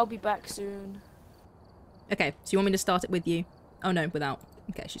 Goodbye. I'll be back soon. Okay, so you want me to start it with you? Oh no, without.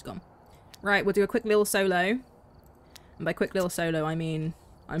 Okay, she's gone. Right, we'll do a quick little solo. And by quick little solo, I mean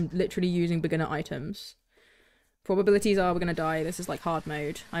I'm literally using beginner items. Probabilities are we're gonna die. This is like hard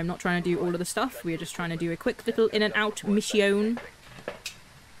mode. I'm not trying to do all of the stuff. We're just trying to do a quick little in and out mission.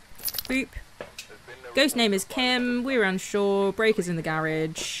 Boop. Ghost name is Kim. We're unsure. Breaker's in the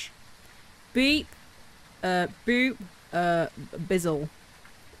garage. Beep. Boop. Bizzle.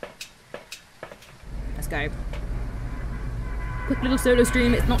 Let's go. Quick little solo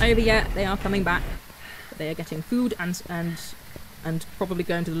stream. It's not over yet. They are coming back. But they are getting food and probably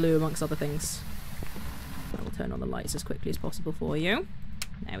going to the loo amongst other things. I will turn on the lights as quickly as possible for you.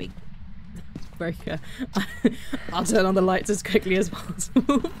 There we go. Breaker. I'll turn on the lights as quickly as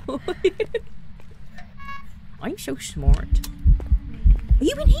possible for you. I'm so smart. Are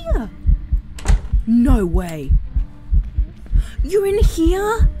you in here? No way. You're in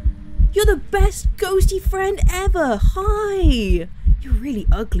here? You're the best ghosty friend ever. Hi. You're really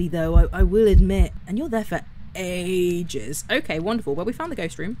ugly though, I will admit. And you're there for ages. Okay, wonderful. Well, we found the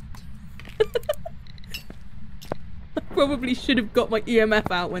ghost room. I probably should have got my EMF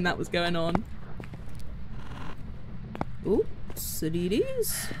out when that was going on. Ooh,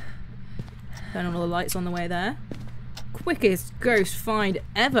 CDs. Turn on all the lights on the way there. Quickest ghost find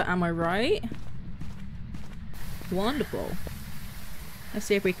ever, am I right? Wonderful. Let's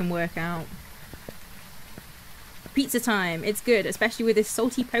see if we can work out. Pizza time. It's good, especially with this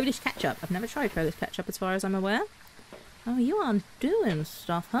salty Polish ketchup. I've never tried Polish ketchup as far as I'm aware. Oh, you are doing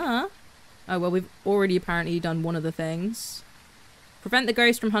stuff, huh? Oh, well, we've already apparently done one of the things. Prevent the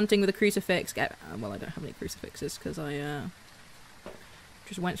ghost from hunting with a crucifix. Well, I don't have any crucifixes because I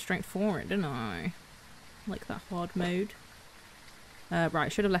just went straight for it, didn't I? Like that hard mode.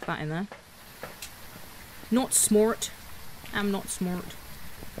 Right, should have left that in there. Not smart. I'm not smart.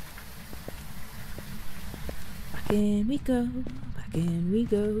 Back in we go. Back in we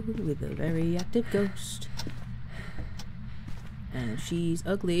go with a very active ghost. And she's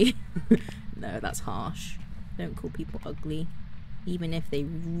ugly. No, that's harsh. Don't call people ugly. Even if they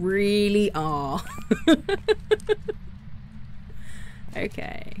really are.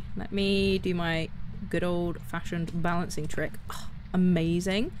 Okay, let me do my good old-fashioned balancing trick. Oh,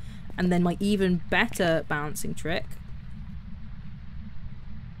 amazing. And then my even better balancing trick.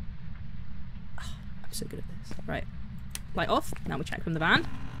 Oh, I'm so good at this. Right. Light off. Now we check from the van.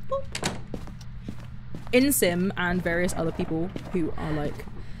 Boop. InSim and various other people who are like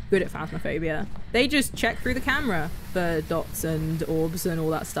good at Phasmophobia, they just check through the camera for dots and orbs and all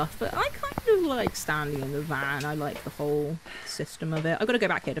that stuff, but I kind of like standing in the van. I like the whole system of it. I've got to go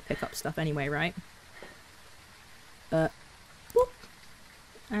back here to pick up stuff anyway, right? Boop.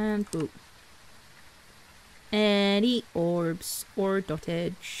 And boop. Any orbs or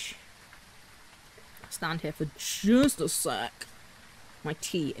dottage. I'll stand here for just a sec. My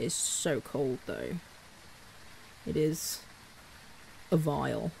tea is so cold though. It is a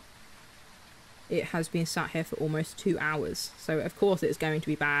vial. It has been sat here for almost 2 hours, so of course it's going to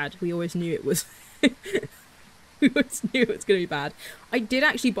be bad. We always knew it was. We always knew it was going to be bad. I did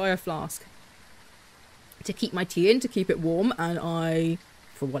actually buy a flask to keep my tea in, to keep it warm, and I,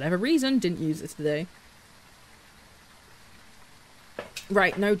 for whatever reason, didn't use it today.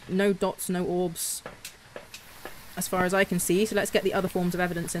 Right, no dots, no orbs, as far as I can see. So let's get the other forms of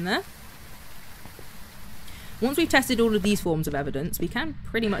evidence in there. Once we've tested all of these forms of evidence, we can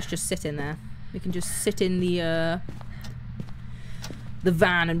pretty much just sit in there. We can just sit in the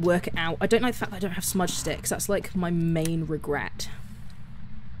van and work it out. I don't like the fact that I don't have smudge sticks. That's like my main regret.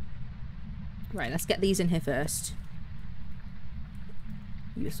 Right, let's get these in here first.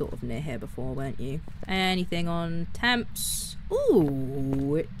 You were sort of near here before, weren't you? Anything on temps?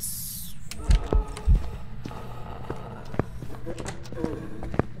 Ooh, it's...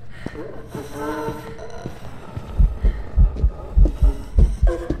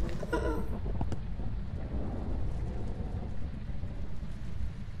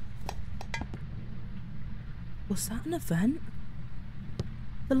 Was that an event?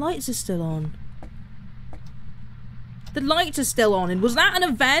 The lights are still on. The lights are still on, and was that an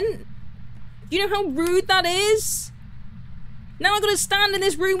event? Do you know how rude that is? Now I've got to stand in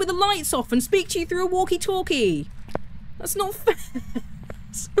this room with the lights off and speak to you through a walkie-talkie. That's not fair.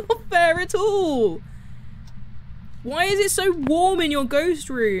 It's not fair at all. Why is it so warm in your ghost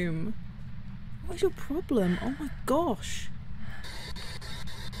room? What's your problem? Oh my gosh.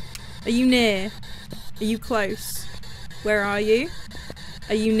 Are you near? Are you close? Where are you?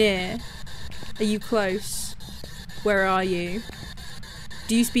 Are you near? Are you close? Where are you?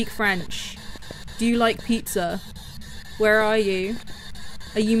 Do you speak French? Do you like pizza? Where are you?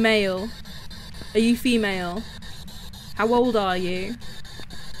 Are you male? Are you female? How old are you?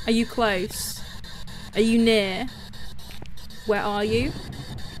 Are you close? Are you near? Where are you?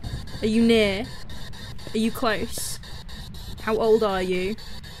 Are you near? Are you close? How old are you?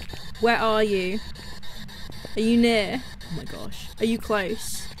 Where are you? Are you near? Oh my gosh. Are you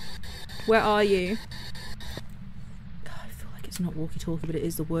close? Where are you? God, I feel like it's not walkie-talkie, but it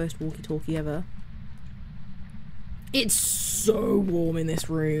is the worst walkie-talkie ever. It's so warm in this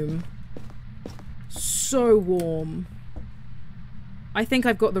room. So warm. I think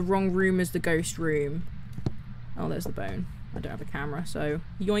I've got the wrong room as the ghost room. Oh, there's the bone. I don't have a camera, so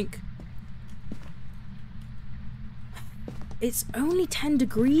yoink. It's only 10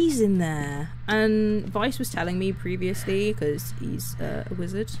 degrees in there. And Vice was telling me previously, because he's a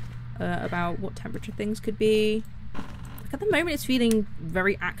wizard, about what temperature things could be. Like at the moment it's feeling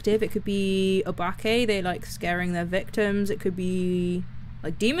very active. It could be Obake, they like scaring their victims. It could be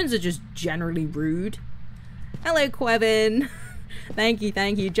like demons are just generally rude. Hello, Quevin. Thank you,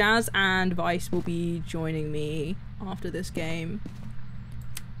 thank you. Jazz and Vice will be joining me after this game.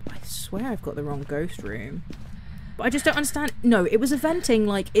 I swear I've got the wrong ghost room. But I just don't understand. No, it was eventing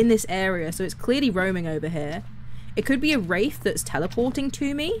like in this area, so it's clearly roaming over here. It could be a wraith that's teleporting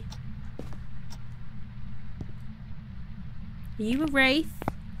to me. Are you a wraith?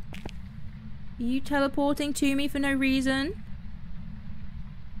 Are you teleporting to me for no reason?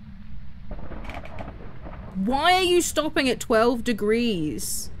 Why are you stopping at 12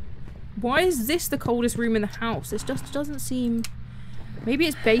 degrees? Why is this the coldest room in the house? This just doesn't seem... Maybe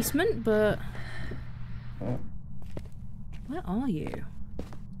it's basement, but... Where are you?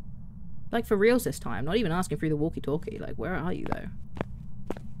 Like, for reals this time. Not even asking through the walkie-talkie. Like, where are you, though?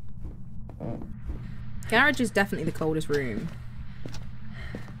 Garage is definitely the coldest room.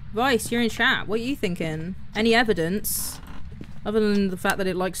 Vice, you're in chat. What are you thinking? Any evidence? Other than the fact that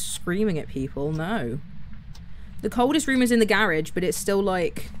it likes screaming at people? No. The coldest room is in the garage, but it's still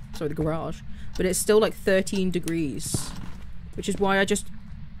like... Sorry, the garage. But it's still like 13 degrees. Which is why I just...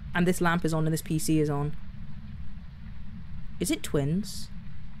 And this lamp is on and this PC is on. Is it twins?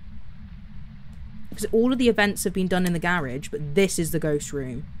 Because all of the events have been done in the garage, but this is the ghost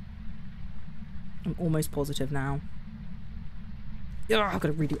room. I'm almost positive now. Ugh, I've got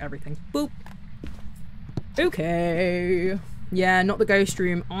to redo everything. Boop. Okay. Yeah, not the ghost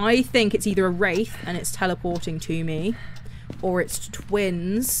room. I think it's either a wraith and it's teleporting to me, or it's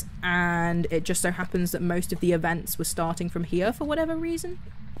twins and it just so happens that most of the events were starting from here for whatever reason.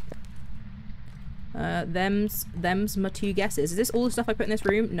 Them's my 2 guesses. Is this all the stuff I put in this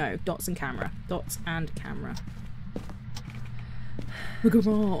room? No. Dots and camera. Dots and camera. The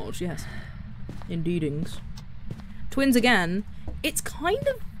garage, yes. Indeedings. Twins again. It's kind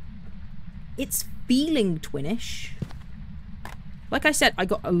of... It's feeling twinish. Like I said, I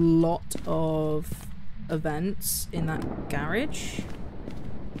got a lot of events in that garage.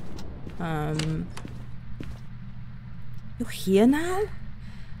 You're here now?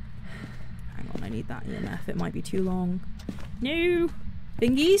 Hang on, I need that EMF. It might be too long. No!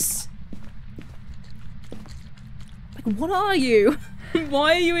 Thingies? Like, what are you?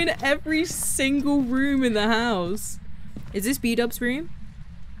 Why are you in every single room in the house? Is this B-Dub's room?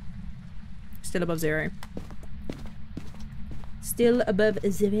 Still above 0. Still above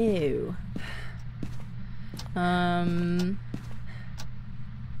 0. Right,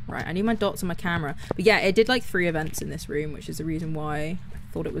 I need my dots on my camera. But yeah, it did like 3 events in this room, which is the reason why I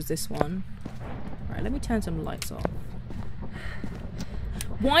thought it was this one. Right, let me turn some lights off.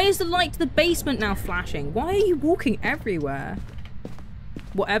 Why is the light to the basement now flashing? Why are you walking everywhere?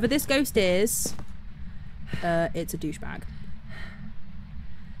 Whatever this ghost is, it's a douchebag.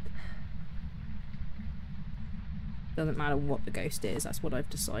 Doesn't matter what the ghost is, that's what I've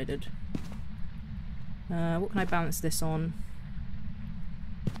decided. What can I balance this on?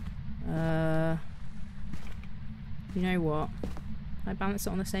 You know what? Can I balance it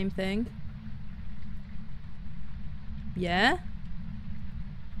on the same thing? Yeah?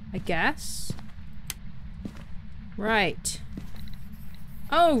 I guess. Right.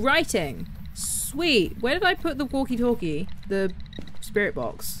 Oh, writing. Sweet. Where did I put the walkie-talkie? The spirit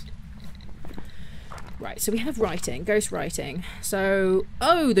box. Right, so we have writing. Ghost writing. So,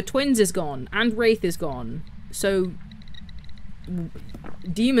 oh, the twins is gone. And Wraith is gone. So,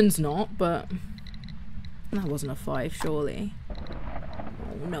 demon's not, but that wasn't a 5, surely.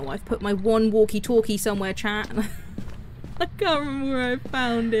 Oh no, I've put my one walkie-talkie somewhere, chat. I can't remember where I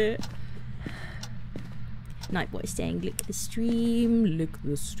found it. Nightboy saying, lick the stream, lick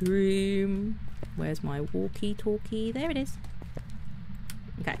the stream. Where's my walkie-talkie? There it is.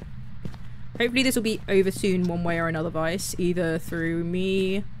 Okay. Hopefully this will be over soon one way or another, Vice. Either through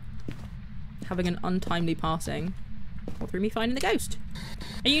me having an untimely passing, or through me finding the ghost.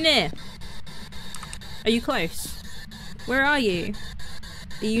 Are you near? Are you close? Where are you?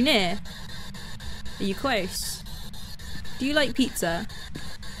 Are you near? Are you close? Do you like pizza?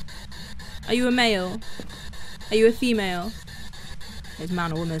 Are you a male? Are you a female? It's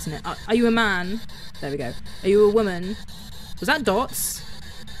man or woman, isn't it? Are you a man? There we go. Are you a woman? Was that dots?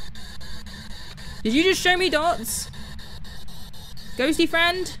 Did you just show me dots? Ghosty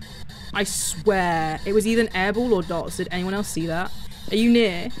friend? I swear it was either an airball or dots. Did anyone else see that? Are you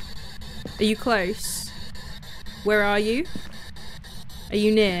near? Are you close? Where are you? Are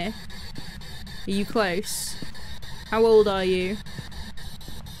you near? Are you close? How old are you?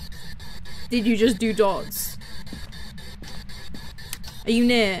 Did you just do dots? Are you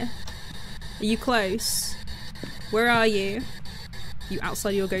near? Are you close? Where are you? You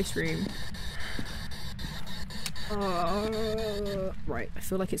outside your ghost room? Right, I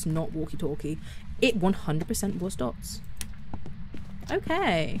feel like it's not walkie-talkie. It 100% was dots.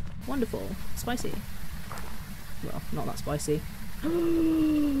 Okay, wonderful. Spicy. Well, not that spicy.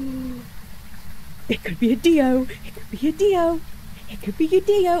 It could be a Dio. It could be a Dio. It could be a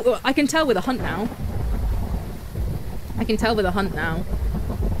Dio. Oh, I can tell with a hunt now. I can tell with a hunt now.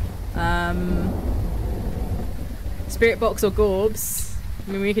 Spirit box or Gorbs.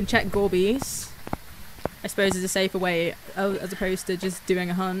 I mean, we can check Gorbies. I suppose is a safer way as opposed to just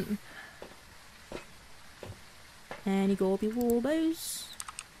doing a hunt. Any Gorby Warbos?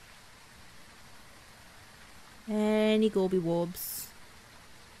 Any Gorby Warbs?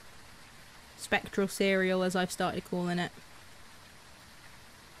 Spectral cereal, as I've started calling it.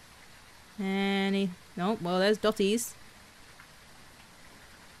 Any... No, well, there's Dotties.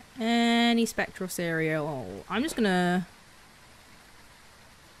 Any spectral cereal. Oh, I'm just gonna...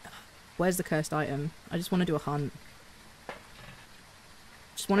 Where's the cursed item? I just want to do a hunt.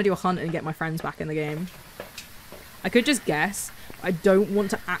 Just want to do a hunt and get my friends back in the game. I could just guess. I don't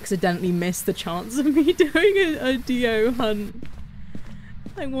want to accidentally miss the chance of me doing a Dio hunt.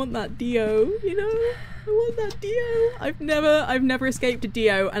 I want that Dio, you know? I want that Dio. I've never escaped a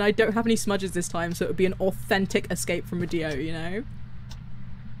Dio, and I don't have any smudges this time, so it would be an authentic escape from a Dio, you know?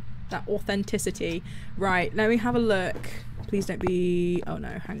 That authenticity. Right, let me have a look. Please don't be... Oh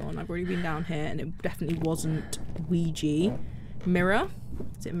no, hang on. I've already been down here and it definitely wasn't Ouija. Mirror?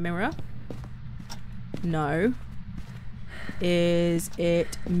 Is it mirror? No. Is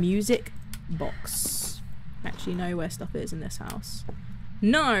it music box? Actually know where stuff is in this house.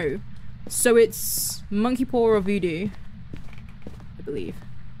 No! So it's monkey paw or voodoo, I believe.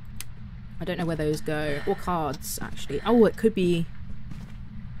 I don't know where those go. Or cards, actually. Oh, it could be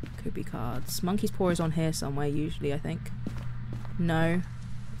cards. Monkey's paw is on here somewhere, usually, I think. No.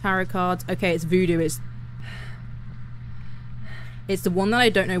 Tarot cards. Okay, it's voodoo. It's the one that I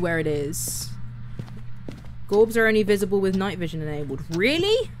don't know where it is. Gorbs are only visible with night vision enabled.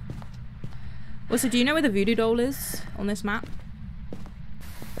 Really? Also, do you know where the voodoo doll is on this map?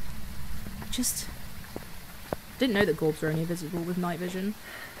 I just didn't know that Gorbs are only visible with night vision.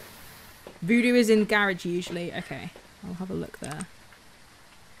 Voodoo is in garage usually. Okay, I'll have a look there.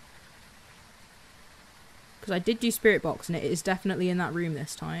 Because I did do Spirit Box and it is definitely in that room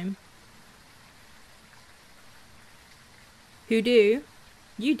this time. Who do?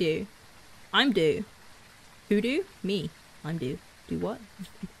 You do. I'm do. Who do? Me. I'm do. Do what?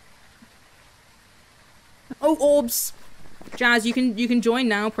 Oh, orbs! Jazz, you can join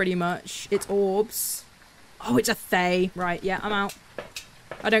now pretty much. It's orbs. Oh, it's a Fae. Right, yeah, I'm out.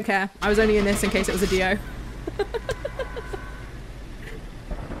 I don't care. I was only in this in case it was a Dio.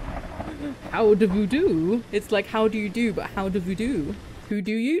 How do voodoo? It's like how do you do, but how do voodoo? Who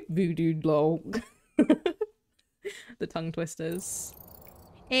do you? Voodoo lol. The tongue twisters.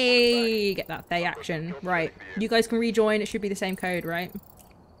 Hey, get that Fae action. Right. You guys can rejoin. It should be the same code, right?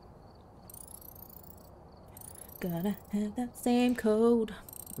 Gotta have that same code.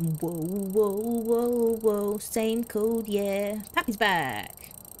 Whoa, whoa, whoa, whoa. Same code, yeah. Pappy's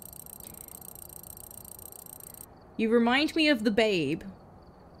back. You remind me of the Babe.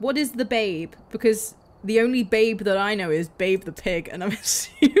 What is the Babe? Because the only Babe that I know is Babe the Pig, and I'm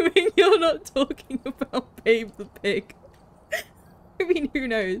assuming you're not talking about Babe the Pig. I mean, who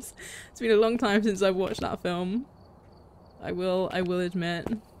knows? It's been a long time since I've watched that film. I will admit.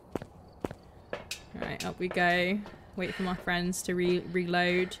 Alright, up we go. Wait for my friends to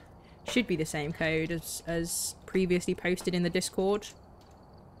reload. Should be the same code as previously posted in the Discord.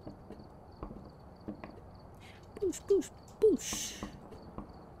 Boosh, boosh, boosh.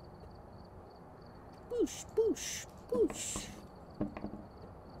 Boosh, boosh, boosh.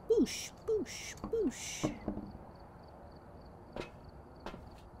 Boosh, boosh, boosh.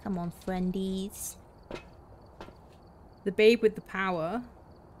 Come on, friendies. The Babe with the power.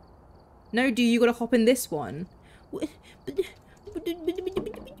 No, you gotta hop in this one.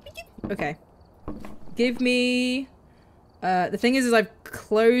 Okay. Give me... the thing is I've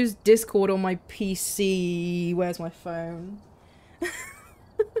closed Discord on my PC. Where's my phone?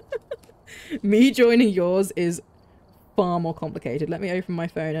 Me joining yours is far more complicated. Let me open my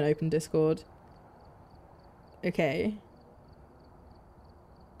phone and open Discord. Okay.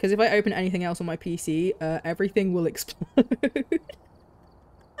 Because if I open anything else on my PC, everything will explode.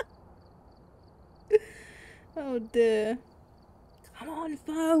 Oh dear. Come on,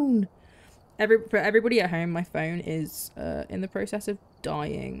 phone! For everybody at home, my phone is in the process of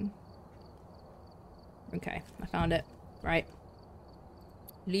dying. Okay, I found it. Right.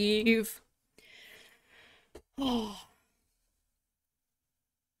 Leave. Oh.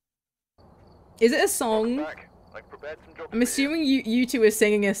 Is it a song? I'm assuming you two are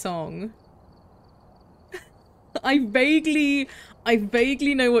singing a song. I vaguely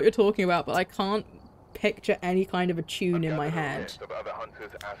know what you're talking about, but I can't picture any kind of a tune in my head.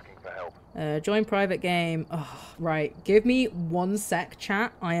 Join private game. Oh, right. Give me 1 sec,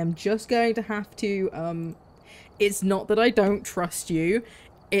 chat. I am just going to have to, it's not that I don't trust you.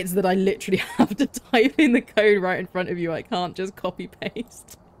 It's that I literally have to type in the code right in front of you. I can't just copy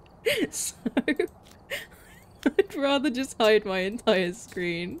paste. So, I'd rather just hide my entire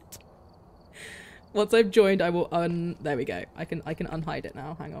screen. Once I've joined, I will there we go. I can unhide it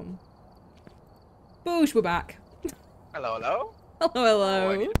now. Hang on. Boosh, we're back. Hello, hello? Hello, hello.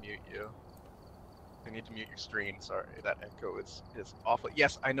 Oh, I need to mute you. I need to mute your screen. Sorry, that echo is awful.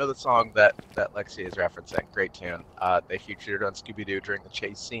 Yes, I know the song that Lexi is referencing. Great tune. They featured on Scooby-Doo during the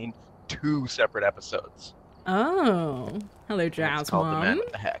chase scene. 2 separate episodes. Oh. Hello, Jazz It's called Mom. The Man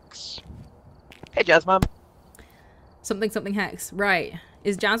with the Hex. Hey, Jazz Mom. Something hex. Right.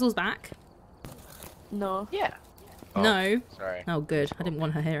 Is Jazzles back? No. Yeah. Oh, No. Sorry. Oh, good. I didn't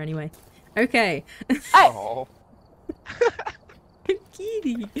want her here anyway. Okay. Oh.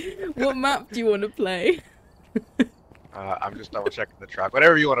 Kitty, what map do you want to play? I'm just double checking the track.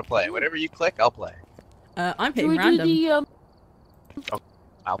 Whatever you want to play. Whatever you click, I'll play. I'm Should hitting we random. do the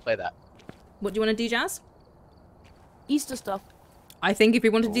I'll play that. What do you want to do, Jazz? Easter stuff? I think if we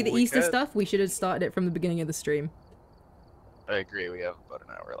want to do the We Easter could. stuff, we should have started it from the beginning of the stream. I agree. We have about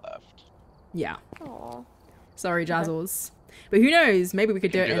an hour left. Yeah. Aww. Sorry, Jazzles. But who knows? Maybe we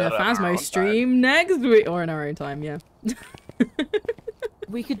could do We it can in do a that on our Phasmo own stream next week. Or in our own time, yeah.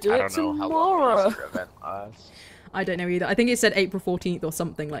 We could do it tomorrow. I don't know either. I think it said April 14th or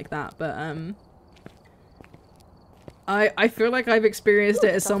something like that, but I feel like I've experienced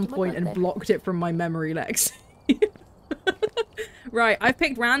it at some point and blocked it from my memory, Lex. Right, I've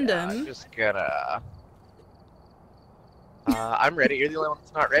picked random. Yeah, I'm just gonna... I'm ready. You're the only one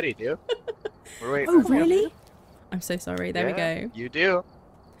that's not ready, dude. We're waiting. Oh, really? I'm so sorry. There we go. You do.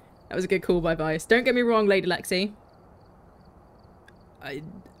 That was a good call by Vice. Don't get me wrong, Lady Lexi. I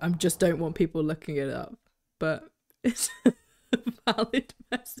just don't want people looking it up, but it's a valid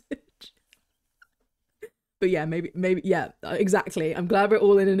message. But yeah, maybe, yeah, exactly. I'm glad we're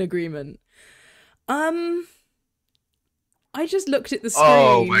all in an agreement. I just looked at the screen.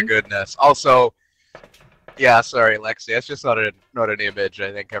 Oh my goodness. Also, yeah, sorry, Lexi. It's just not an image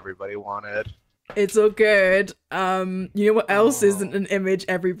I think everybody wanted. It's all good. You know what else isn't an image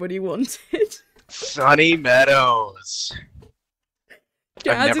everybody wanted? Sunny Meadows.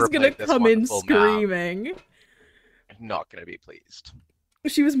 Jazz is gonna come in screaming. I'm not gonna be pleased.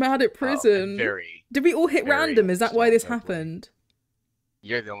 She was mad at prison. Did we all hit random? Is that why this happened?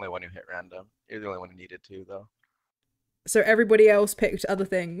 You're the only one who hit random. You're the only one who needed to, though. So everybody else picked other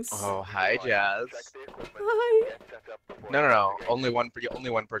things. Oh, hi, Jazz. Hi. No. Only one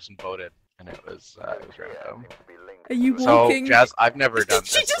person voted, and it was random. Are you walking? So, Jazz, I've never done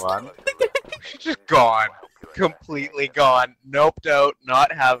this one. She's just gone. Completely gone. Noped out.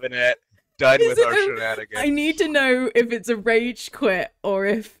 Not having it. Done with our shenanigans. I need to know if it's a rage quit or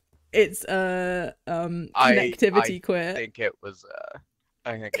if it's a connectivity quit. I think it was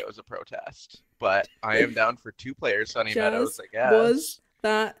a protest. But I am down for 2 players, Sunny Meadows, I guess. Was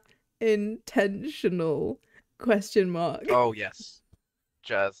that intentional? Question mark. Oh, yes.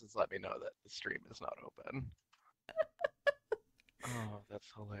 Jazz has let me know that the stream is not open. Oh, that's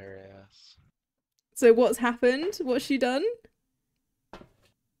hilarious. So what's happened? What's she done?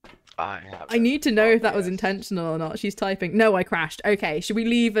 I need to know if that was intentional or not. She's typing. No, I crashed. Okay, should we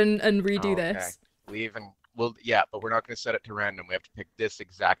leave and redo this? Leave and... Well, yeah, but we're not going to set it to random. We have to pick this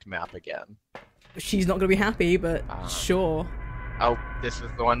exact map again. She's not going to be happy, but sure. Oh, this is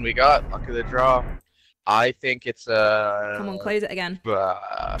the one we got. Luck of the draw. I think it's a... Come on, close it again.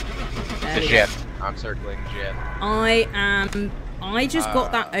 It's a Jin. I'm circling Jin. I just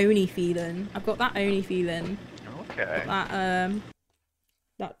got that Oni feeling. I've got that Oni feeling. Okay.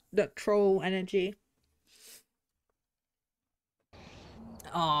 That troll energy.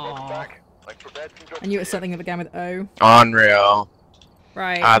 Oh. I knew it was something that began with O. Unreal.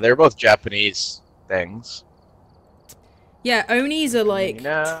 Right. They're both Japanese things. Yeah, Onis are like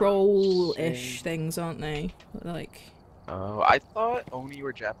troll-ish things, aren't they? Like. Oh, I thought Oni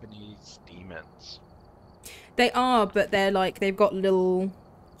were Japanese demons. They are, but they're like, they've got little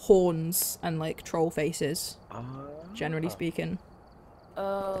horns and like troll faces. Generally speaking.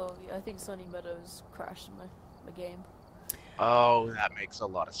 Oh, yeah, I think Sunny Meadows crashed my game. Oh, that makes a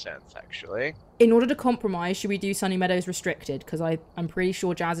lot of sense, actually. In order to compromise, should we do Sunny Meadows restricted? Because I'm pretty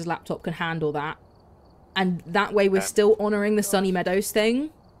sure Jazz's laptop can handle that. And that way we're still honouring the Sunny Meadows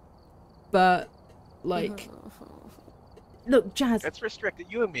thing. But, like... Look, Jazz... It's restricted.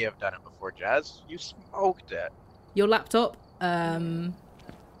 You and me have done it before, Jazz. You smoked it. Your laptop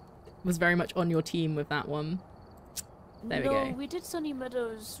was very much on your team with that one. There we go. No, we did Sunny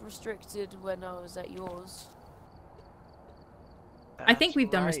Meadows restricted when I was at yours. I think we've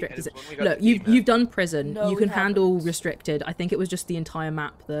done restricted. Look, you've done prison. No, you can handle restricted. I think it was just the entire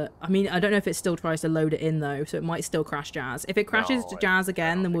map that... I mean, I don't know if it still tries to load it in, though, so it might still crash Jazz. If it crashes Jazz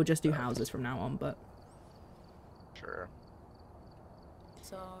again, then we'll just do houses from now on, but... Sure.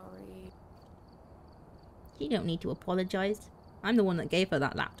 Sorry. You don't need to apologise. I'm the one that gave her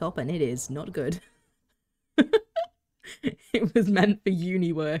that laptop, and it is not good. It was meant for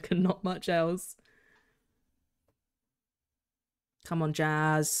uni work and not much else. Come on,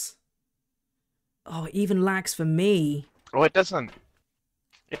 Jazz. Oh, it even lags for me. Oh, it doesn't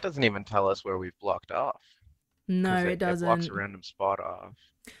even tell us where we've blocked off. No, it doesn't. It blocks a random spot off.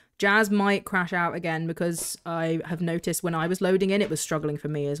 Jazz might crash out again because I have noticed when I was loading in, it was struggling for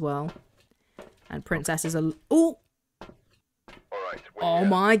me as well. And Princess is a... Oh! Oh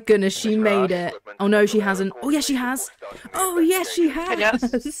my goodness, she made it. Oh no, she hasn't. Oh yes, she has. Oh yes, she has.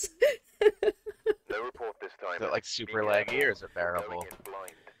 Is it like super laggy or is it bearable?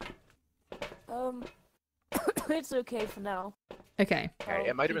 It's okay for now. Okay. Okay,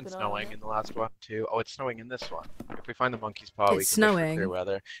 it might have been snowing in the last one too. Oh, it's snowing in this one. If we find the monkey's paw, we can snowing. clear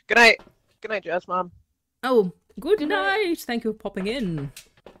weather. Good night. Good night, Jazz Mom. Oh, good night. Thank you for popping in.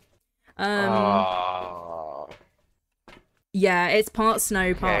 Yeah, it's part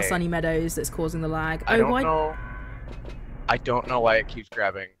snow, part Sunny Meadows that's causing the lag. I don't know. I don't know why it keeps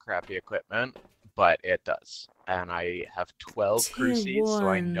grabbing crappy equipment, but it does. And I have 12 crew seats, so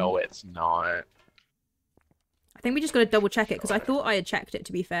I know it's not. I think we just got to double check it, because I thought I had checked it,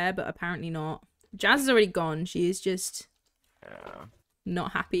 to be fair, but apparently not. Jazz is already gone. She is just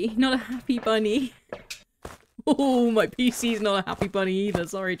not happy. Not a happy bunny. Oh, my PC's not a happy bunny either.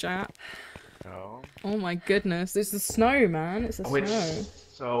 Sorry, chat. No. Oh my goodness. It's the snow, man. It's the snow. It's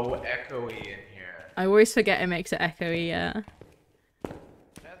so echoey in here. I always forget it makes it echoey, yeah. Oh,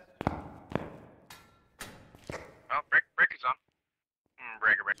 break is on.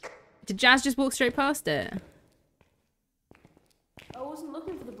 Break. Did Jazz just walk straight past it? I wasn't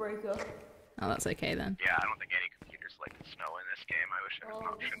looking for the breaker. Oh, that's okay then. Yeah, I don't think any computers like the snow in this game. I wish there was an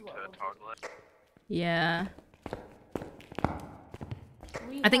option to toggle it. Yeah.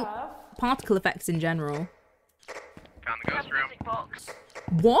 I think particle effects in general. Found the ghost room. Box.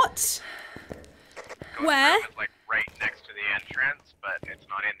 What? Ghost Where? room is like right next to the entrance, but it's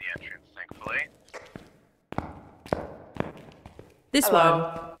not in the entrance, thankfully. This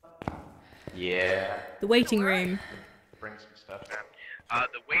one? Yeah. The waiting room. Bring some stuff in.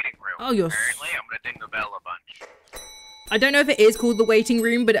 The waiting room. Oh, you're... Apparently, I'm gonna ding the bell a bunch. I don't know if it is called the waiting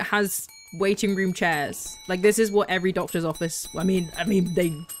room, but it has waiting room chairs. Like, this is what every doctor's office... I mean,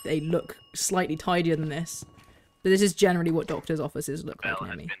 they look slightly tidier than this. But this is generally what doctor's offices look like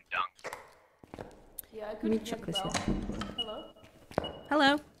near me. Yeah, I Let me couldn't check hear this the out. bell. Hello?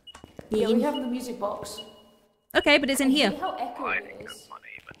 Hello? Yeah, we have the music box. Okay, but it's in here. See how echoey I it think is? that's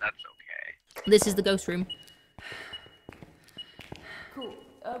funny, but that's okay. This is the ghost room. Cool.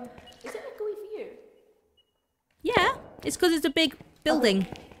 Is it echoey for you? Yeah, it's because it's a big building.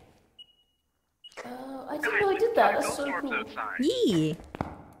 I didn't know I did that. That's so cool. Yeah.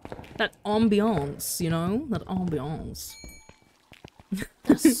 That ambiance, you know? That ambiance.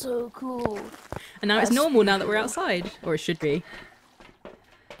 That's so cool. And now it's normal now that we're outside. Or it should be.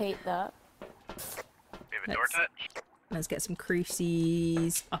 Hate that. Let's get some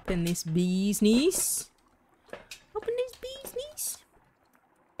creases up in this bee's knees. Up in this bee's knees.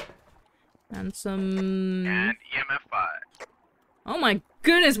 And some... And EMF 5. Oh my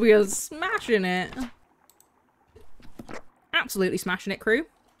goodness, we are smashing it. Absolutely smashing it, crew.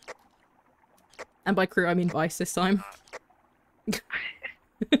 And by crew, I mean Vice this time. It's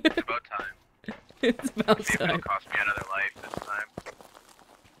about time. It's about See if it'll time. cost me another life this time.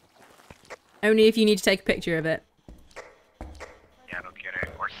 Only if you need to take a picture of it. Yeah, no kidding.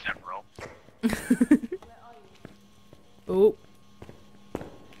 Or several. Oh.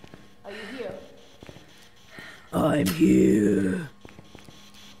 Are you here? I'm here.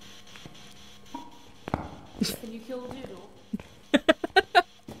 Can you kill a doodle?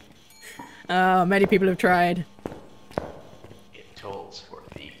 Oh, many people have tried. It tolls for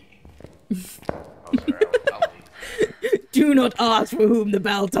thee. Oh, sorry, I was telling. Do not ask for whom the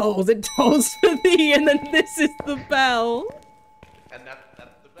bell tolls. It tolls for thee, and then this is the bell. And that's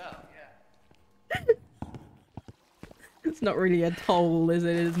the bell, yeah. It's not really a toll, is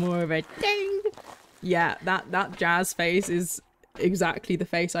it? It's more of a ding. Yeah, that Jazz face is exactly the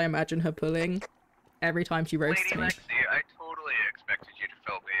face I imagine her pulling every time she roasts Lady me. Lexi, I totally expected you to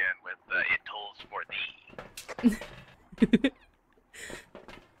fill me in with it tolls for thee.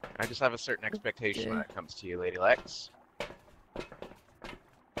 I just have a certain expectation when it comes to you, Lady Lex.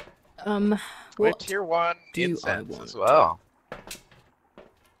 What tier 1 do incense I want? as well.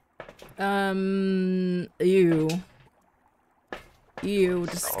 Ew. Ew,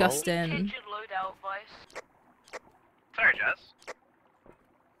 disgusting. Change your loadout, Vice. Sorry, Jess.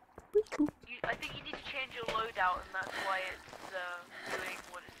 I think you need to change your loadout, and that's why it's doing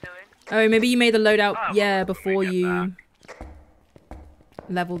what it's doing. Oh, maybe you made the loadout, Oh, yeah, well, before you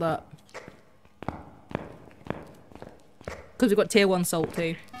leveled up. Because we've got tier 1 salt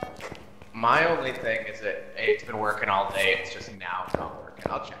too. My only thing is that it's been working all day, it's just now it's not working.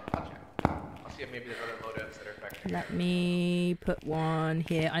 I'll check. I'll see if maybe there's other loadouts that are affecting Let me put one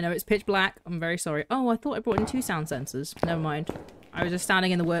here. I know it's pitch black. I'm very sorry. Oh, I thought I brought in 2 sound sensors. Never mind. I was just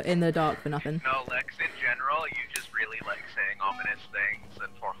standing in the dark for nothing. No, Lex, in general, you just really like saying ominous things,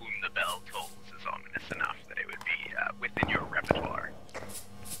 and for whom the bell tolls is ominous enough that it would be within your repertoire.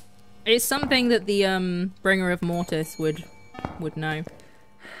 It's something that the bringer of Mortis would know.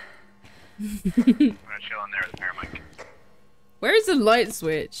 I'm gonna chill on there with the paramic. Where is the light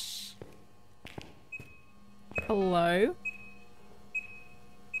switch? Hello?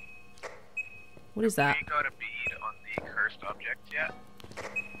 What is that? We got a bead on the cursed object yet?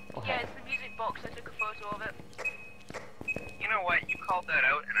 Yeah, it's the music box. I took a photo of it. You know what? You called that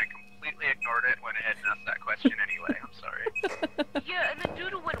out, and I completely ignored it. Went ahead and asked that question anyway. I'm sorry. Yeah, and the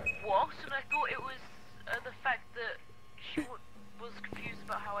doodle went what? And I thought it was the fact that she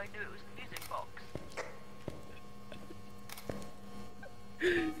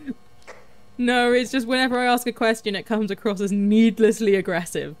No, it's just whenever I ask a question, it comes across as needlessly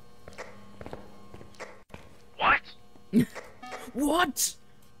aggressive. What? What?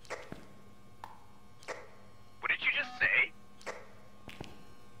 What did you just say?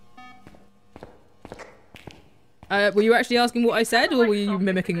 Were you actually asking what I said, or were you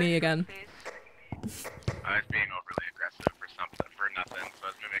mimicking me again? I was being overly aggressive for something, for nothing, so I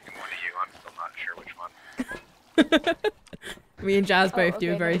was mimicking one of you. I'm still not sure which one. Me and Jazz both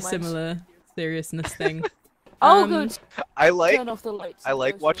do a very similar seriousness thing. Good. I like Turn off the lights. I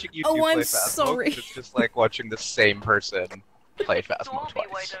like watching you two play I'm Phasmo, sorry. 'cause it's just like watching the same person play Phasmo Stormy, why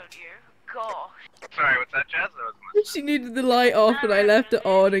twice. don't you? Gosh. Sorry, what's that, Jazz? I wasn't listening. She needed the light off, and I left it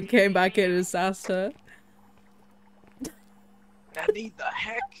on and came back in and sassed her. Nanny, the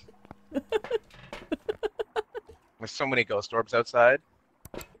heck? There's so many ghost orbs outside.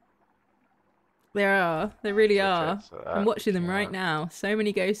 There are. There really So are. cheers to I'm that. watching them right Yeah. now. So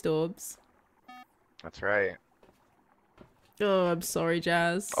many ghost orbs. That's right. Oh, I'm sorry,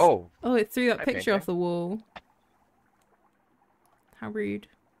 Jazz. Oh, Oh, it threw that Hi, picture off painting. the wall. How rude.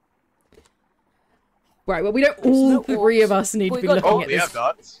 Right, well, we don't all no three of orbs. us need to We be got- looking oh, at we this. have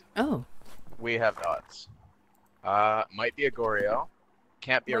dots. Oh. We have dots. Might be a Goryo.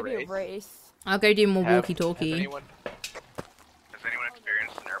 Can't be a Maybe a Wraith. race. I'll go do more Has walkie-talkie. anyone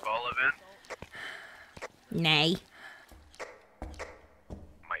experienced an airball event? Nay.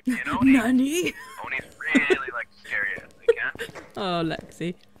 Might be an Oni. Nanny? Onis really like to scare you if they can. Oh,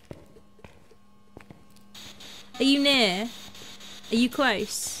 Lexi. Are you near? Are you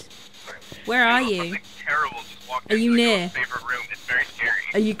close? Where are you? Something terrible just walked Are you into the near? ghost's favorite room. It's very scary.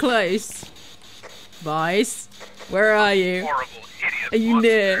 Are you close? Vice? Where are you? Horrible, hideous Are you monster.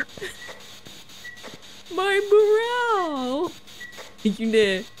 near? My morale! Are you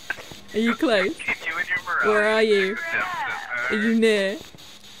near? Are you close? Continue in your morale. Where are you? Are Are you near?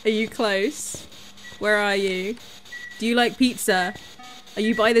 Are you close? Where are you? Do you like pizza? Are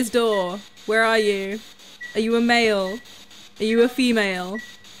you by this door? Where are you? Are you a male? Are you a female?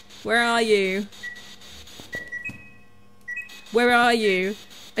 Where are you? Where are you?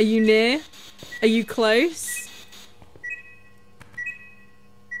 Are you near? Are you close?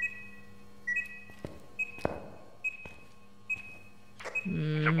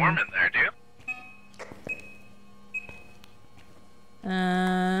 Is it warm in there, dude?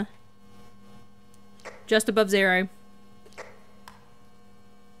 Just above 0.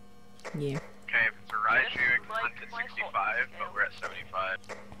 Yeah. Okay, if it's a Raiju, it can hunt at 65, but we're at 75.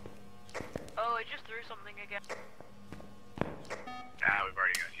 Oh, I just threw something again. Ah, we've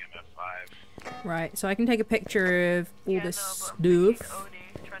already got EMF 5. Right, so I can take a picture of all Yeah, this no, but I'm thinking stuff. Oni,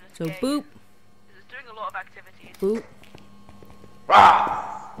 trying to So scare you, boop, 'cause it's doing a lot of activities. boop.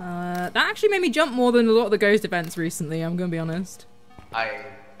 Ah! That actually made me jump more than a lot of the ghost events recently, I'm gonna be honest. I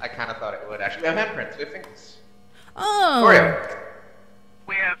kind of thought it would actually. We have handprints. We have fingers. Oh! Goryo.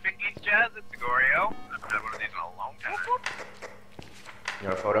 We have fingies, Jazz. It's a Goryo. I haven't had one of these in a long time. You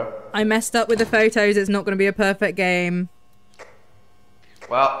want a photo? I messed up with the photos, it's not gonna be a perfect game.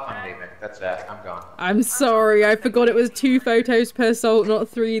 Well, I'm leaving. That's that. I'm gone. I'm sorry, I forgot it was 2 photos per salt, not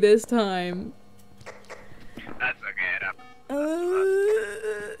 3 this time. That's okay. It happens.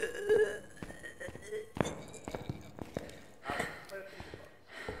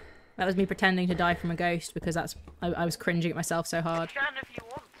 That was me pretending to die from a ghost because I was cringing at myself so hard. You can if you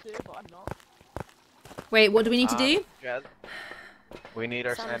want to, but I'm not. Wait, what do we need to do? Jazz, we need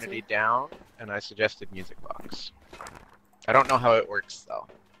our Sanity. sanity down, and I suggested music box. I don't know how it works though.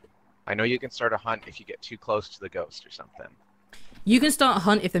 I know you can start a hunt if you get too close to the ghost or something. You can start a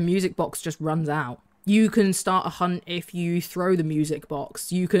hunt if the music box just runs out. You can start a hunt if you throw the music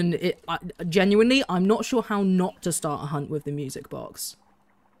box. You can... genuinely, I'm not sure how not to start a hunt with the music box.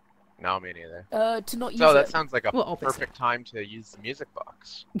 No, me neither. To not use So that it. sounds like a Well, obviously. perfect time to use the music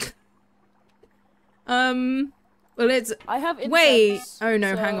box. Well, it's... I have Wait! incense, Oh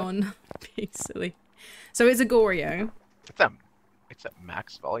no, so- hang on. Being silly. So it's a Goryo. It's at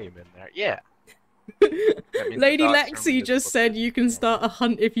max volume in there. Yeah. That means Lady the dots are Lexi just invisible said to- you can start a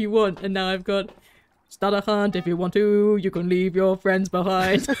hunt if you want, and now I've got... Start a hunt if you want to, you can leave your friends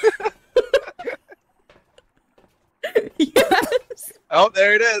behind. Yes! Oh,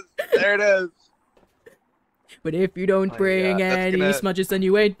 there it is. There it is. But if you don't Oh, bring yeah, that's any gonna- smudges, then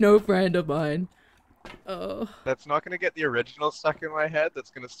you ain't no friend of mine. Oh. That's not gonna get the original stuck in my head.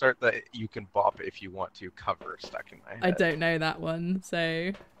 That's gonna start the "you can bop it if you want to" cover stuck in my head. I don't know that one,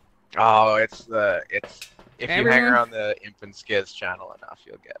 so... Oh, it's if you hang Everyone- around the Imp and Skiz channel enough,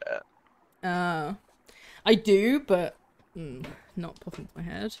 you'll get it. I do, but... not popping into my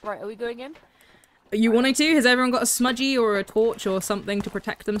head. Right, are we going in? Are you wanting to? Has everyone got a smudgy or a torch or something to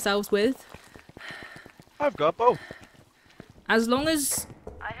protect themselves with? I've got both. As long as...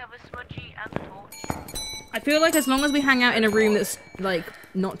 I have a smudgy and a torch. I feel like as long as we hang out in a room that's, like,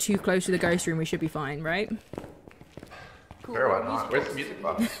 not too close to the ghost room, we should be fine, right? Cool. Very well not. Where's the music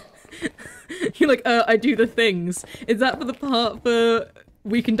box? You're like, I do the things. Is that for the part for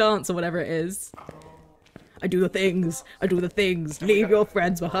We Can Dance or whatever it is? I do the things. I do the things. Leave your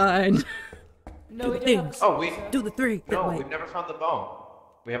friends behind. No, do we the don't things. Oh, we... Do the three. No, we've never found the bone.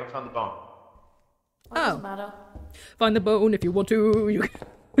 We haven't found the bone. It doesn't matter. Find the bone if you want to. You...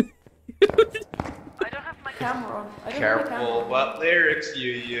 I don't have my Camera on. I don't have my Careful camera on. what lyrics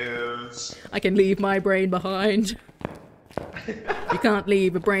you use. I can leave my brain behind. You can't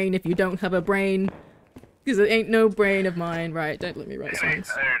leave a brain if you don't have a brain. Because it ain't no brain of mine. Right, don't let me write songs.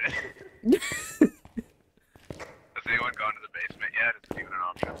 There it is. Has anyone gone to the basement yet? Is it even an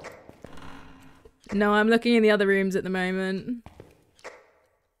option? No, I'm looking in the other rooms at the moment.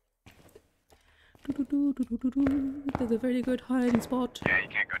 There's a very good hiding spot. Yeah, you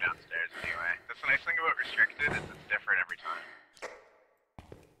can't go downstairs anyway. That's the nice thing about restricted, is it's different every time.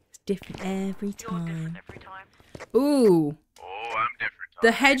 It's different every You're time. different every time. Ooh. Oh, I'm different.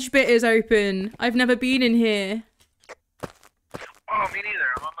 The hedge bit is open. I've never been in here. Oh, me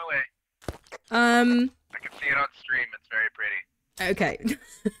neither. I'm on my way. I can see it on stream. It's very pretty. Okay.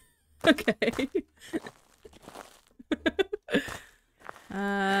 Okay.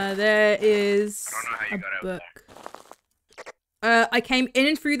 There is I don't know how you a got out book. I came in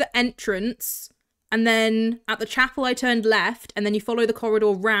and through the entrance, and then at the chapel I turned left, and then you follow the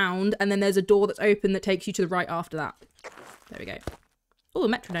corridor round, and then there's a door that's open that takes you to the right after that. There we go. Oh, a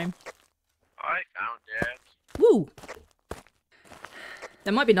metronome. I found it. Woo!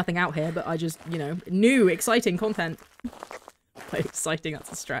 There might be nothing out here, but I just, you know, new, exciting content. By exciting,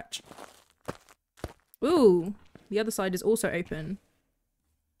 that's a stretch. Ooh, the other side is also open.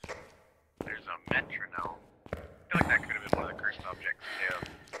 There's a metronome. I feel like that could have been one of the cursed objects, too.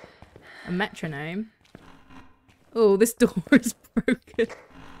 A metronome? Oh, this door is broken.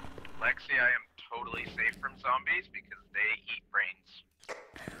 Lexi, I am totally safe from zombies because they eat brains.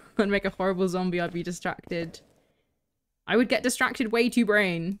 I'd make a horrible zombie, I'd be distracted. I would get distracted way too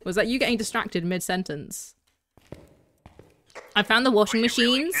brain. Was that you getting distracted mid-sentence? I found the washing machines.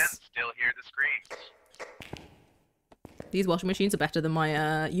 Really can still hear the screams. These washing machines are better than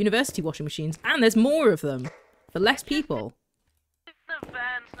my university washing machines. And there's more of them. For less people. The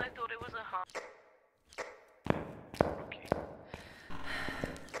vans, and I thought it was a hunt. Okay.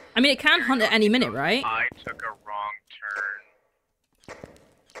 I mean, it can hunt at any minute, right? I took a wrong turn.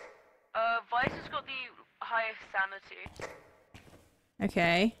 Vice has got the highest sanity.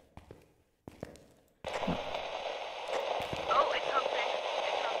 Okay. Oh, it's hunting.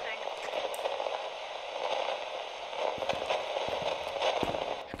 It's hunting.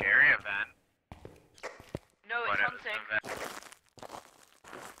 Scary event. No, it's Whatever the hunting. event.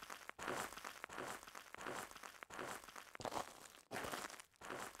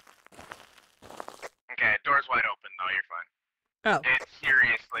 Okay, door's wide open though, you're fine. Oh. It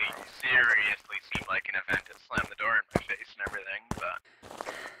seriously seemed like an event. It slammed the door in my face and everything, but...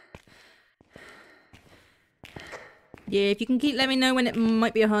 Yeah, if you can let me know when it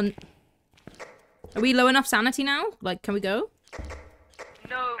might be a hunt. Are we low enough sanity now? Like, can we go?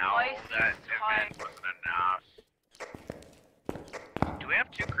 No, No, Vice that is high. event wasn't enough. Do we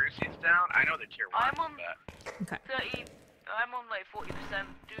have 2 cruises down? I know they're tier 1, I'm on but... Okay. 30. I'm on like 40%.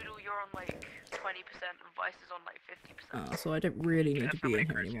 Doodle, you're on like 20%, and Vice is on like 50%. Oh, so I don't really need Guess to how be many in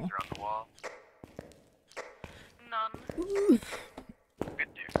here cruises anymore. are on the wall? None. Ooh. Good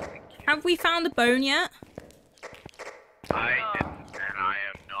news, thank you. Have we found the bone yet? I didn't, and I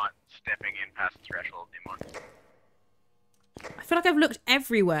am not stepping in past the threshold anymore. I feel like I've looked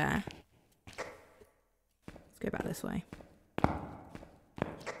everywhere. Let's go back this way.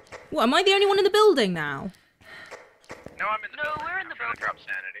 What, am I the only one in the building now? No, I'm in the building. We're in the I'm trying to building. drop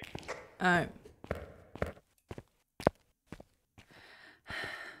sanity. Oh.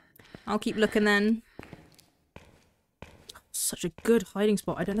 I'll keep looking then. Such a good hiding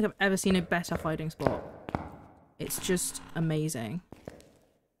spot. I don't think I've ever seen a better hiding spot. It's just amazing.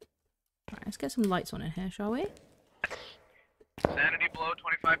 Right, let's get some lights on in here, shall we? Sanity below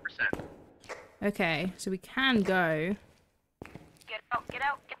 25%. Okay, so we can go. Get out, get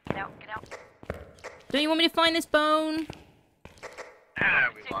out, get out, get out. Don't you want me to find this bone?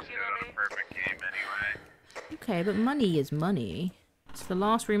 We lost it on a perfect game anyway. Okay, but money is money. It's the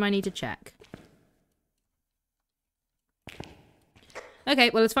last room I need to check. Okay,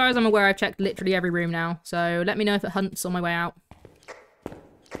 well, as far as I'm aware, I've checked literally every room now. So let me know if it hunts on my way out.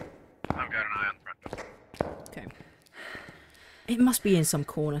 I've got an eye on the front door. Okay. It must be in some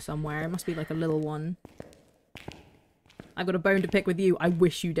corner somewhere. It must be like a little one. I've got a bone to pick with you. I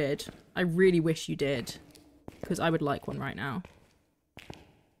wish you did. I really wish you did. Because I would like one right now.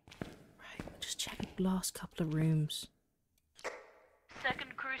 Right, just check the last couple of rooms.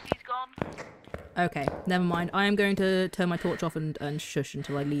 Second crucie's gone. Okay, never mind. I am going to turn my torch off and shush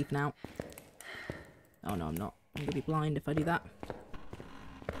until I leave now. Oh no, I'm not. I'm gonna be blind if I do that.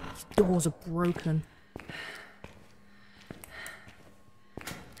 These doors are broken.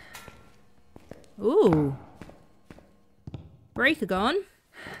 Ooh. Breaker gone.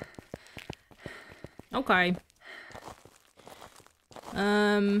 Okay.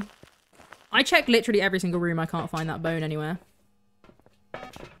 I checked literally every single room. I can't find that bone anywhere.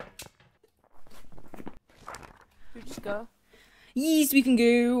 We just go. Yes, we can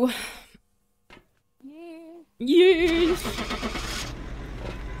go. Yeah. Yes.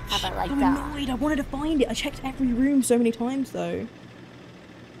 How about like I'm that? annoyed. I wanted to find it. I checked every room so many times though.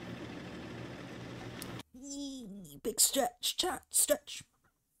 Big stretch, chat, stretch.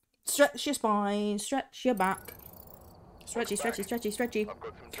 Stretch your spine, stretch your back. Stretchy, stretchy, stretchy, stretchy.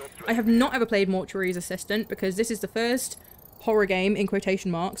 I have not ever played Mortuary's Assistant because this is the first horror game, in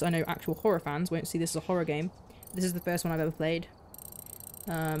quotation marks. I know actual horror fans won't see this as a horror game. This is the first one I've ever played.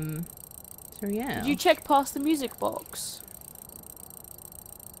 So yeah. Did you check past the music box?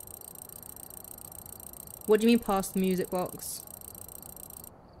 What do you mean past the music box?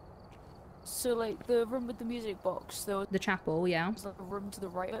 So like the room with the music box, there was The chapel, yeah. like a room to the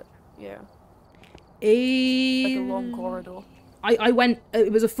right of it. Yeah. Like Like a long corridor. I went,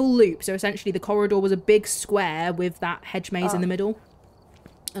 it was a full loop, so essentially the corridor was a big square with that hedge maze in the middle.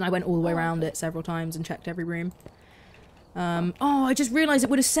 And I went all the way around it several times and checked every room. Oh, I just realised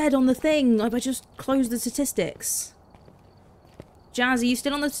it would have said on the thing, I just closed the statistics. Jazz, are you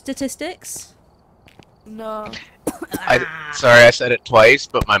still on the statistics? No. Sorry, I said it twice,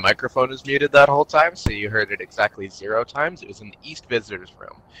 but my microphone was muted that whole time, so you heard it exactly 0 times. It was in the East Visitors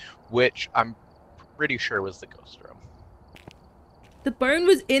Room, which I'm pretty sure was the ghost room. The bone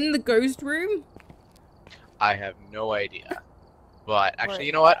was in the ghost room? I have no idea. But actually, Right.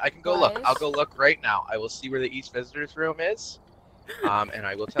 you know what? I can go look. Guys? I'll go look right now. I will see where the East Visitors Room is, and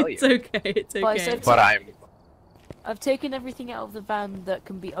I will tell you. It's okay, it's But I okay. said- But I've taken everything out of the van that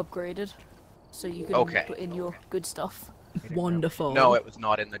can be upgraded, so you can Okay. put in your good stuff. Wonderful. No, it was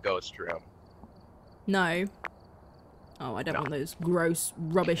not in the ghost room. No. Oh, I don't want those gross,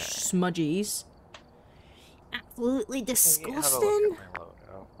 rubbish smudgies. Absolutely Have a disgusting. look at my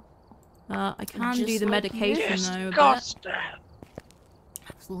logo. I can Just do the like medication you. though. But Disgusting.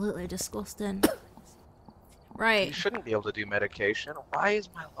 absolutely disgusting. Right. You shouldn't be able to do medication. Why is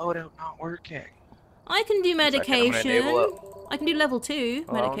my loadout not working? I can do Second, I'm gonna medication. enable I can do level 2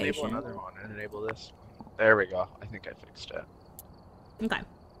 I'll enable medication. another one and enable this one. There we go. I think I fixed it. Okay.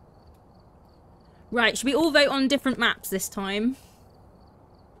 Right, should we all vote on different maps this time?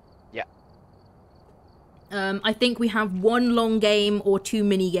 Yeah. I think we have 1 long game or 2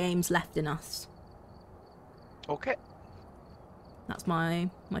 mini games left in us. Okay. That's my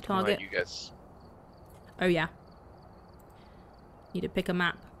I'll target. let you guys. Oh yeah. Need to pick a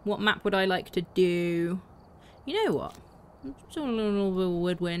map. What map would I like to do? You know what? It's a little bit of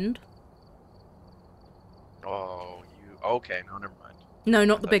woodwind. Oh, you. Okay, no, never mind. No, I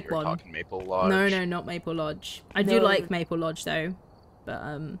not the thought big you were one. Talking Maple Lodge. No, not Maple Lodge. I do No. like Maple Lodge though, but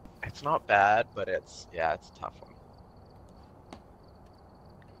It's not bad, but it's it's a tough one.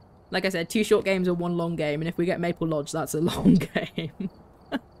 like I said, 2 short games or 1 long game, and if we get Maple Lodge, that's a long game.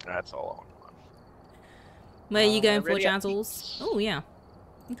 That's all I want. Where are you going for, ready up. Jazzles? Oh yeah.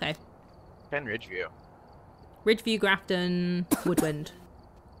 Okay. Pen Ridgeview. Ridgeview, Grafton, Woodwind.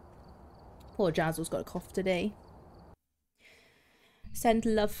 Poor Jazzles got a cough today. Send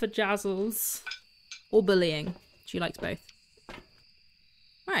love for Jazzles. Or bullying. She likes both.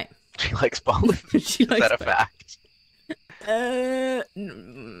 Right. She likes both. She Is likes that a both. fact?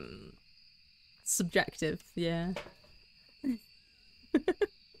 Subjective, yeah.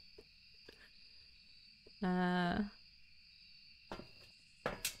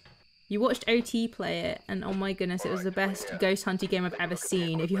 You watched OT play it, and oh my goodness, it was the best ghost hunting game I've ever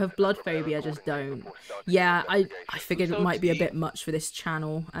seen. If you have blood phobia, just don't. Yeah, I figured it might be a bit much for this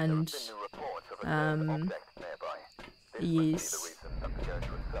channel, and yes.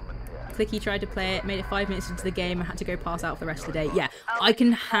 Clicky tried to play it, made it 5 minutes into the game, and had to go pass out for the rest of the day. Yeah, I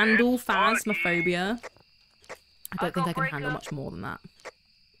can handle Phasmophobia. I don't think I can handle much more than that.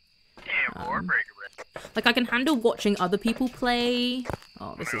 Like, I can handle watching other people play.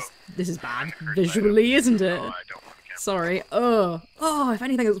 Oh, this is bad visually, isn't it? Sorry. Oh, if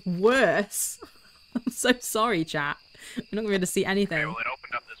anything, it's worse. I'm so sorry, chat. not gonna be able to see anything. Okay, well, it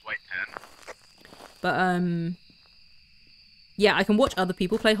opened up this white pen. But yeah, I can watch other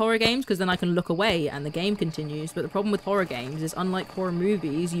people play horror games because then I can look away and the game continues. But the problem with horror games is, unlike horror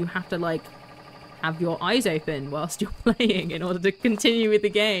movies, you have to like have your eyes open whilst you're playing in order to continue with the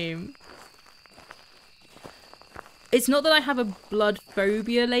game. It's not that I have a blood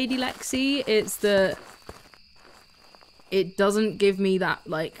phobia, Lady Lexi. It's that it doesn't give me that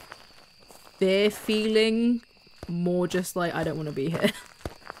like fear feeling. More just like I don't want to be here.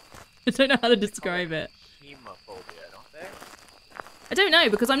 I don't know how to describe it. Phasmophobia, don't they? I don't know,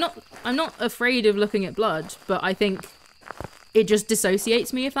 because I'm not afraid of looking at blood, but I think it just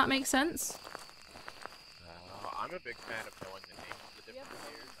dissociates me, if that makes sense. I'm a big fan of knowing the names of the different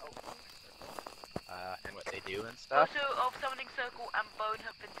layers. And what they do and stuff. Also, of Summoning Circle and Bone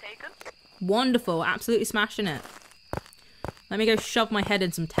have been taken. Wonderful, absolutely smashing it. Let me go shove my head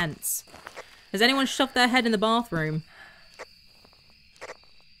in some tents. Has anyone shoved their head in the bathroom?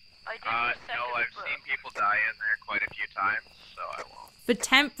 No, I've seen people die in there quite a few times, so I won't. For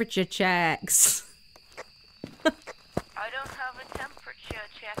temperature checks. I don't have a temperature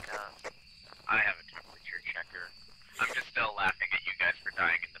checker. I have a temperature checker. I'm just still laughing at you guys for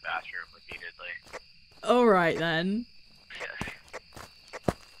dying in the bathroom repeatedly. Alright then.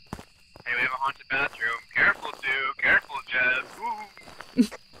 Hey, we have a haunted bathroom. Careful, Sue. Careful, Jez.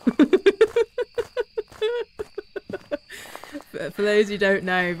 For those who don't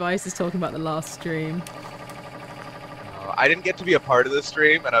know, Vice is talking about the last stream. I didn't get to be a part of the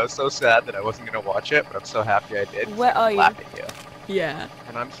stream, and I was so sad that I wasn't going to watch it, but I'm so happy I did. Where are you? Laugh at you. Yeah.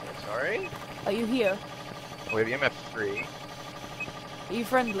 And I'm so sorry. Are you here? We have EMF3. Are you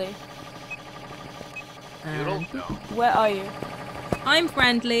friendly? Noodle? No. Where are you? I'm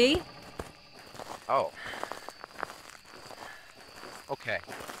friendly. Oh. Okay.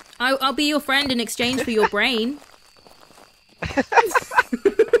 I'll be your friend in exchange for your brain.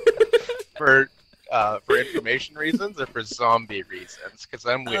 For information reasons or for zombie reasons? Because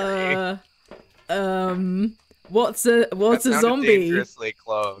I'm weary. What's a zombie? Dangerously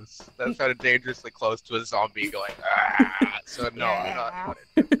close. That sounded dangerously close to a zombie going. Ah! So no, I'm not.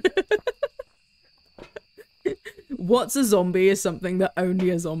 What's a zombie is something that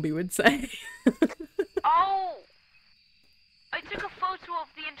only a zombie would say. Oh! I took a photo of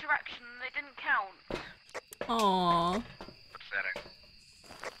the interaction and it didn't count. Aww. Upsetting.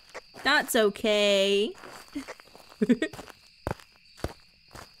 That's okay.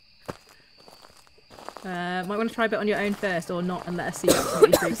 Might want to try a bit on your own first, or not, and let us see you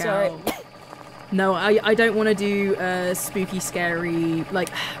absolutely freak Sorry. out. No, I don't want to do spooky, scary. Like,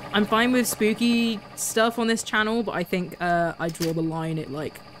 I'm fine with spooky stuff on this channel, but I think I draw the line at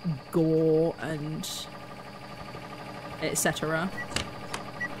like gore and etc.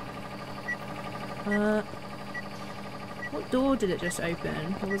 What door did it just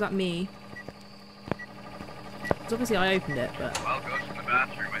open? Or was that me? Because obviously I opened it, but... Well, ghost in the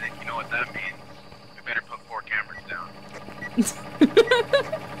bathroom. I think you know what that means. We better put 4 cameras down.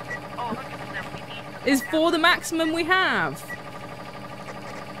 Oh, 100% we need. Is 4 the maximum we have?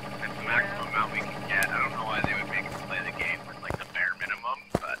 That's the maximum amount we can get. I don't know why they would make us play the game with like the bare minimum,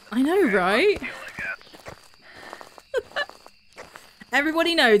 but... I know, right? Deal, I guess.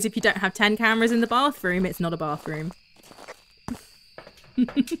 Everybody knows if you don't have 10 cameras in the bathroom, it's not a bathroom. I'm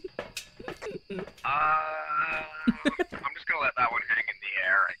just gonna let that one hang in the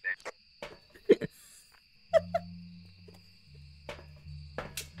air, I think.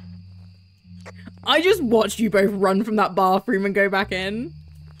 I just watched you both run from that bathroom and go back in.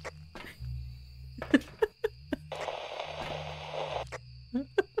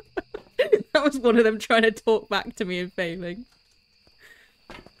 That was one of them trying to talk back to me and failing.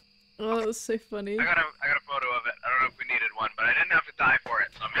 Oh, that was so funny. I got a photo of it. I don't know if we needed one, but I didn't have to die for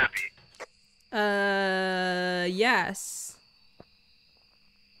it, so I'm happy. Yes.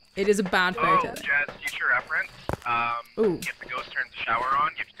 It is a bad photo. Oh, Jazz, future reference. Ooh. If the ghost turns the shower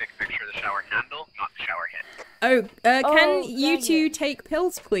on, you have to take a picture of the shower handle, not the shower head. Oh, can Oh, you dang two it. take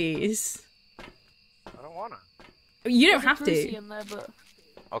pills, please? I don't wanna. You don't There's a have Cruci to. in there, but...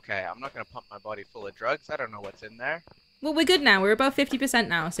 Okay, I'm not gonna pump my body full of drugs. I don't know what's in there. Well, we're good now. We're above 50%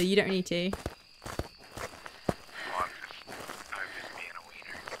 now, so you don't need to. Well, I'm just being a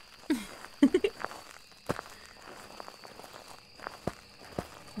wiener.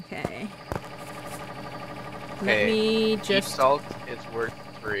 Okay. Let Okay, me Deep just salt is worth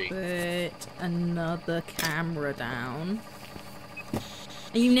 3. put another camera down.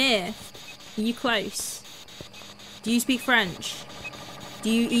 Are you near? Are you close? Do you speak French? Do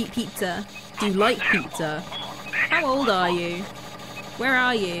you eat pizza? Do you like pizza? How old are you? Where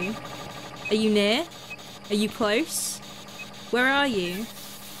are you? Are you near? Are you close? Where are you?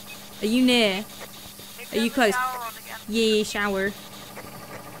 Are you near? Are you close? Yeah, shower.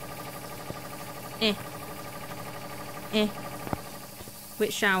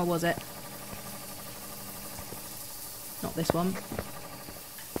 Which shower was it? Not this one.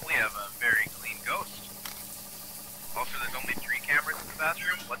 We have a very clean ghost. Also, there's only 3 cameras in the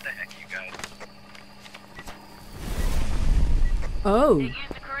bathroom. What the heck, you guys? Oh. Use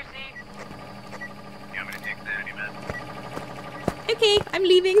the cruci. Yeah, I'm gonna take the man. Okay, I'm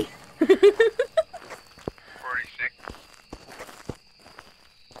leaving. 46.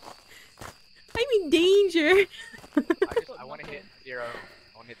 I'm in danger. I want to hit 0. I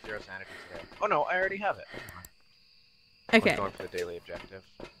want to hit 0 sanity today. Oh no, I already have it. Okay. I'm going for the daily objective.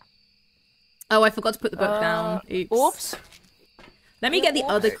 Oh, I forgot to put the book down. Oops. Orbs? Let me get the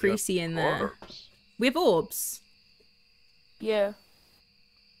orbs? other creasy in there. Orbs. We have orbs. Yeah.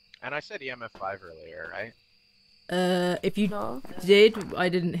 And I said EMF 5 earlier, right? If you No. did, I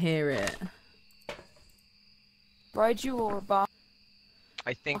didn't hear it. Raiju or Bar?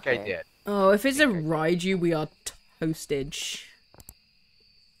 I think Okay. I did. Oh, if it's a Raiju, we are toastage.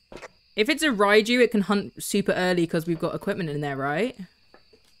 If it's a Raiju, it can hunt super early because we've got equipment in there, right?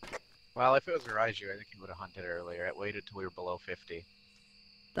 Well, if it was a Raiju, I think he would have hunted earlier. It waited till we were below 50.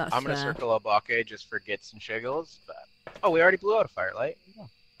 That's I'm gonna fair. circle Obake just for gits and shiggles, but... Oh, we already blew out a firelight.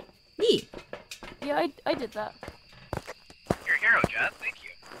 Me. Yeah, I did that. You're a hero, Jazz. Thank you.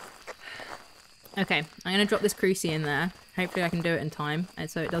 Okay, I'm gonna drop this creasy in there. Hopefully I can do it in time, and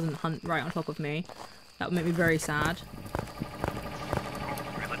so it doesn't hunt right on top of me. That would make me very sad.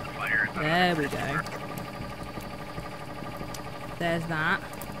 Relit the fire. There we go. There's that.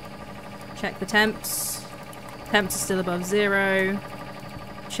 Check the temps. Temps are still above 0.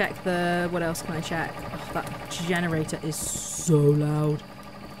 Check the... What else can I check? Oh, that generator is so loud.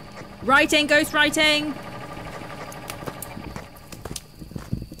 Writing! Ghost writing!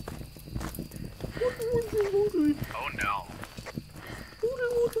 Oh no.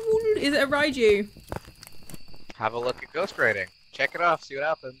 Is it a Raiju? Have a look at ghost writing. Check it off, see what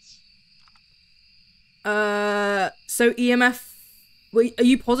happens. So EMF... Wait, are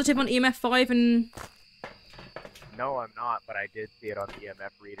you positive on EMF 5 and... No, I'm not, but I did see it on the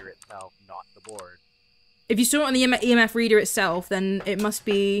EMF reader itself, not the board. If you saw it on the EMF reader itself, then it must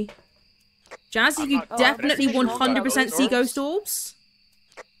be... Jazz, you not definitely confident. 100% see ghost orbs?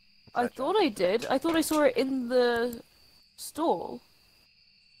 I thought I did. I thought I saw it in the stall.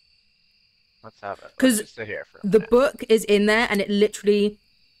 Let's have it. 'Cause Let's just sit here for a The minute. book is in there, and it literally...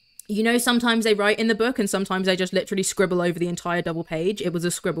 You know, sometimes they write in the book, and sometimes they just literally scribble over the entire double page. It was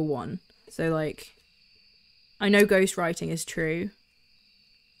a scribble one. So, like... I know ghost writing is true.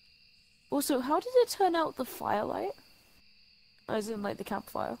 Also, how did it turn out the firelight? As in, like, the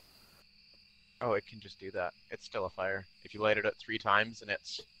campfire. Oh, it can just do that. It's still a fire. If you light it up 3 times and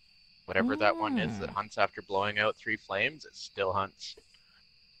it's whatever that one is that hunts after blowing out 3 flames, it still hunts.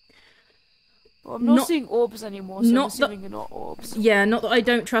 Well, I'm not Not- seeing orbs anymore, so I'm not assuming they're not orbs. Yeah, not that I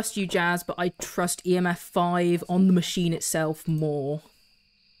don't trust you, Jazz, but I trust EMF 5 on the machine itself more.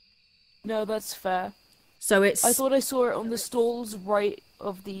 No, that's fair. So it's I thought I saw it on the stalls right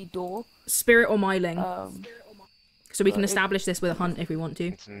of the door. Spirit or Myling. So we can it- establish this with a hunt if we want to.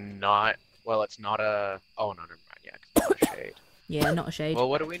 It's not... Well, it's not a... Oh, no, never mind. Yeah, 'cause it's not a shade. Yeah, not a shade. Well,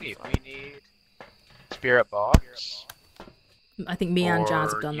 what do we need? We need... Spirit box. I think me and Jazz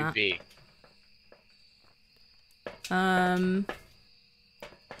have or done UV. that.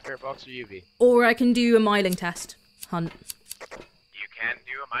 Spirit box or UV? Or I can do a Myling test. Hunt. You can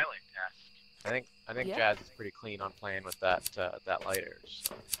do a myling test. I think Yeah. Jazz is pretty clean on playing with that that lighter.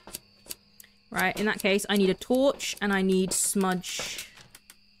 So. Right, in that case, I need a torch and I need smudge.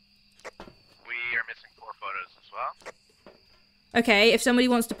 We are missing 4 photos as well. Okay, if somebody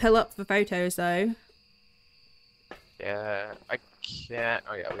wants to pill up the photos, though. Yeah, I can't.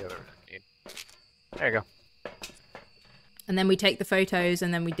 Oh yeah, we have everything we need. There you go. And then we take the photos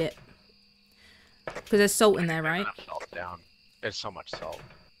and then we dip. Because there's salt in there, right? Enough salt down. There's so much salt.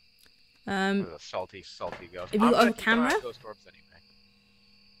 Um, There's a salty ghost. Have you I'm got gonna a keep an eye on camera? Ghost orbs anyway.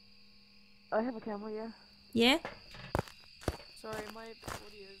 I have a camera, yeah. yeah? Sorry, my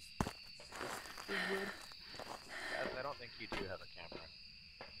audio is weird. Jazz, I don't think you do have a camera.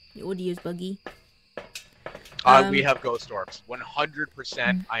 The audio's buggy. We have ghost orbs.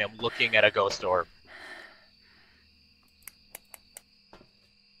 100%. I am looking at a ghost orb.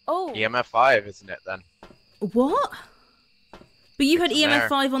 Oh! EMF 5, isn't it then? What? But you had It's in EMF there.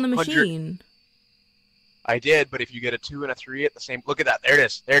 5 on the 100. machine. I did, but if you get a 2 and a 3 at the same... Look at that. There it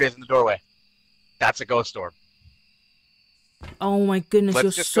is. There it is in the doorway. That's a ghost orb. Oh my goodness, Let's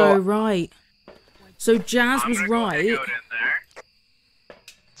you're just so go- right. So Jazz was right. Go in there.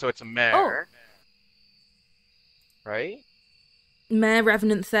 So it's a mare. Oh. Right? Mare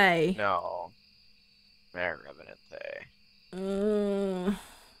Revenant Thay. No. Mare Revenant Thay.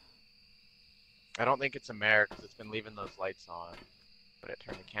 I don't think it's a mare because it's been leaving those lights on. But it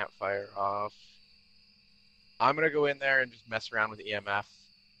turned the campfire off. I'm gonna go in there and just mess around with EMF.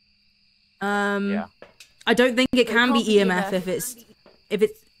 Yeah. I don't think it can be EMF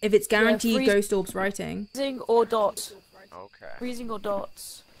if it's guaranteed Ghost Orb's writing. Freezing or dot. Okay. Freezing or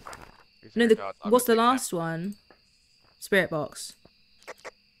dots. No, what's the last one? Spirit box.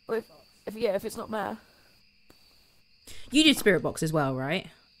 Well, if it's not mare. You did Spirit box as well,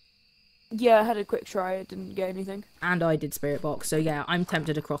 right? Yeah, I had a quick try. I didn't get anything. And I did Spirit box, so yeah, I'm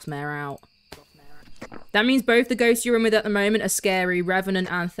tempted to cross mare out. That means both the ghosts you're in with at the moment are scary,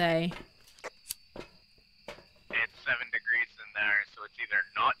 Revenant and Thay. It's 7 degrees in there, so it's either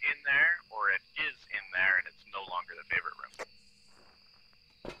not in there or it is in there and it's no longer the favorite room.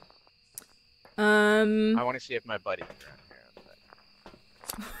 I want to see if my buddy's around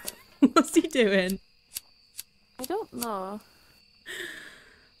here. What's he doing? I don't know.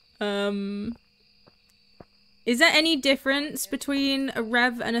 Is there any difference between a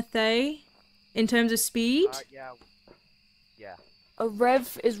Rev and a Thay in terms of speed? Yeah. A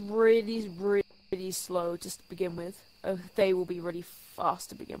Rev is really, really slow just to begin with. A Thay will be really fast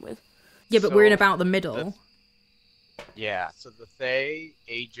to begin with. Yeah, but we're in about the middle. Yeah, so the Thay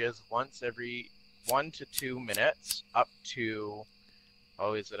ages once every 1 to 2 minutes up to...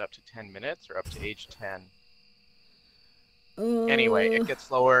 Oh, is it up to 10 minutes or up to age 10? Anyway, it gets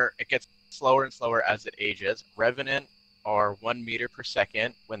slower. It gets slower and slower as it ages. Revenant are 1 meter per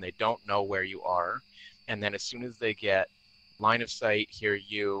second when they don't know where you are, and then as soon as they get line of sight, hear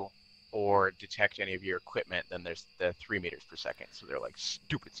you, or detect any of your equipment, then there's the 3 meters per second. So they're like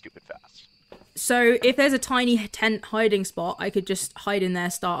stupid fast. So if there's a tiny tent hiding spot, I could just hide in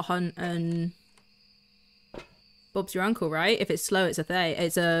there, start a hunt, and Bob's your uncle, right? If it's slow, it's a Thay.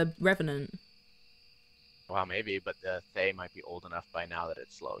 It's a Revenant. Well, maybe, but the Thay might be old enough by now that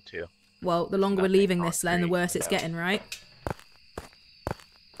it's slow, too. Well, the longer we're leaving this, then the worse it's getting, right?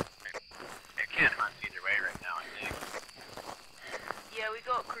 It can't hunt either way right now, I think. Yeah, we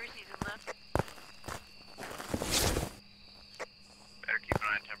got cruises in there. Better keep an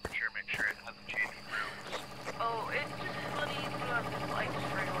eye on temperature, make sure it hasn't changed rooms. Oh, it's just bloody blew up this light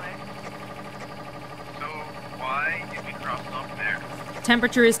straight away. So, why did we cross off there?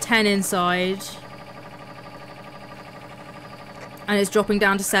 Temperature is 10 inside. And it's dropping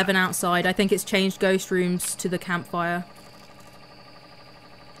down to 7 outside. I think it's changed ghost rooms to the campfire.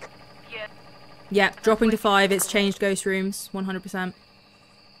 Yeah. Yep, dropping to 5. It's changed ghost rooms. 100%.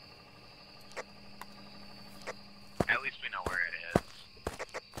 At least we know where it is.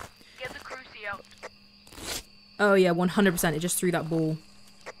 Get the crucie out. Oh yeah, 100%. It just threw that ball.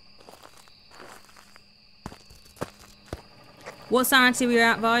 What sanity were you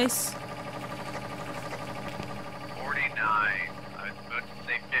at, Vice?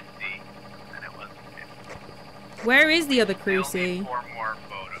 Where is the other crucie? 4 more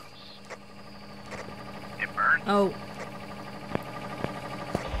photos. It burned. Oh.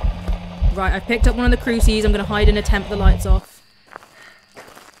 Right, I picked up one of the crucies. I'm going to hide and attempt the lights off.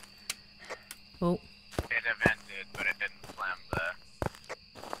 Oh. It evented, but it didn't slam the...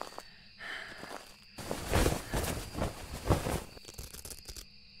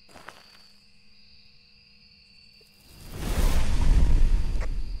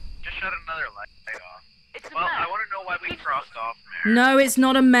 Just shut another light off. Well, I want to know why we crossed off mare. No, it's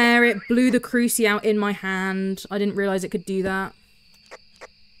not a mare. It blew the crucie out in my hand. I didn't realise it could do that.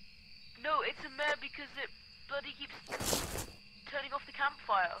 No, it's a mare because it bloody keeps turning off the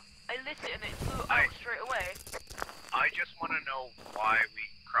campfire. I lit it and it flew out straight away. I just want to know why we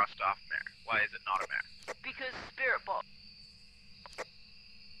crossed off mare. Why is it not a mare? Because Spirit Box.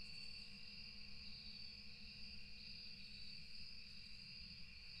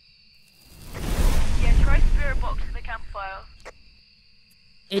 Try Spirit Box in the campfire.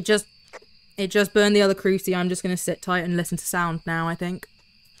 It just burned the other crucie. I'm just gonna sit tight and listen to sound now, I think.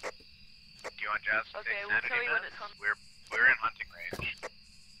 Do you want Jazz to take sanity meds? We're in hunting range.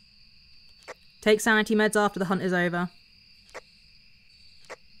 Take sanity meds after the hunt is over.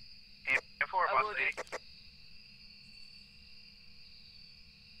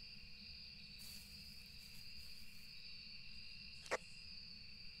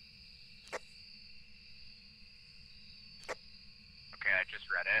 I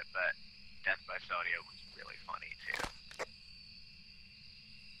just read it, but Death by Sodia was really funny too.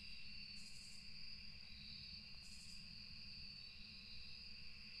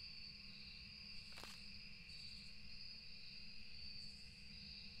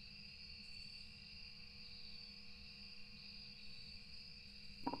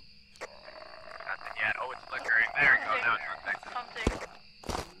 There we go, now it's hunting. Hunting.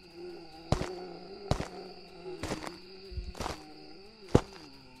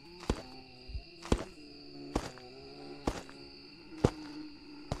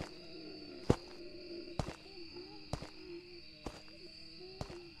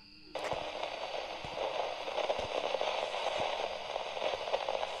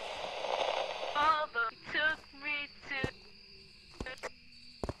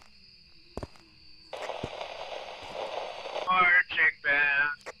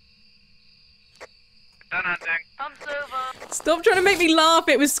 Stop trying to make me laugh,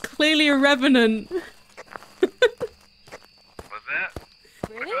 it was clearly a revenant. Was it?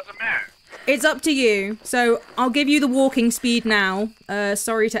 Really? It doesn't matter. It's up to you. So, I'll give you the walking speed now.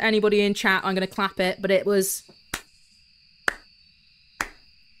 Sorry to anybody in chat, I'm gonna clap it, but it was...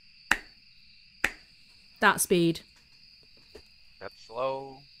 that speed. That's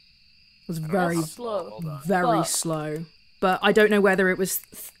slow. It was very, slow. very slow. But I don't know whether it was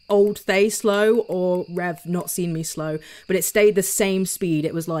old Thay slow or Rev not seen me slow, but it stayed the same speed.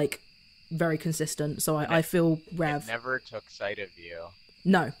 It was like very consistent, so I feel Rev. It never took sight of you.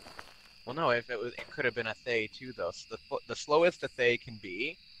 No. Well, no, if it was, it could have been a Thay too, though. So the slowest a Thay can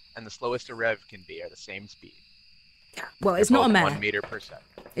be and the slowest a Rev can be are the same speed. Well, it's They're not a both mare. 1 meter per second.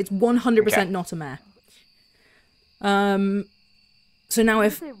 It's 100% Okay. not a mare. So now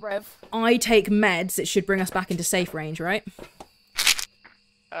if Rev. I take meds, it should bring us back into safe range, right?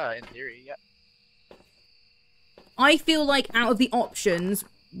 In theory, yeah. I feel like out of the options,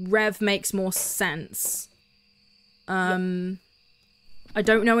 Rev makes more sense. I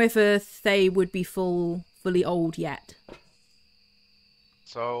don't know if a Thay would be fully old yet.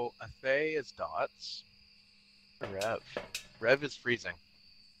 So a Thay is dots. Rev. Rev is freezing.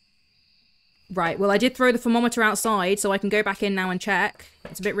 Right, well I did throw the thermometer outside, so I can go back in now and check.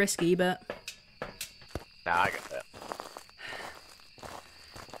 It's a bit risky, but... Nah, I got that.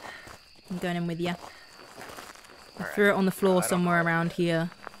 I'm going in with you. I Alright. threw it on the floor I don't somewhere know. around here.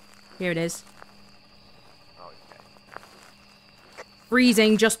 Here it is. Okay.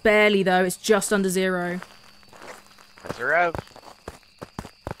 Freezing, just barely though, it's just under 0. That's a Rev.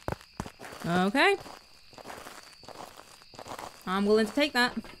 Okay. I'm willing to take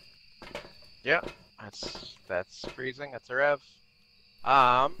that. Yeah, that's freezing. That's a Rev.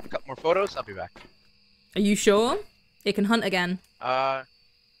 A couple more photos. I'll be back. Are you sure? It can hunt again. Can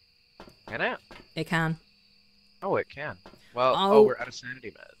it? It can. Oh, it can. Well, I'll- we're out of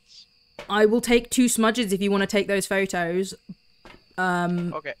sanity meds. I will take 2 smudges if you want to take those photos.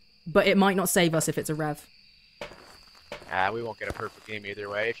 Okay. But it might not save us if it's a Rev. We won't get a perfect game either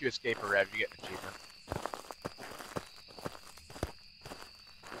way. If you escape a Rev, you get an achievement.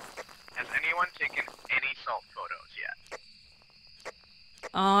 Has anyone taken any salt photos yet?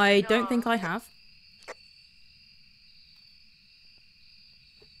 I don't think I have.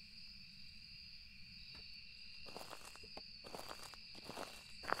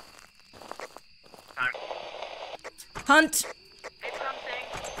 Time. Hunt! It's hunting.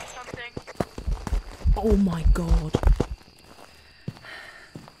 It's hunting. Oh my god.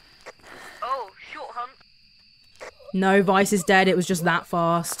 Oh, short hunt. No, Vice is dead. It was just that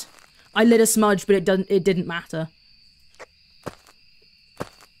fast. I lit a smudge, but it didn't matter.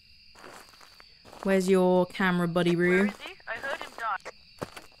 Where's your camera, buddy Where Roo? is he? I heard him die.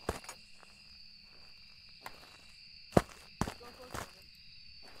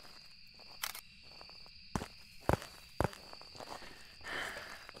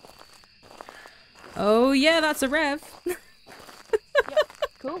 Oh yeah, that's a Rev.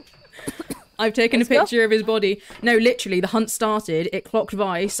 Cool. I've taken Let's a go. picture of his body. No, literally, the hunt started, it clocked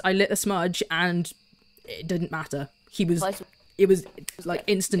Vice, I lit a smudge, and it didn't matter. Vice- It was like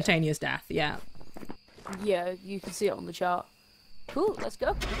instantaneous death, yeah. Yeah, you can see it on the chart. Cool, let's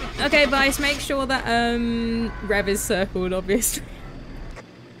go. Okay, Vice, make sure that, Rev is circled, obviously.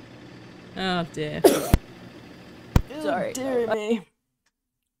 Oh dear. Sorry. Dear me.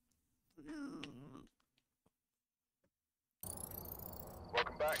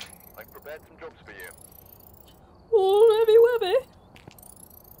 Welcome back. I've prepared some jobs for you. Oh, Webby.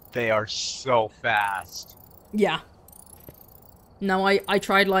 They are so fast. Yeah. No, I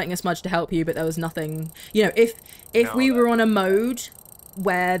tried lighting a smudge to help you, but there was nothing. You know, if No, we that- were on a mode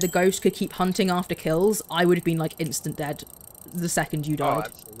where the ghost could keep hunting after kills, I would have been like instant dead the second you Oh, died.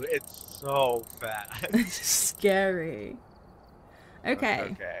 absolutely. It's so fast. Scary. Okay.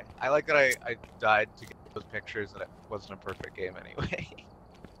 Okay. I like that I died to get those pictures and it wasn't a perfect game anyway.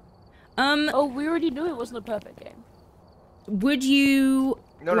 Oh, we already knew it wasn't a perfect game. Would you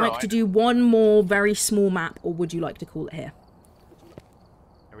No, like to do one more very small map, or would you like to call it here?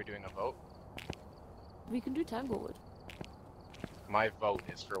 Are we doing a vote? We can do Tanglewood. My vote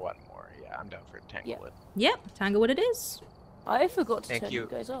is for one more. Yeah, I'm down for Tanglewood. Yep, Tanglewood it is. I forgot to Thank turn you. you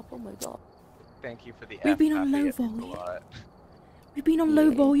guys up. Oh my god. Thank you for the We've been on F, low it means a volume. lot. We've been on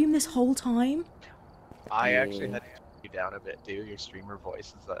low volume this whole time. I actually had to turn you down a bit, dude. Your streamer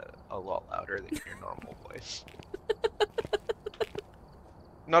voice is a lot louder than your normal voice.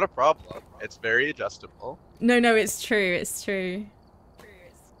 Not a problem. It's very adjustable. No, it's true. It's true.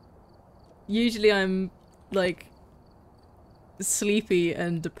 Usually I'm like sleepy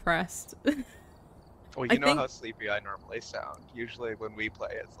and depressed. Well, you know how sleepy I normally sound. Usually when we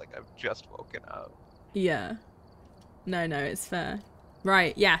play, it's like I've just woken up. Yeah. No, it's fair.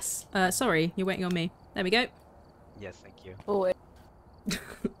 Right, yes. Sorry, you're waiting on me. There we go. Yes, thank you. Always.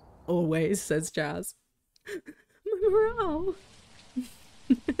 Always, says Jazz. My morale.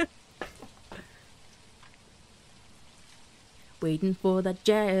 Waiting for that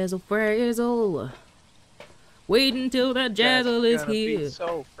jazz frazzle. Waiting till that jazzle is here. Be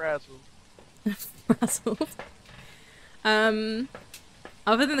so frazzled. Frazzled.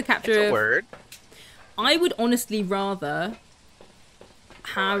 Other than the capture, It's a word. I would honestly rather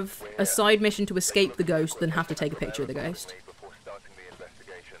have a side mission to escape the ghost than have to take a picture of the ghost.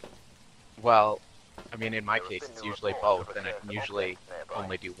 Well, I mean, in my case, it's usually both, and I can usually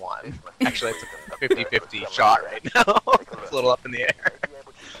only do one. Actually, it's a 50-50 shot right now. It's a little up in the air.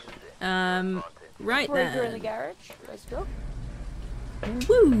 Right Breaker in the then. garage. Let's go.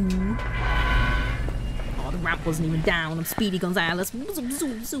 Woo! Oh, the ramp wasn't even down. I'm Speedy Gonzales. Zoo,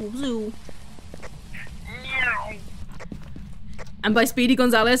 zoo, zoo, zoo. And by Speedy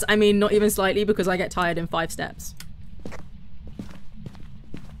Gonzales, I mean not even slightly, because I get tired in 5 steps.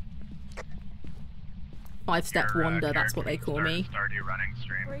 5-step wonder, that's what they call me.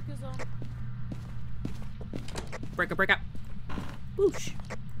 Breaker's on. Breaker. Whoosh.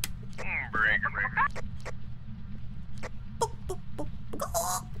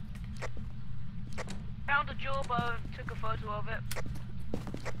 Found a jawbone, took a photo of it.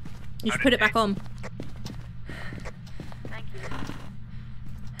 You should put it back on. Thank you.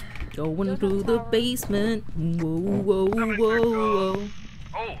 Going through the basement. Whoa.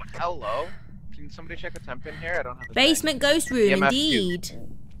 Oh, hello. Can somebody check a temp in here? I don't have a Basement ghost room, EMF 2. indeed.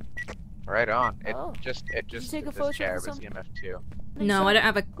 Right on. It Oh. just take a this photo chair of was some- EMF2. No, I don't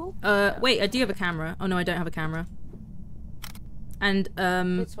have a... Cool. Wait, I do have a camera. Oh no, I don't have a camera. And,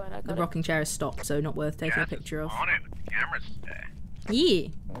 It's fine, I the got it. rocking chair is stopped, so not worth taking a picture of. On it with the cameras today. Yeah.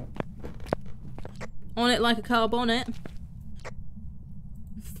 On it like a car bonnet.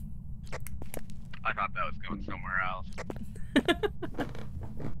 I thought that was going somewhere else.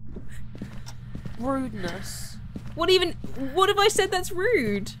 Rudeness. What have I said that's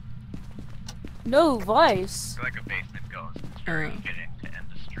rude? No, Vice. Like a basement ghost. It's very fitting to end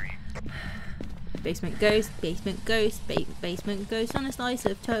the stream. Basement ghost on a slice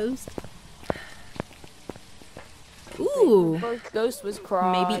of toast. Ooh. Both Ghost was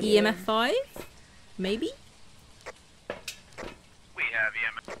crying. Maybe EMF 5? Maybe? We have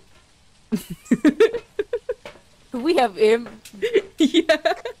EMF. We have him. Yeah.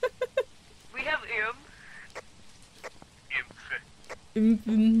 We have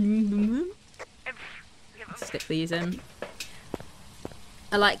Stick these in.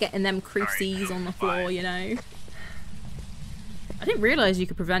 I like getting them creases on the floor, you know. I didn't realise you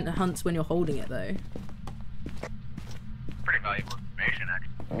could prevent the hunts when you're holding it, though. Pretty valuable information,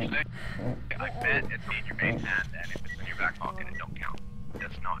 actually. I bet it's in your main hand, and if it's in your back pocket, it don't count. It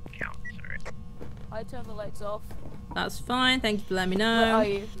does not count, sorry. I turned the lights off. That's fine, thank you for letting me Where know. are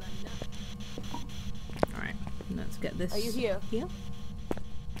you? Alright, let's get this Are you here? here.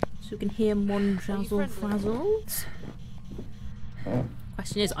 So we can hear one jazzle friendly? frazzles.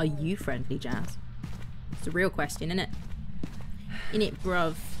 Question is, are you friendly, Jazz? It's a real question, innit? Innit,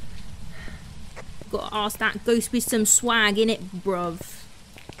 bruv? Gotta ask that ghost with some swag, innit, bruv?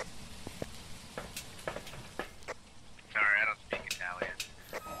 Sorry, I don't speak Italian.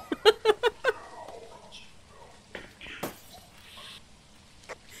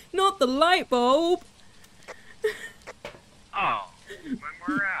 Not the light bulb! Oh, my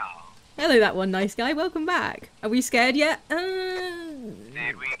morale. Hello, that one nice guy. Welcome back. Are we scared yet?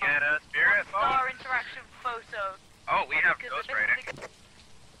 Did we get a spirit phone? Star interaction photo. Oh, we have Because ghost I writing. think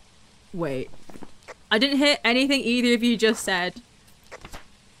Wait. I didn't hear anything either of you just said.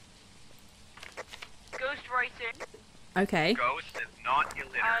 ghost writing Okay. Ghost is not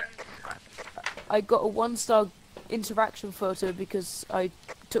illiterate. and I got a 1-star interaction photo because I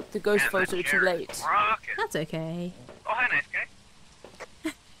took the ghost And photo the too chair is late. rocking. That's okay. Oh, hi, nice guy.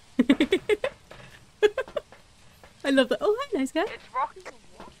 I love that. Oh, hi, nice guy. it's rocking.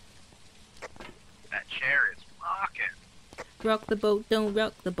 That chair is rocking. Rock the boat, don't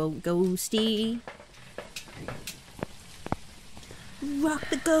rock the boat, ghosty. Rock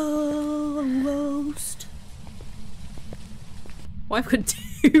the ghost. Why have we got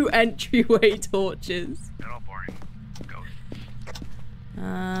 2 entryway torches? They're all boring. Ghost.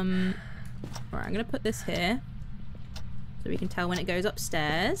 Right, I'm gonna put this here so we can tell when it goes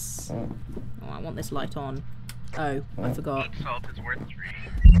upstairs. Oh, I want this light on. Oh, I forgot. Each salt is worth 3.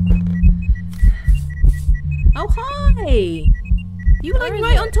 Oh, hi! You were like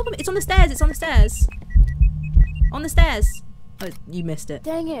right on top of it. It's on the stairs. It's on the stairs. On the stairs. Oh, you missed it.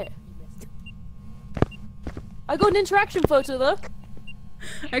 Dang it. I got an interaction photo though.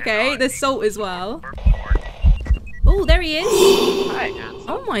 Okay, there's salt as well. Oh, there he is.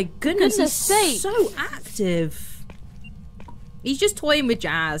 Oh my goodness, he's so active. He's just toying with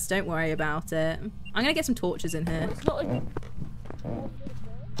Jazz. Don't worry about it. I'm gonna get some torches in here. It's not like...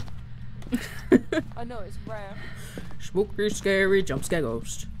 I know, it's rare. Spooky, scary, jump scare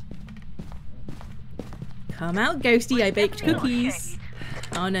ghost. Come out, ghosty, I baked cookies.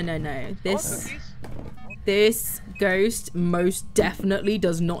 Oh, no, no, no. This ghost most definitely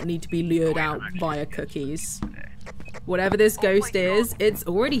does not need to be lured out via cookies. Whatever this ghost is, it's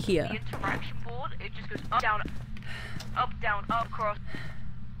already here. The interaction board, it just goes up, down, up, cross,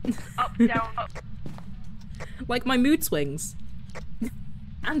 up, down, up. Like my mood swings.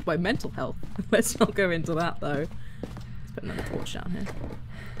 And my mental health. Let's not go into that though. Let's put another torch down here.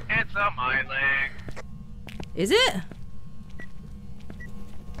 It's a myling. Is it?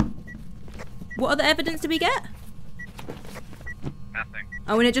 What other evidence did we get? Nothing.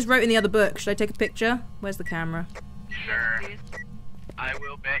 Oh, and it just wrote in the other book. Should I take a picture? Where's the camera? Sure. I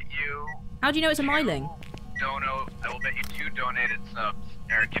will bet you. How do you know it's a myling? I will bet you 2 donated subs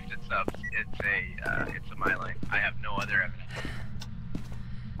or gifted subs. It's a myling. I have no other evidence.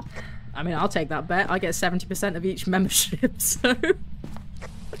 I mean, I'll take that bet. I get 70% of each membership, so. Not if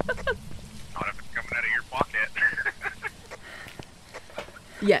it's coming out of your pocket.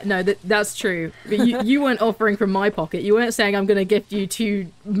 Yeah, no, that's true. But you weren't offering from my pocket. You weren't saying I'm going to gift you 2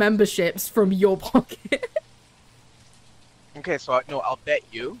 memberships from your pocket. Okay, so I'll bet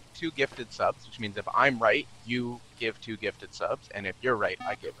you 2 gifted subs, which means if I'm right, you give 2 gifted subs, and if you're right,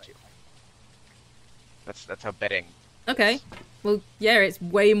 I give 2. That's how betting. Okay. Well, yeah, it's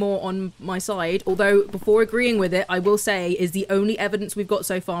way more on my side. Although, before agreeing with it, I will say is the only evidence we've got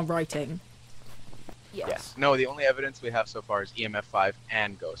so far writing. Yes. No, the only evidence we have so far is EMF 5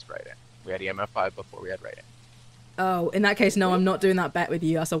 and ghost writing. We had EMF 5 before we had writing. Oh, in that case, no, I'm not doing that bet with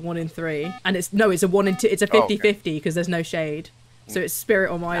you. That's a 1 in 3. And it's a 1 in 2. It's a 50-50 because there's no shade. So it's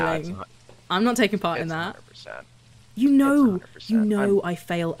spirit or myling. I'm not taking part in that. 100%. You know I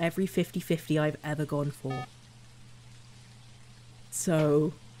fail every 50-50 I've ever gone for.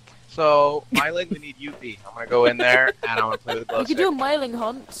 So myling, we need UV. I'm gonna go in there and I'm gonna play with the glow stick. We could do a myling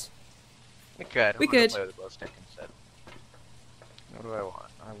hunt. We could. We could. Play with the glow stick instead. What do I want?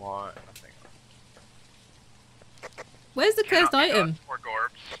 I want nothing. Where's the cursed item? 4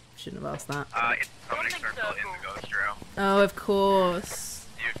 gorbs. Shouldn't have asked that. It's the summoning circle in the ghost room. Oh, of course.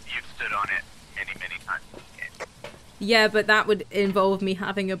 You've stood on it many times in this game. Yeah, but that would involve me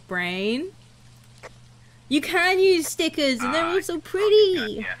having a brain. You can use stickers, and they're all so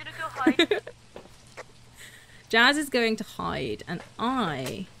pretty. I'm gonna go hide. Jazz is going to hide, and We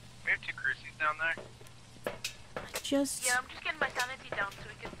have 2 crucies down there. Yeah, I'm just getting my sanity down so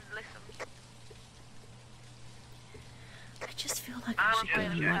we can listen. I just feel like I should go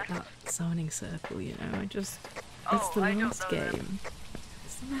and like that summoning circle, you know? It's the last game.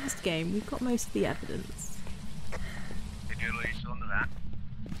 It's the last game. We've got most of the evidence. Hey, Doodle, are you still in the van?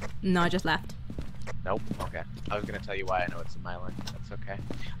 No, I just left. Nope. Okay. I was gonna tell you why I know it's a myling. That's okay.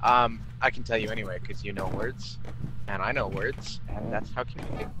 I can tell you anyway because you know words, and I know words, and that's how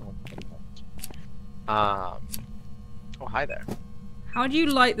communication works. Oh, hi there. How do you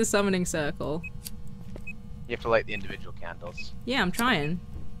light the summoning circle? You have to light the individual candles. Yeah, I'm trying.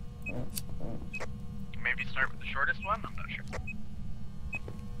 Maybe start with the shortest one. I'm not sure.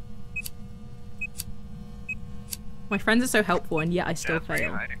 My friends are so helpful, and yet I still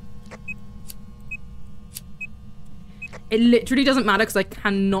fail. It literally doesn't matter because I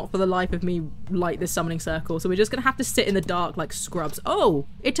cannot for the life of me light this summoning circle. So we're just going to have to sit in the dark like scrubs. Oh,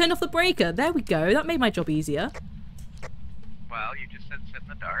 it turned off the breaker. There we go. That made my job easier. Well, you just said sit in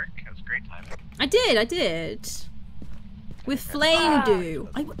the dark. That was great timing. I did. With flame dew.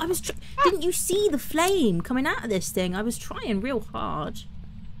 I was didn't you see the flame coming out of this thing? I was trying real hard.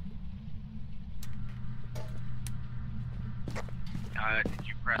 Did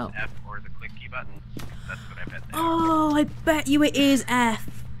you press F or the click key button? That's what I bet there. Oh, I bet you it is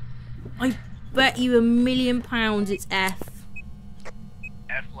F. bet you £1,000,000 it's F.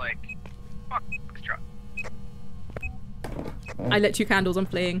 F like... Fuck, let's try. I lit 2 candles, I'm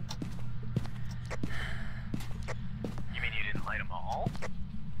fleeing. You mean you didn't light them all?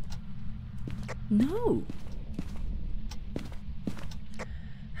 No.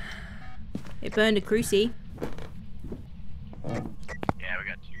 It burned a crucie. Yeah, we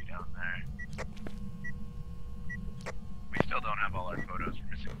got 2 down there. We still don't have all our photos.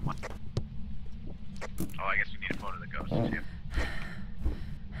 We're missing 1. Oh, I guess we need a photo of the ghost too.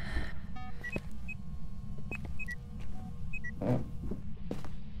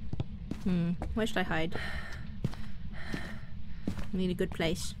 Where should I hide? I need a good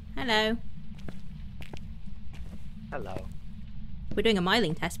place. Hello. Hello. We're doing a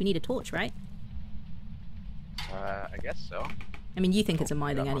myling test. We need a torch, right? I guess so. I mean, you think it's a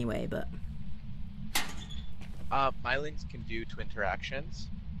myling anyway, but... Mylings can do twin interactions,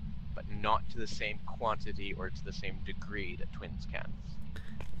 but not to the same quantity or to the same degree that twins can.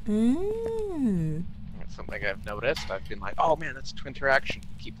 That's something I've noticed. I've been like, oh man, that's a twin interaction.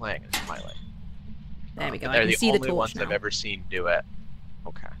 Keep playing, it's myling. There we go. They're I can see the torch only ones now. I've ever seen do it.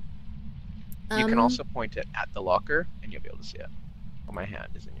 Okay. You can also point it at the locker, and you'll be able to see it. Oh, my hand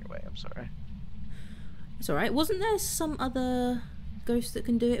is in your way. I'm sorry. It's alright. Wasn't there some other ghost that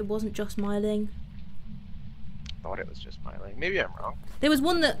can do it? It wasn't just myling. I thought it was just myling. Maybe I'm wrong. There was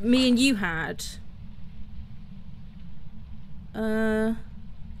one that me and you had.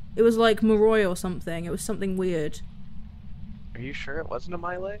 It was like Moroi or something. It was something weird. Are you sure it wasn't a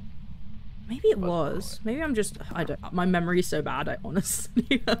myling? Maybe it was. Maybe I'm just... I don't... My memory's so bad, I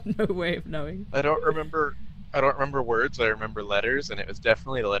honestly have no way of knowing. I don't remember words, I remember letters, and it was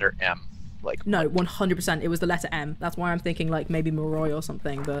definitely the letter M. Like... No, 100%. It was the letter M. That's why I'm thinking, like, maybe Moroi or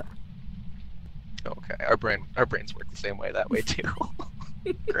something, but... Okay, our brains work the same way that way, too.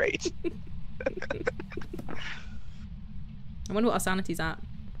 Great. I wonder what our sanity's at.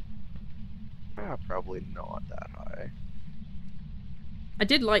 Probably not that high. I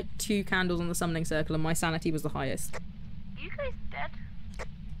did light 2 candles on the summoning circle and my sanity was the highest. Are you guys dead?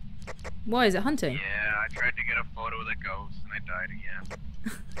 Why, is it hunting? Yeah, I tried to get a photo of the ghost and I died again.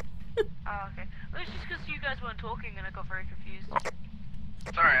 Oh, okay. Well, it's just because you guys weren't talking and I got very confused.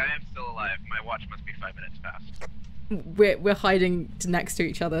 Sorry, I am still alive. My watch must be 5 minutes past. We're hiding next to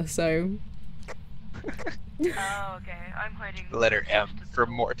each other, so... Oh, okay. I'm hiding. The letter M for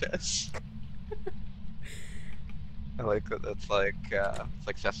Mortis. I like that. That's like it's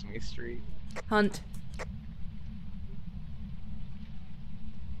like Sesame Street. Hunt.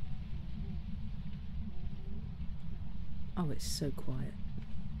 Oh, it's so quiet.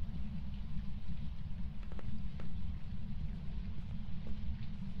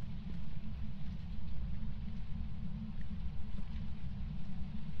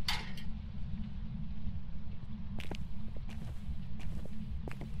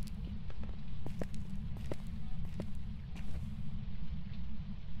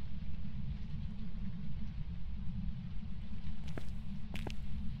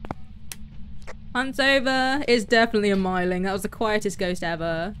 Hunt's over. It's definitely a myling. That was the quietest ghost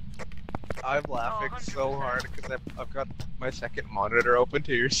ever. I'm laughing so hard because I've got my second monitor open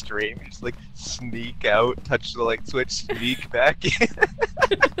to your stream. Just like sneak out, touch the like switch, sneak back in.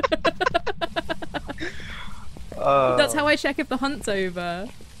 That's how I check if the hunt's over.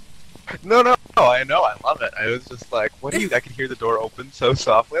 No, I know, I love it. I was just like, what are you? I could hear the door open so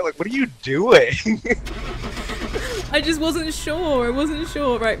softly. Like, what are you doing? I just wasn't sure. I wasn't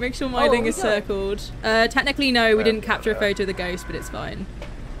sure. Right, make sure my thing is circled. Technically, no, we didn't capture a photo of the ghost, but it's fine.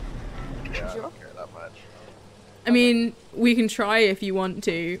 Yeah, I don't care that much. I mean, we can try if you want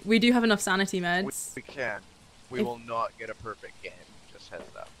to. We do have enough sanity meds. We can. We will not get a perfect game. Just heads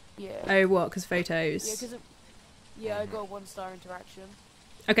up. Yeah. Oh, what? Because photos? Yeah, because yeah, I got a 1-star interaction.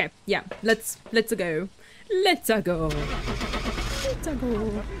 Okay, yeah. Let's go. Let's go. Let's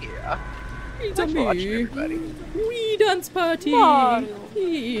go. Yeah. It's Thanks a for watching, me. everybody. We dance party. Mario.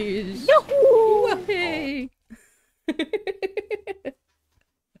 Please. Yahoo! Hey.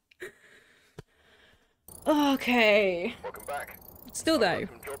 Okay. Welcome back. Still though,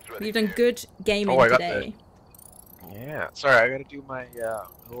 Some jobs ready. we've done good gaming I got today. Yeah. Sorry, I gotta do my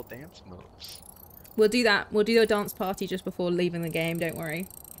little dance moves. We'll do that. We'll do a dance party just before leaving the game. Don't worry.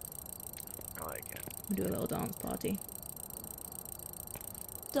 I like it. We'll do a little dance party.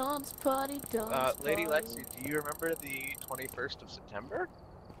 Dance party, dance Lady party. Lexi, do you remember the 21st of September?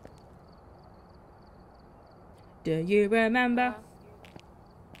 Do you remember?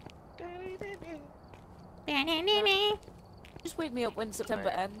 Just wake me up when September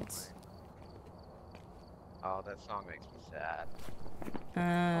ends. Oh, that song makes me sad.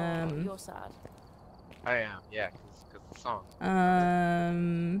 Oh, you're sad. I am, yeah, because the song.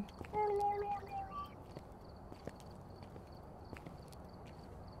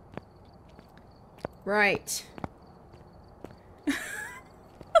 Right.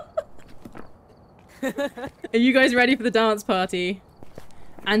 Are you guys ready for the dance party?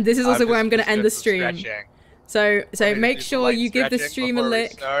 And this is also where I'm going to end the stream. So make sure you give the stream a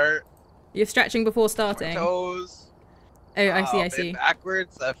lick. You're stretching before starting. Toes. Oh, I see.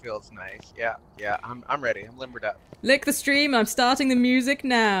 Backwards. That feels nice. Yeah. I'm ready. I'm limbered up. Lick the stream. I'm starting the music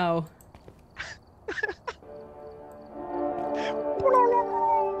now.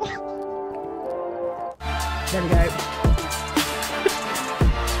 There we go.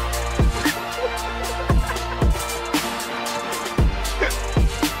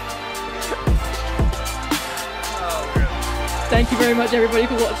 Thank you very much, everybody,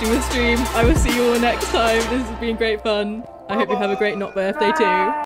 for watching the stream. I will see you all next time. This has been great fun. I hope you have a great not birthday too.